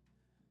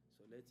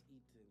 So let's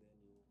eat and then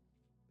you